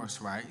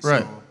 divorce, right?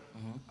 Right.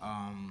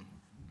 So,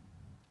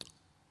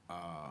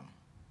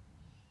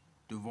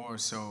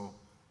 divorce. So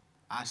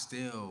I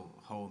still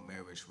hold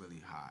marriage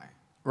really high.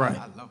 Right.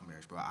 I love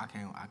marriage, bro. I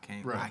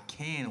can't. Right. I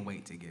can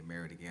wait to get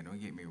married again. Don't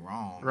get me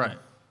wrong. Right.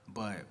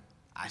 But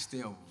I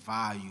still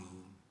value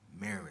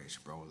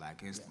marriage, bro.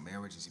 Like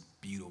marriage is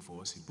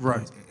beautiful. It's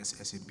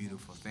a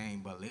beautiful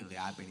thing. But lately,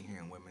 I've been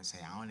hearing women say,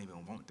 "I don't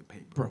even want the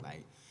paper. Bro.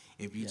 Like,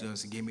 if you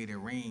just give me the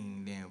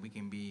ring, then we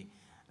can be."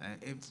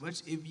 If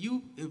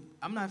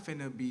I'm not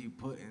finna be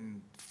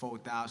putting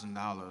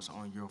 $4,000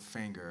 on your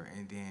finger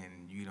and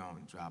then you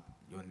don't drop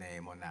your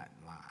name on that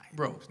line,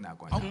 Bro. it's not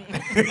going to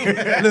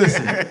happen.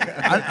 Listen,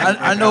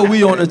 I know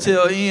we on the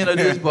tail end of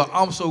this, but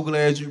I'm so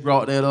glad you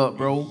brought that up,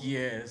 bro.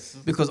 Yes.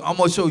 Because I'm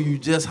going to show you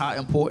just how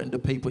important the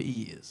paper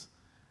is.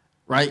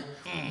 Right?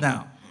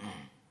 Now,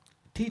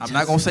 I'm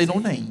not going to say no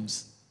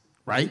names,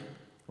 right?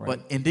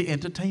 But in the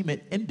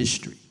entertainment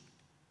industry,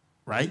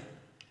 right?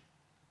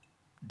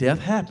 Death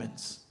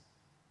happens,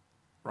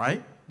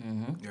 right?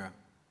 Yeah.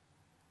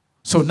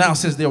 So now,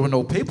 since there were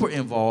no paper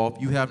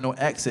involved, you have no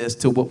access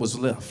to what was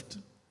left.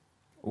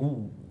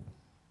 Ooh.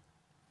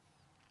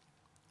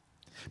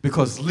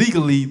 Because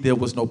legally, there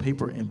was no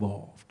paper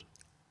involved.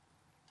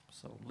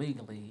 So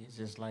legally, it's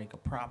just like a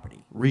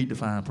property. Read the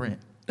fine print.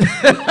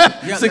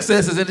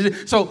 Success is in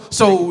it.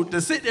 So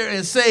to sit there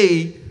and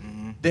say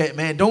that,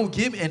 man, don't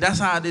give, and that's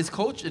how this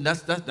culture, and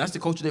that's the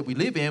culture that we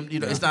live in. You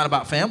know, it's not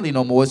about family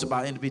no more. It's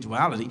about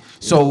individuality. Yeah.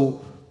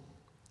 So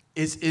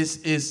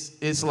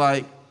it's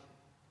like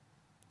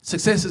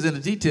success is in the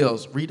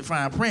details. Read the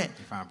fine print.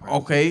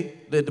 Okay,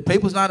 the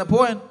paper's not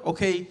important.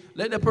 Okay,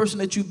 let that person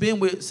that you've been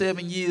with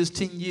 7 years,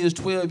 10 years,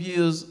 12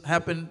 years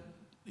happen.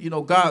 You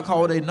know, God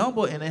called a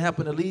number, and they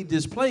happen to leave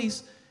this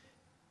place.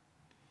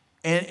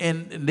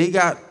 And they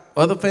got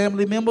other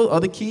family members,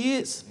 other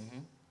kids,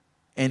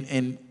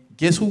 and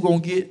guess who gonna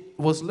get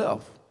what's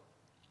left?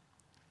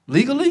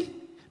 Legally,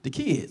 the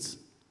kids.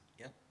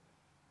 Yep.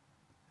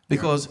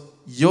 Because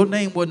your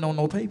name wasn't on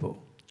no paper.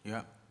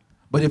 Yep.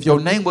 But if your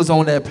name was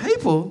on that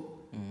paper,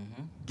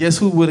 guess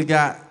who would have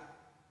got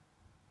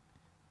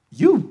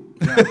you?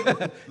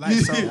 Yeah. Like,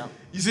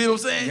 You see what I'm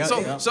saying?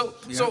 Yeah, so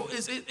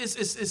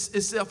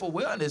it's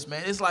self-awareness,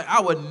 man. It's like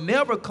I would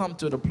never come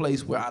to the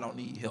place where I don't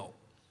need help.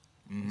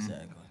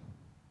 Exactly.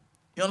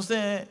 You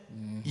understand?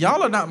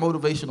 Y'all are not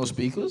motivational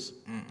speakers,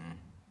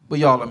 but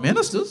y'all are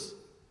ministers.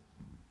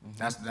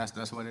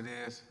 That's what it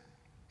is.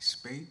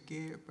 Speak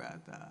it,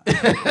 brother.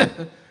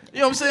 You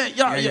know what I'm saying?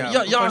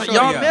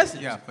 Y'all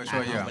message. Yeah, for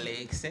sure. Yeah.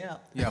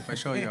 Yeah, for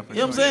sure. Yeah, for You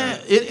know what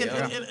I'm saying?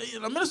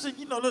 Yeah. A minister,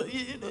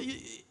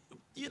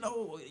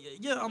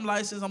 I'm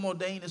licensed, I'm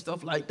ordained and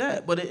stuff like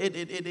that. But at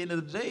the end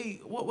of the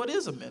day, what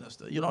is a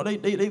minister? You know,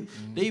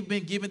 they've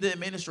been given the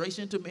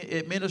administration to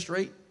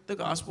administrate the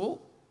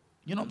gospel.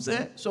 You know what I'm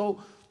saying?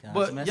 So,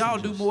 but y'all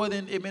do more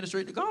than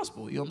administrate the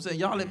gospel. You know what I'm saying?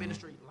 Y'all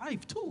administrate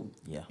life too.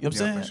 Yeah. You know what I'm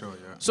saying? For sure,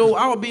 yeah. So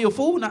I would be a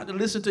fool not to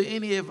listen to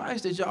any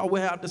advice that y'all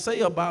would have to say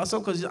about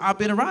something because I've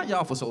been around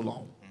y'all for so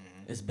long.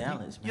 It's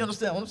balanced, man. You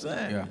understand what I'm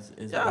saying? Yeah.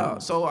 It's Yeah.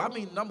 balanced. So I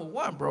mean, number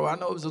one, bro, I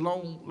know it was a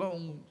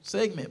long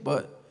segment,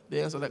 but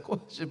to answer that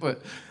question,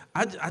 but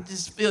I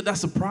just feel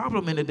that's a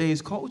problem in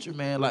today's culture,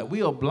 man. Like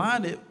we are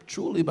blinded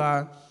truly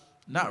by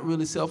not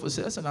really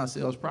self-assessing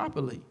ourselves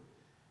properly.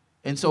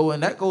 And so,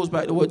 and that goes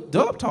back to what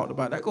Dub talked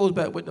about. That goes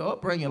back with the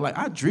upbringing. Like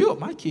I drilled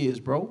my kids,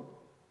 bro.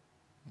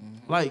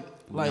 Like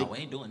No, we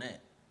ain't doing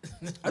that.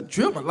 I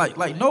drilled my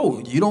no,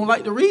 you don't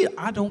like to read.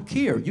 I don't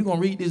care. You're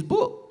gonna read this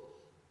book.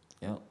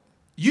 Yep.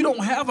 You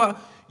don't have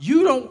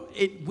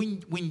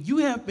when you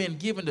have been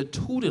given the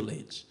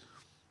tutelage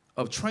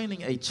of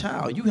training a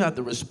child, you have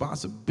the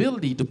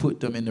responsibility to put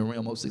them in the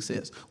realm of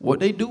success.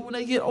 What they do when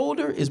they get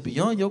older is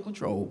beyond your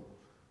control.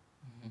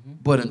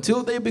 But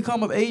until they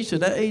become of age to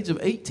that age of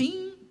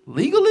 18,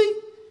 legally,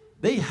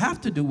 they have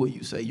to do what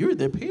you say. You're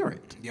their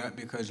parent. Yeah,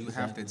 because you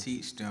have to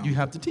teach them. You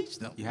have to teach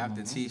them. You have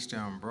to teach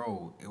them,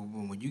 bro.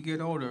 When you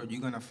get older,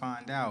 you're gonna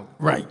find out.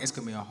 Right. It's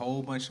gonna be a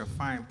whole bunch of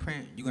fine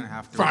print. You're gonna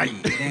have to Right.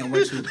 read. It ain't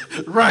what you.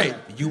 Right.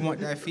 You want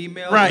that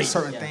female. Right. There's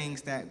certain Yeah.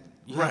 things that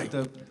you Right.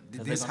 have to.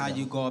 This is how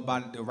you go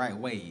about it the right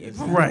way. If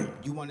Right.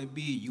 You want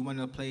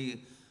to play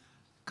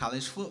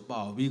college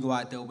football. We go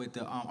out there with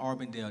the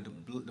Arbondale,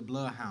 the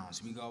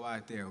Bloodhounds. We go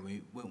out there.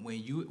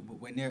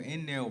 When they're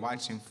in there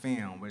watching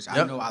film, which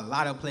I know a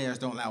lot of players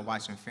don't like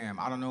watching film.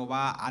 I don't know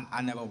why.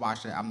 I never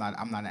watched it. I'm not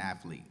an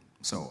athlete,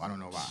 so I don't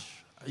know why.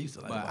 I used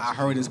to like But watching I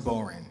heard it's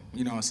boring.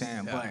 You know what I'm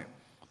saying? Yeah. But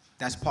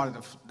that's part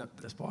of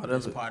That's part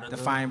of it. Part of the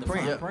fine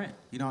print. Yeah. print.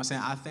 You know what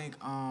I'm saying?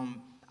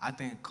 I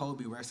think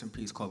Kobe, rest in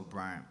peace, Kobe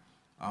Bryant.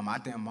 I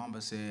think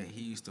Mamba said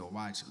he used to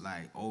watch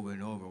like over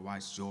and over,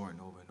 watch Jordan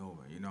over and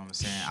over. You know what I'm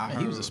saying? Man,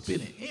 he was a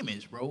spitting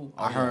image, bro.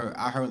 I heard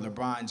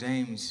LeBron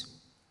James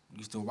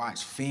used to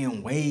watch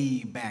film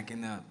way back in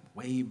the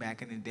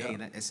day.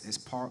 Yeah. It's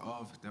part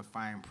of the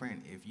fine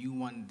print. If you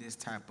want this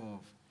type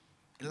of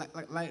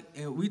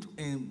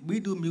and we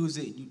do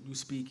music, you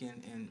speak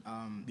in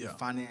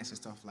finance and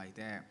stuff like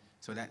that.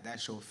 So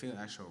that's your field,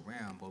 that's your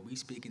realm. But we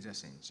speaking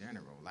just in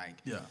general.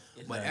 Like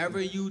whatever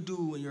you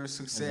do in your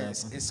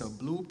success, it's a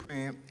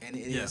blueprint and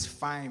it is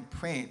fine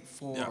print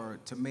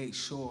to make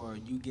sure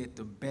you get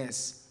the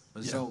best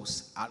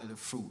results out of the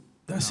fruit.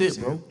 That's it,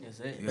 bro. That's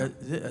it. Yeah.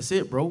 That's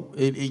it, bro.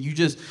 And you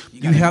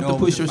gotta have know to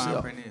push what the fine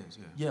yourself. print is,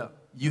 Yeah,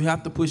 you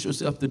have to push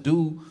yourself to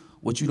do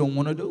what you don't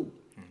want to do.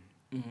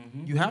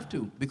 You have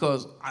to,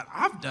 because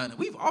I've done it.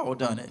 We've all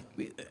done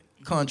it.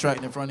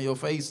 Contract in front of your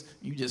face,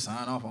 you just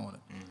sign off on it.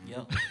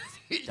 Yep.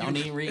 Don't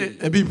even read.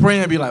 And be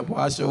praying, be like,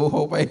 "Watch your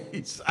whole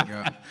age."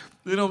 Yeah.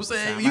 You know what I'm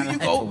saying? Sign my You life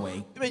go,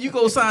 away. man. You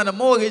go sign a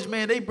mortgage,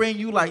 man. They bring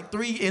you like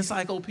 3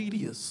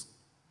 encyclopedias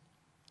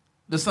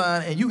to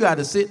sign, and you got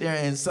to sit there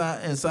and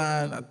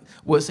sign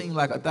what seems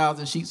like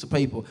 1,000 sheets of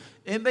paper.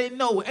 And they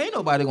know ain't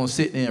nobody gonna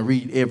sit there and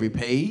read every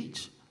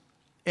page.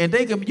 And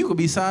you could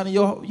be signing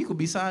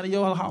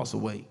your house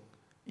away.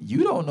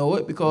 You don't know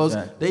it because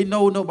they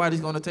know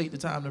nobody's going to take the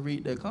time to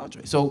read their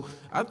contract. So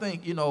I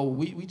think,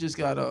 we just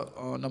got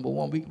to, number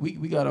one,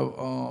 we got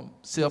to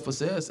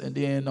self-assess. And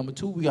then number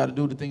two, we got to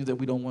do the things that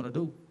we don't want to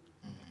do.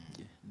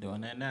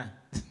 Doing that now.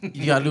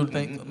 You got to do the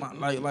things,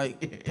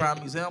 like prime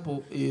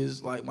example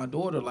is like my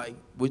daughter,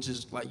 which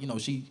is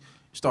she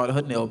started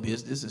her nail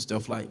business and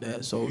stuff like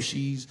that. So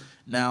she's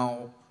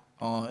now,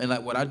 and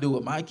like what I do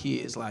with my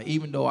kids, like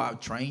even though I've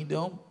trained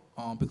them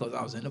because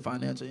I was in the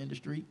financial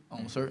industry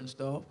on certain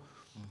stuff,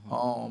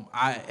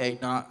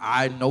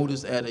 I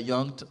noticed at a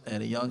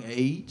young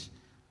age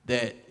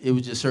that it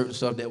was just certain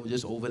stuff that was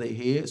just over their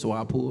head, so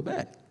I pulled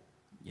back.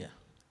 Yeah.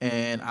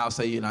 And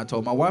I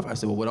told my wife, I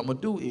said, well, what I'm gonna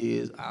do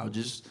is I'll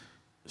just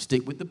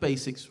stick with the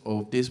basics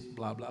of this,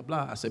 blah blah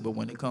blah. I said, but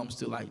when it comes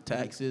to like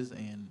taxes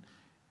and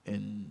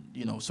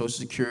Social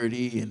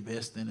Security,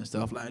 investing and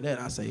stuff like that,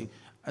 I say,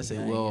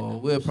 well,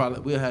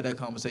 we'll have that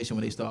conversation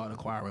when they start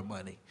acquiring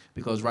money,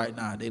 because right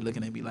now they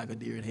looking at me like a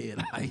deer in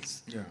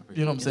headlights. Yeah,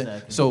 you know what I'm saying?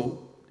 Exactly.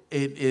 So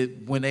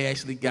when they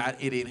actually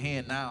got it in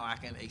hand, now I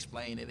can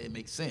explain it. It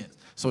makes sense.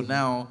 So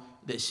now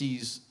that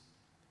she's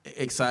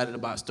excited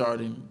about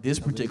starting this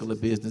particular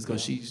business,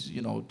 because she's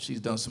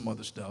done some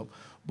other stuff,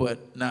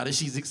 but now that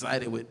she's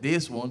excited with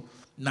this one,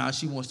 now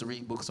she wants to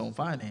read books on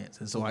finance.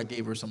 And so I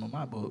gave her some of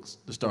my books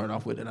to start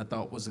off with that I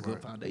thought was a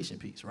good foundation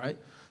piece, right?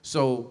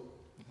 So,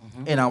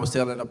 and I was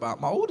telling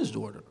about my oldest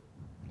daughter.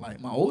 Like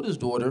my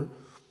oldest daughter,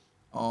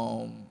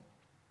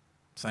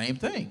 same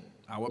thing.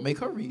 I would make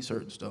her read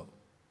certain stuff.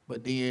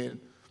 But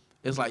then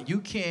it's like you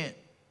can't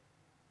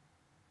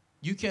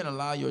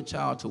allow your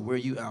child to wear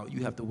you out.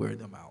 You have to wear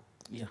them out.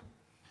 Yeah.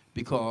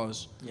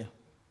 Because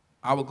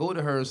I would go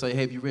to her and say,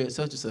 have you read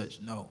such and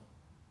such? No.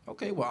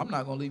 Okay, well, I'm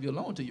not going to leave you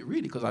alone until you read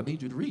it because I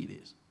need you to read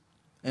this.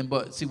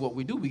 But see what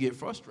we do, we get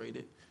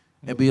frustrated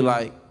and be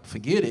like,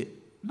 forget it.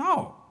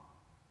 No,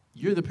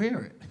 you're the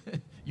parent.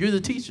 You're the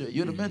teacher.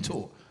 You're the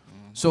mentor.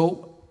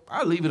 So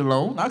I leave it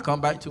alone. I come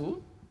back to her.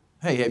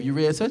 Hey, have you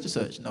read such and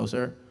such? No,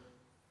 sir.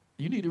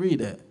 You need to read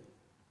that.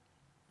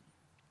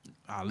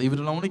 I'll leave it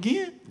alone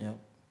again. Yep.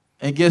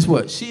 And guess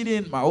what? She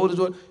didn't, my oldest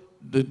daughter,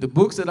 the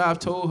books that I've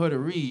told her to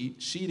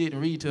read, she didn't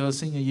read till her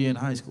senior year in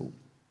high school.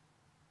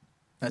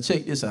 Now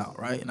check this out,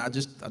 right? And I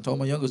told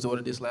my youngest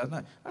daughter this last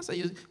night. I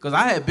said, because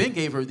I had been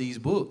gave her these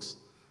books,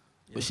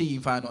 but she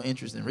didn't find no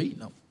interest in reading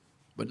them.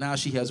 But now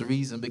she has a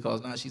reason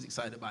because now she's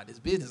excited about this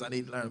business. I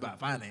need to learn about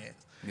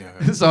finance.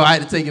 Yeah. So I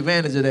had to take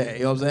advantage of that.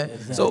 You know what I'm saying?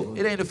 Exactly. So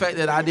it ain't the fact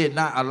that I did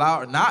not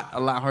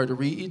allow her to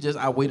read. It just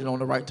I waited on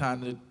the right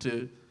time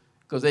to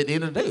because at the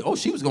end of the day,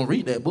 she was gonna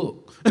read that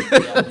book.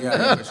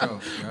 Yeah, for sure.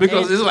 Yeah.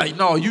 Because it's like,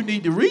 no, you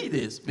need to read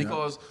this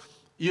because.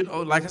 You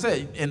know, like I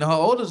said, and my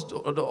oldest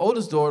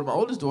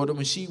daughter,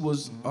 when she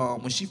was,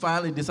 when she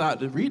finally decided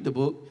to read the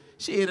book,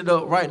 she ended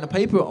up writing a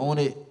paper on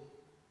it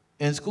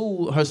in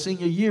school her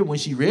senior year when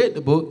she read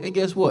the book, and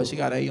guess what? She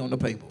got an A on the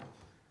paper.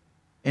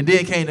 And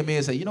then came to me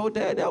and said, you know,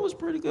 Dad, that was a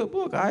pretty good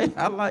book. I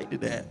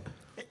liked that.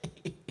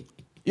 You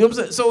know what I'm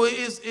saying? So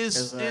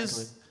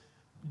it's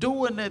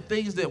doing the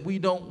things that we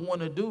don't want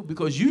to do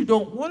because you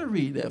don't want to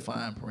read that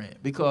fine print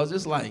because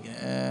it's like,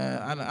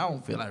 I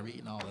don't feel like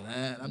reading all of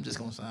that. I'm just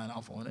gonna sign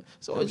off on it.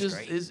 So it's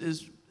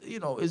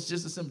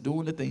just a simple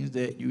doing the things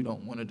that you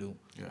don't want to do.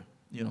 Yeah,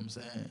 you know what I'm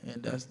saying?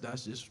 And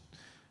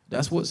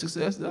that's what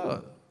success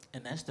does.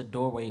 And that's the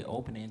doorway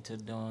opening to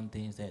doing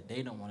things that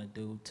they don't want to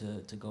do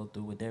to go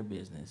through with their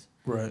business.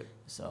 Right.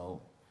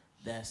 So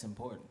that's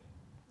important.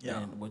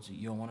 Yeah. And what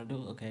you don't want to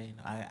do, okay?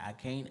 I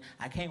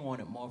can't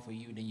want it more for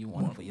you than you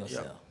want it for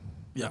yourself.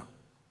 Yeah.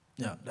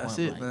 That's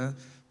it, man.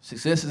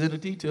 Success is in the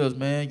details,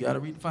 man. You got to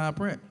read the fine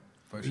print.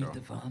 For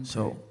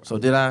sure. So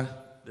did I?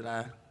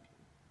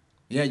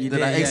 Yeah, you did.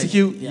 Did I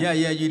execute? Yeah,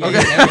 you did.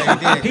 Okay.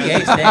 Yeah, you did. He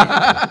aced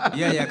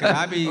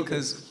that.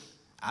 Because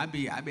I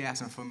be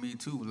asking for me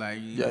too. Like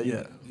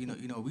you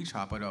know, we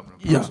chop it up on a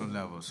personal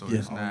level. So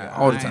it's not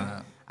all the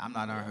time. I'm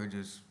not on her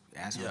just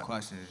asking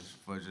questions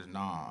for just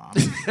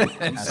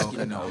I'm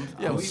soaking up.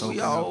 I'm soaking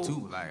up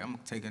too. Like I'm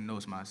taking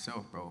notes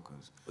myself, bro.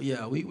 Cause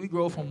we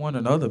grow from one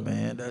another,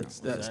 man.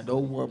 That's no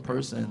one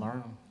person.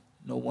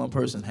 No one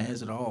person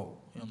has it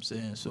all. You know what I'm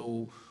saying?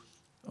 So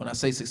when I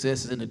say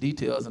success is in the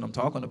details, and I'm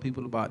talking to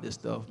people about this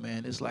stuff,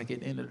 man, it's like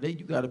at the end of the day,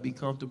 you got to be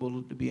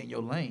comfortable to be in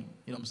your lane.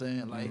 You know what I'm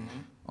saying? Like,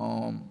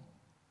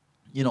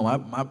 you know,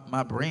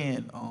 my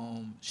brand,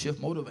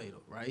 Shift Motivator,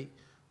 right?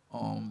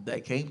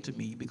 That came to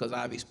me because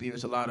I've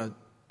experienced a lot of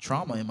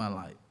trauma in my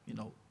life, you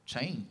know,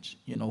 change,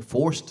 you know,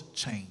 forced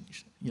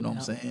change, you know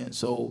what I'm saying?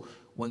 So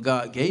when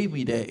God gave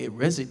me that, it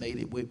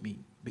resonated with me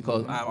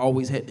because I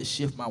always had to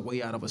shift my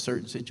way out of a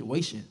certain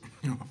situation.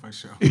 For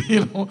sure.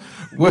 You know,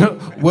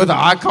 whether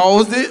I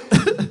caused it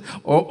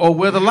or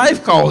whether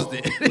life caused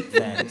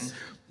it.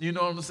 You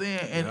know what I'm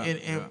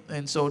saying?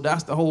 And so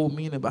that's the whole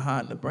meaning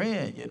behind the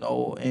brand, you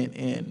know,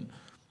 and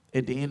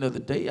at the end of the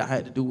day, I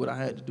had to do what I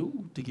had to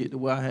do to get to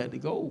where I had to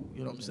go, you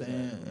know what I'm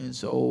saying? And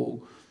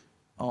so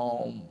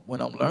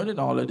when I'm learning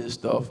all of this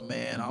stuff,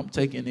 man, I'm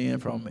taking in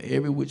from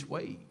every which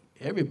way,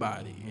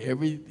 everybody,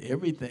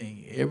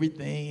 everything,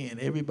 and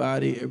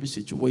everybody, every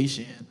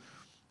situation,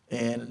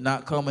 and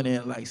not coming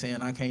in like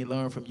saying I can't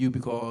learn from you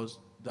because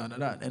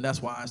da-da-da. And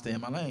that's why I stay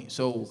in my lane.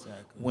 So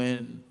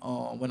when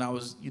I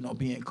was, you know,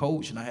 being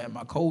coached and I had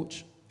my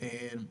coach,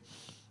 and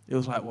it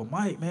was like, well,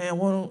 Mike, man,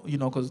 you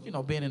know, because, you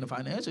know, being in the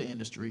financial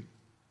industry,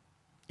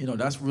 you know,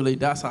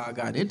 that's how I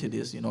got into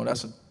this. You know,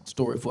 that's a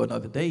story for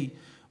another day.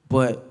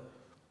 But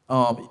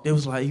it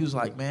was like, he was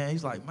like, man,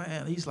 I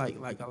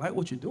like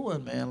what you're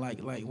doing, man. Like,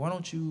 why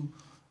don't you,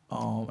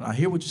 I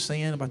hear what you're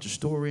saying about your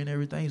story and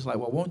everything. He's like,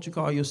 well, why don't you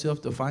call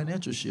yourself the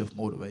Financial Shift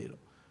Motivator?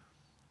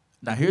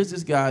 Now, here's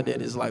this guy that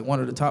is like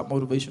one of the top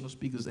motivational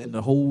speakers in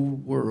the whole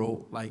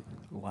world. Like,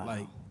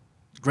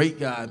 great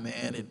guy,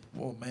 man. And,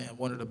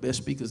 one of the best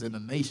speakers in the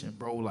nation,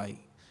 bro. Like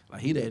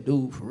he that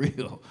dude for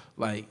real.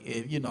 Like,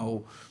 and, you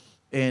know,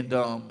 and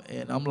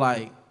I'm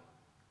like,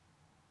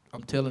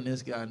 I'm telling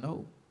this guy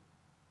no.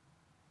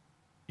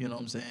 You know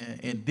what I'm saying?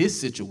 In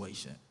this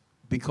situation,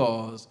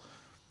 because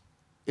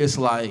it's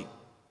like,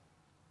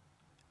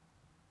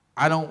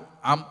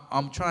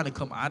 I'm trying to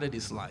come out of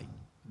this light.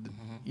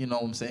 You know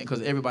what I'm saying?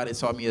 Because everybody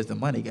saw me as the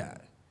money guy.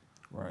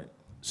 Right.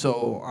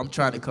 So I'm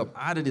trying to come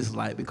out of this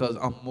light because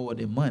I'm more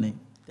than money.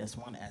 That's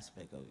one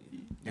aspect of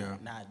it. Yeah.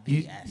 Not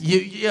the aspect.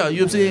 You know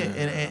what I'm saying?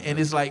 And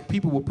it's like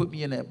people will put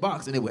me in that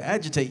box and it would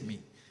agitate me.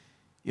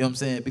 You know what I'm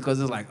saying? Because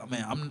it's like,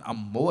 man, I'm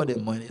more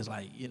than money. It's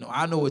like, you know,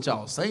 I know what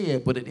y'all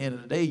saying, but at the end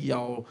of the day,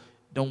 y'all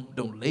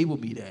don't label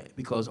me that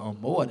because I'm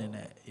more than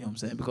that. You know what I'm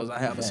saying? Because I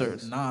have a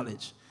certain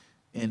knowledge,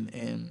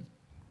 and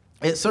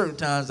at certain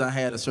times I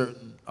had a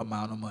certain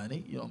amount of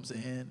money. You know what I'm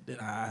saying? That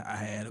I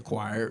had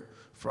acquired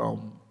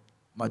from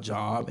my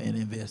job and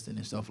investing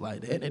and stuff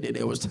like that. And then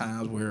there was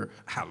times where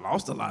I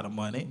lost a lot of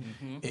money,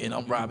 and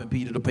I'm robbing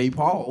Peter to pay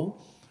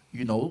Paul.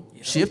 You know,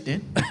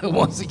 shifting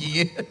once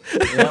again.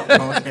 You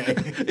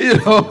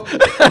know,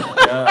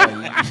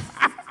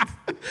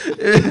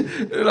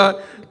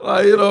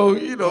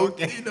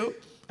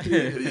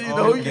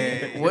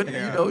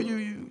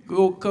 you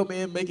go come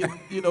in making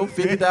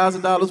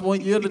 $50,000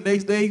 one year, the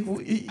next day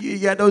you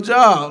got no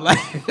job. Like,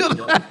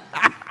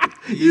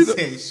 you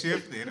say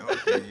shifting,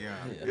 okay,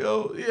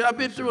 yeah. I've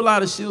been through a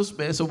lot of shifts,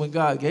 man. So when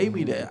God gave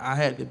me that, I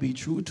had to be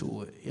true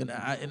to it, and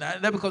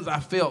that because I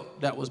felt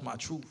that was my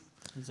truth.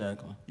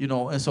 Exactly. You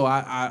know, and so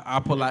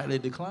I politely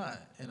decline.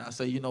 And I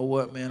say, you know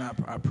what, man, I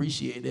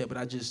appreciate that,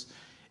 but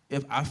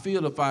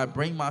if I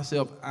bring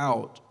myself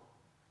out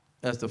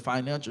as the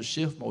financial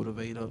shift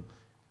motivator,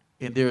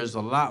 and there's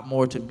a lot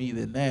more to me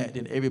than that,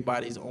 then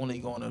everybody's only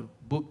going to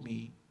book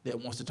me that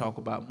wants to talk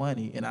about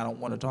money, and I don't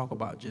want to talk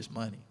about just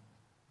money.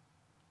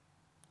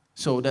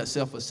 So that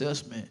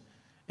self-assessment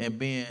and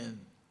being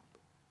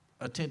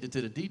attentive to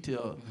the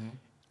detail,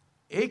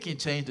 it can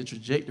change the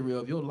trajectory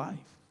of your life.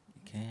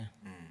 You can.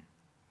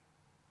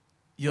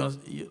 You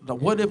know,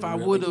 what if I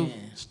would have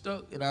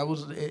stuck and I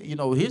was,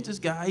 here's this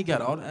guy, he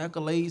got all the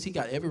accolades, he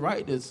got every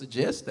right to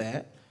suggest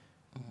that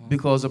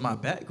because of my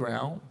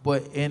background,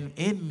 but in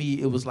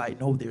me, it was like,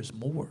 no, there's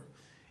more.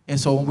 And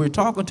so when we're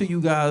talking to you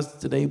guys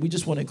today, we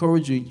just want to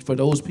encourage you, for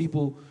those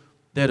people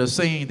that are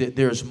saying that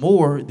there's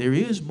more, there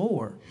is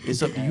more.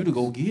 It's up to you to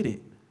go get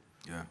it.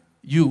 Yeah.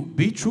 You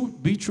be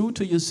true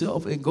to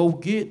yourself and go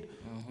get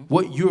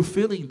what you're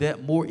feeling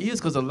that more is,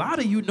 because a lot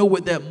of you know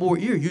what that more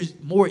is.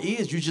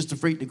 You're just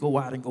afraid to go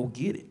out and go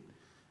get it.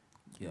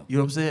 Yeah. You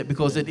know what I'm saying?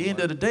 Because at the end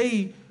of the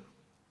day,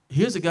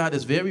 here's a guy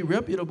that's very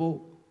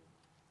reputable,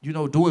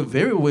 doing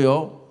very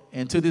well,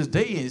 and to this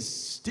day is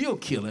still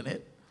killing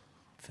it.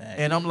 Fact.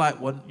 And I'm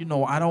like, well,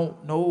 I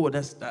don't know.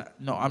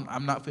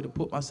 I'm not fit to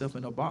put myself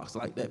in a box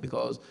like that,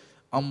 because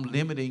I'm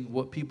limiting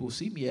what people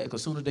see me at.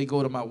 Because as soon as they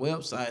go to my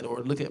website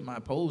or look at my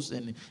posts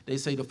and they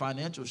say the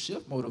financial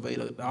shift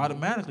motivator,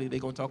 automatically they're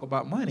going to talk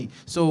about money.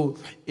 So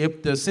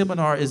if the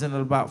seminar isn't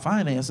about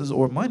finances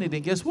or money,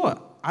 then guess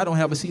what? I don't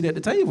have a seat at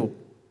the table.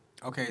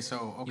 You asked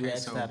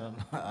out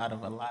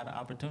of a lot of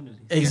opportunities.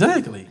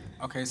 Exactly.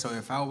 Okay, so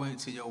if I went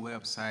to your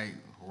website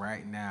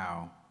right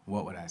now,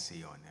 what would I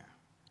see on there?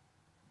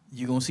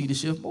 You're going to see the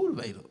shift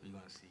motivator. You're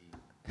going to see.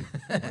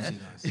 What you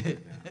gonna see right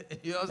now?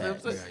 You know what I'm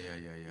saying?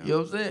 Yeah. You know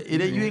what I'm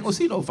saying? You ain't gonna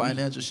see no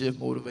financial shift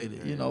motivated.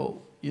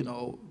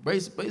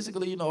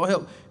 Basically,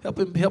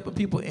 helping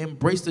people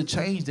embrace the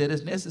change that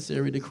is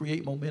necessary to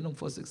create momentum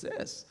for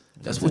success.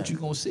 That's what you're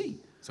gonna see.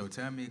 So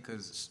tell me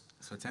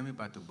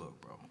about the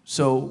book, bro.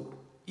 So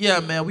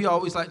yeah, man, we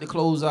always like to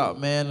close out,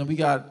 man, and we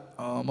got.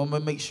 I'm gonna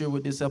make sure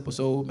with this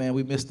episode, man,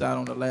 we missed out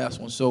on the last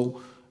one.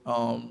 So.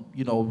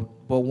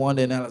 Boy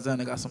Wonda and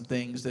Alxndr got some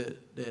things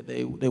that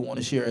they want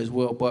to share as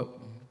well. But,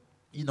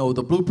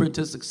 the Blueprint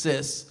to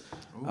Success,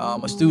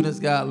 a student's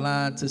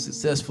guideline to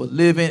successful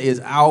living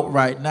is out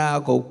right now.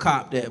 Go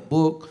cop that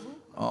book.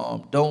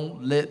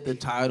 Don't let the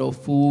title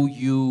fool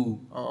you.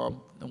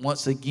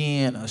 Once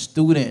again, a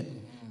student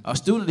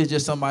is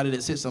just somebody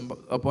that sits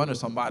up under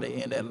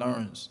somebody and that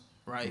learns,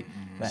 right?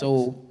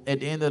 So at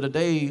the end of the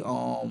day,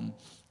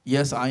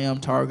 yes, I am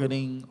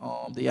targeting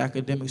the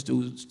academic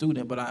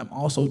student, but I'm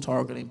also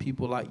targeting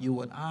people like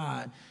you and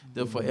I,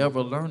 the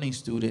forever learning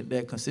student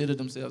that consider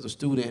themselves a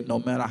student no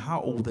matter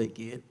how old they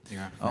get.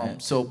 Yeah.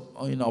 So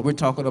we're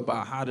talking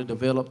about how to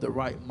develop the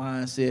right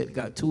mindset.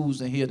 Got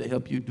tools in here to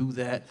help you do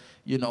that.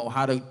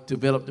 How to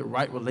develop the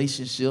right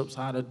relationships,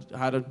 how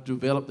to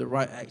develop the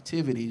right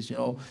activities,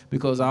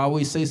 because I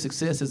always say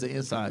success is an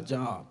inside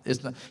job.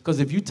 It's not,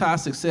 because if you tie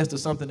success to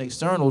something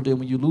external, then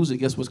when you lose it,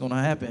 guess what's going to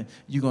happen?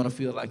 You're going to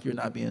feel like you're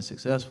not being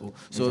successful.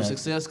 So if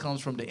success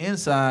comes from the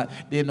inside,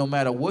 then no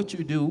matter what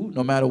you do,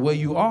 no matter where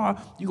you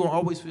are, you're going to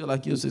always feel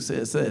like you're a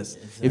success.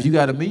 Exactly. If you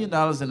got $1 million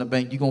in the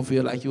bank, you're going to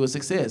feel like you're a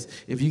success.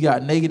 If you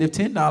got negative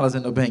 $10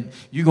 in the bank,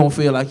 you're going to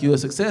feel like you're a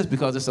success,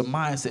 because it's a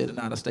mindset and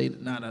not a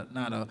state, not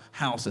a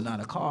house and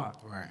not a car.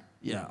 Right.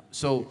 Yeah.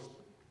 So,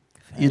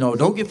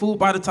 don't get fooled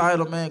by the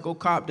title, man. Go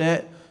cop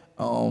that.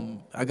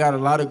 I got a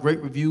lot of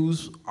great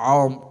reviews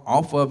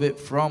off of it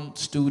from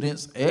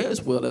students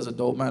as well as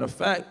adults. Matter of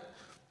fact,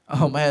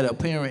 I had a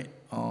parent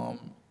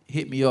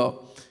hit me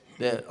up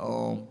that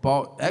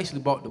bought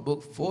the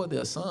book for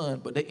their son,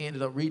 but they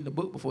ended up reading the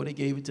book before they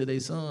gave it to their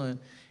son.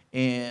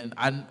 And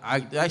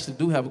I actually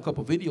do have a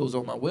couple videos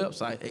on my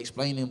website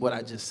explaining what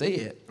I just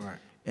said. Right.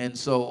 And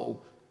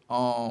so,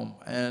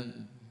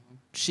 and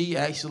she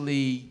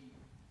actually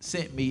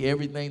sent me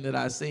everything that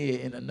I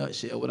said in a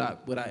nutshell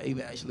without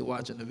even actually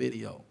watching the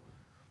video,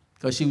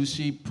 because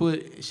she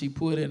put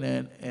in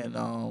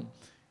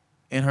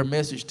in her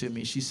message to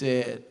me, she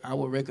said, I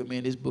would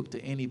recommend this book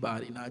to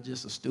anybody, not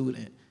just a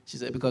student. She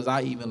said, because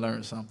I even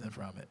learned something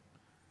from it.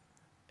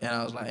 And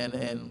I was like,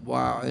 and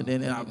wow. And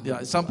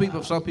then some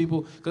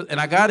people, and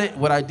I got it.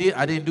 What I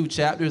didn't do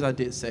chapters, I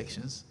did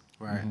sections.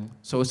 Right. Mm-hmm.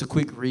 So it's a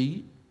quick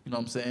read. You know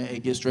what I'm saying?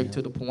 It gets straight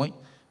to the point.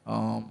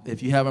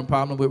 If you're having a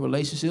problem with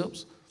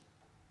relationships,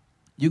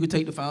 you can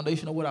take the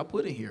foundation of what I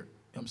put in here. You know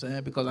what I'm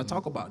saying? Because I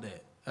talk about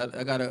that.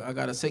 I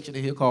got a section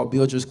in here called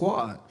Build Your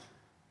Squad.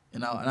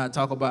 And I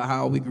talk about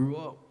how we grew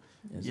up.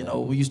 Yes, You know,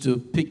 we used to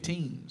pick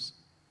teams,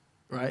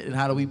 right? And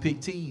how do we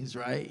pick teams,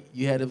 right?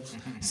 You had a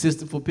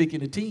system for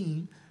picking a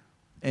team.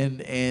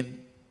 And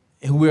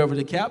whoever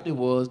the captain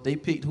was, they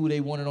picked who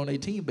they wanted on their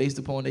team based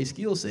upon their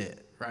skill set,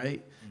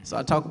 right? Mm-hmm. So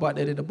I talk about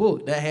that in the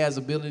book. That has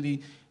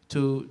ability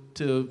to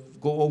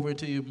go over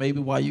into you maybe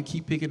why you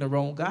keep picking the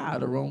wrong guy or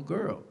the wrong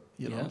girl.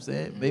 You know what I'm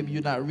saying? Maybe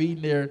you're not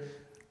reading their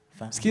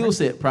skill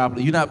set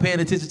properly. You're not paying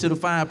attention to the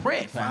fine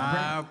print.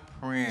 Fine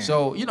print.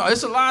 So, you know,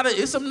 it's some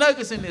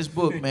nuggets in this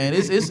book, man.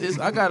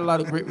 I got a lot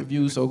of great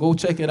reviews, so go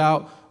check it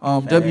out.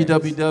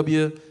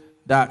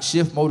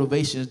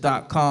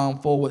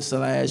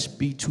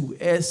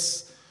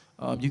 www.shiftmotivations.com/B2S.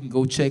 You can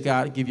go check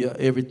out, give you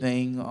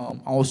everything.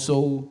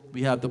 Also,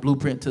 we have the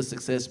Blueprint to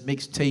Success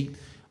mixtape.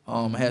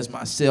 Has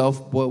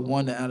myself, Boy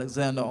Wonda,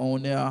 Alxndr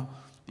on there.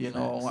 You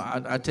know,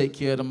 I take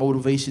care of the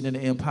motivation and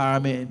the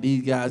empowerment, and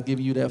these guys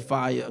giving you that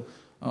fire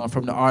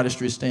from the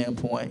artistry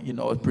standpoint. You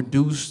know, it's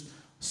produced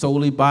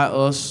solely by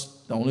us.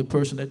 The only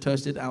person that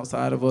touched it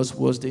outside of us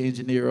was the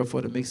engineer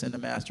for the mix and the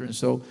mastering.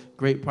 So,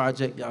 great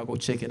project. Y'all go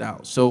check it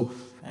out. So,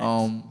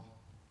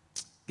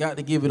 got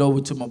to give it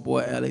over to my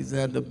boy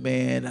Alxndr,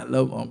 man. I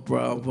love him,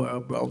 bro.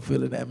 I'm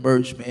feeling that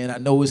merch, man. I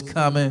know it's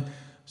coming.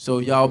 So,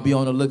 y'all be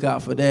on the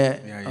lookout for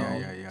that.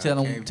 Yeah.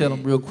 Tell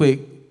them real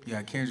quick.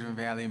 Yeah, Kendrick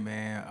Valley,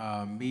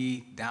 man.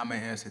 Me,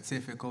 Diamond Air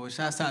Certificate.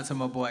 Shouts out to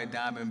my boy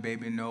Diamond,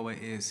 baby Noah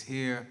is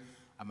here.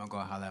 I'm gonna go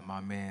holler at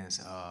my man's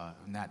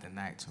not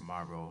tonight,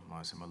 tomorrow. My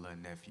little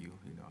nephew,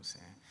 you know what I'm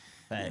saying?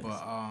 Thanks. But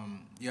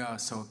yeah,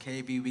 so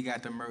KB, we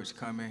got the merch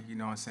coming, you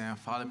know what I'm saying?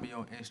 Follow me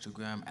on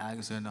Instagram,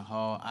 Alxndr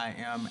Hall. I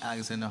am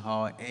Alxndr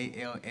Hall,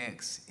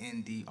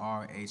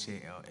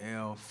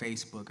 ALXNDRHALL.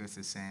 Facebook is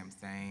the same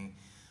thing.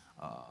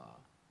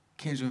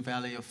 Kendrick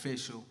Valley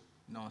Official,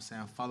 you know what I'm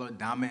saying? Follow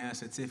Diamond Air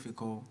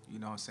Certificate, you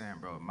know what I'm saying,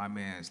 bro? My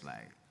man's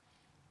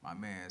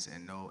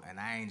and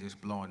I ain't just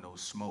blowing no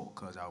smoke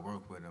because I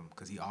work with him,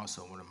 because he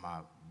also one of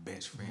my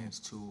best friends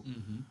too.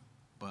 Mm-hmm.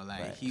 But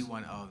like he is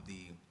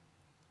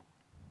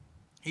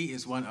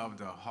one of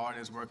the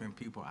hardest working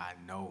people I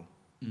know.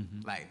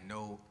 Mm-hmm. Like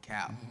no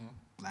cap,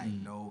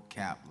 no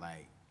cap,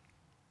 like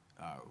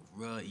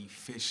real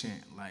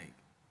efficient, like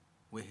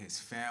with his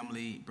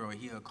family, bro.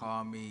 He'll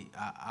call me.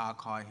 I'll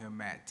call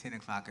him at 10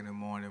 o'clock in the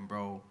morning,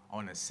 bro,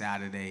 on a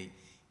Saturday.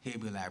 He'll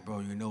be like,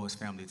 bro, you know it's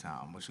family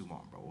time. What you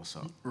want, bro? What's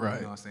up? Right.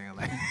 You know what I'm saying?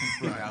 Like,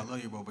 right. I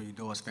love you, bro, but you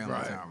know it's family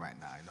time right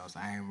now. You know what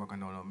I'm saying? I ain't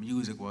working on no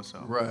music. What's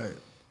up? Right.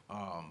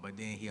 But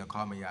then he'll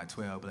call me at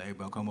 12, like, hey,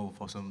 bro, come over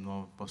for some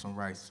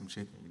rice, some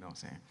chicken. You know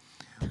what I'm saying?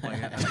 But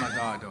yeah, that's my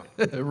dog,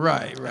 though.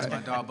 Right. That's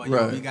my dog. But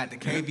yo, we got the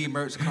KV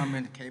merch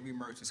coming. The KV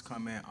merch is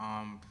coming.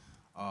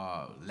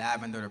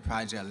 Alxndr, the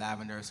project.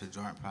 Alxndr is a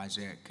joint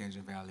project.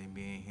 Kendrick Valley,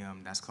 me and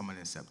him. That's coming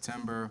in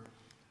September.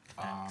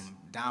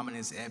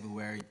 Dominance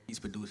everywhere. He's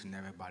producing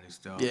everybody's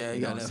stuff. Yeah,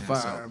 he got that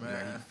fire, man.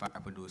 Yeah, he's a fire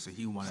producer.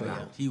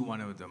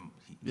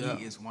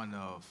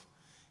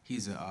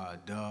 He's a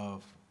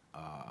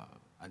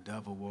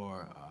Dove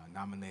Award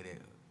nominated,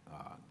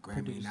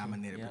 Grammy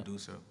nominated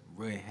producer.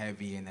 Real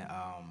heavy in the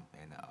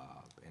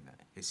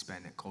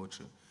Hispanic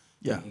culture.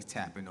 Yeah, he's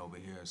tapping over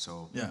here.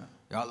 So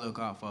y'all look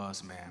out for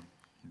us, man.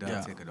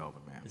 Dove, take it over,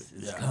 man. It's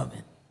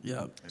coming.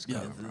 It's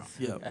coming, bro.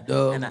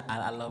 Dove. And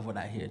I love what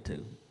I hear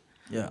too.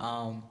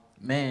 Yeah.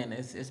 Man,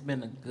 it's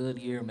been a good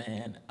year,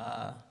 man.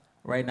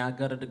 Right now,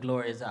 Gutter the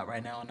Glory is out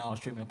right now on all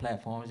streaming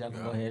platforms. Y'all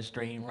can go ahead and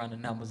stream, run the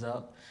numbers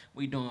up.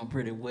 We doing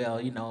pretty well,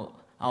 you know.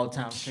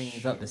 All-time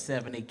streams up to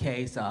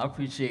 70K, so I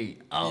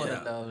appreciate all the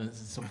love and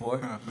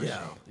support.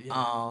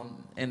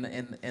 And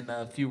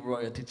a few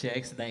royalty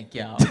checks, thank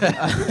y'all.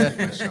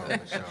 For sure.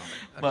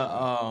 But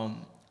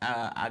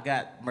I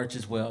got merch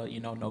as well, you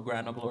know, No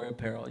Grind No Glory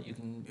apparel. You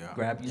can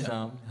grab you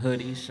some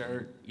hoodie,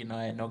 shirt, you know,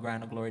 at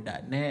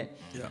nogrindnoglory.net.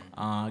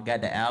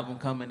 Got the album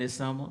coming this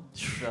summer,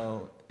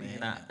 so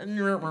got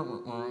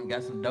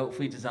some dope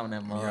features on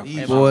that mug.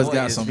 These boys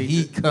got some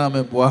heat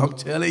coming, boy. I'm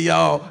telling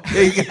y'all,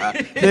 they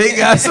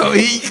got some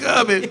heat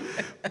coming.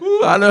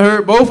 Ooh, I done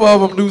heard both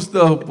of them new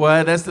stuff,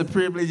 boy. That's the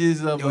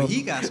privileges of. Yo,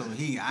 he got some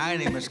heat. I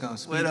ain't even just gonna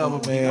speak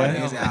on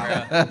man. His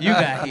album. You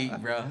got heat,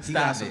 bro. He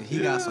got some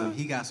features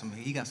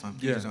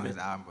on his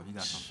album, bro. He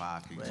got some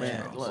fire features.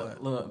 Man,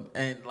 look,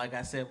 and like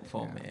I said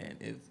before, man,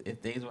 if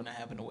things wouldn't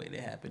happen the way they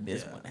happen,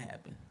 this wouldn't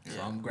happen.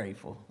 So I'm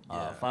grateful.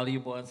 Follow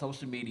your boy on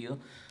social media.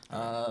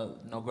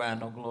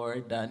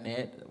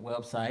 nogrindnoglory.net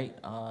website,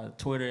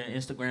 Twitter and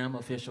Instagram,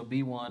 official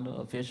B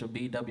Wonda, official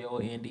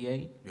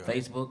BWONDA,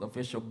 Facebook,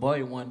 official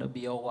Boy Wonda,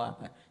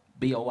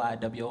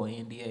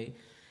 BOYWONDA,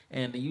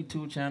 and the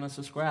YouTube channel.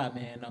 Subscribe,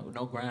 man.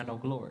 No Grind, No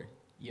Glory.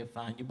 you'll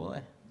find your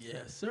boy.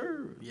 Yes,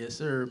 sir. Yes,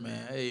 sir,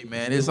 man. Hey,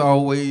 man, it's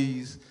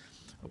always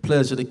a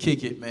pleasure to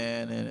kick it,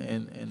 man,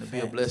 and to be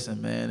a blessing,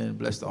 man, and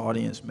bless the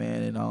audience,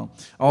 man. And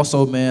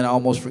also, man, I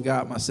almost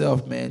forgot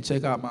myself, man.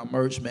 Check out my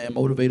merch, man,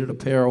 Motivated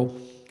Apparel.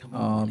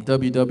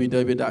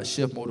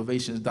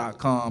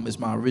 www.shiftmotivations.com is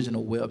my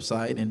original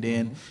website. And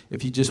then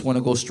if you just want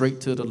to go straight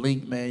to the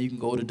link, man, you can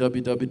go to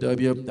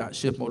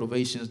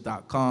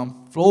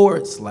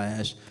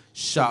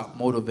www.shiftmotivations.com/shop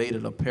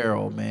motivated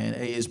apparel, man.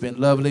 Hey, it's been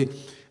lovely.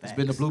 It's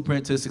been the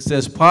Blueprint to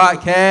Success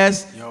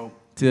podcast. Yo.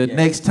 Till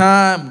next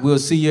time, we'll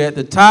see you at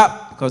the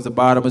top because the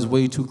bottom is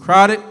way too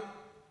crowded.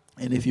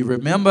 And if you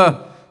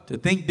remember to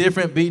think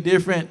different, be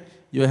different,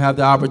 you'll have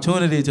the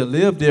opportunity to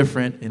live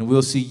different, and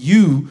we'll see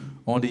you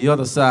on the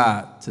other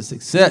side to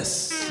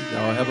success.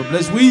 Y'all have a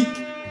blessed week.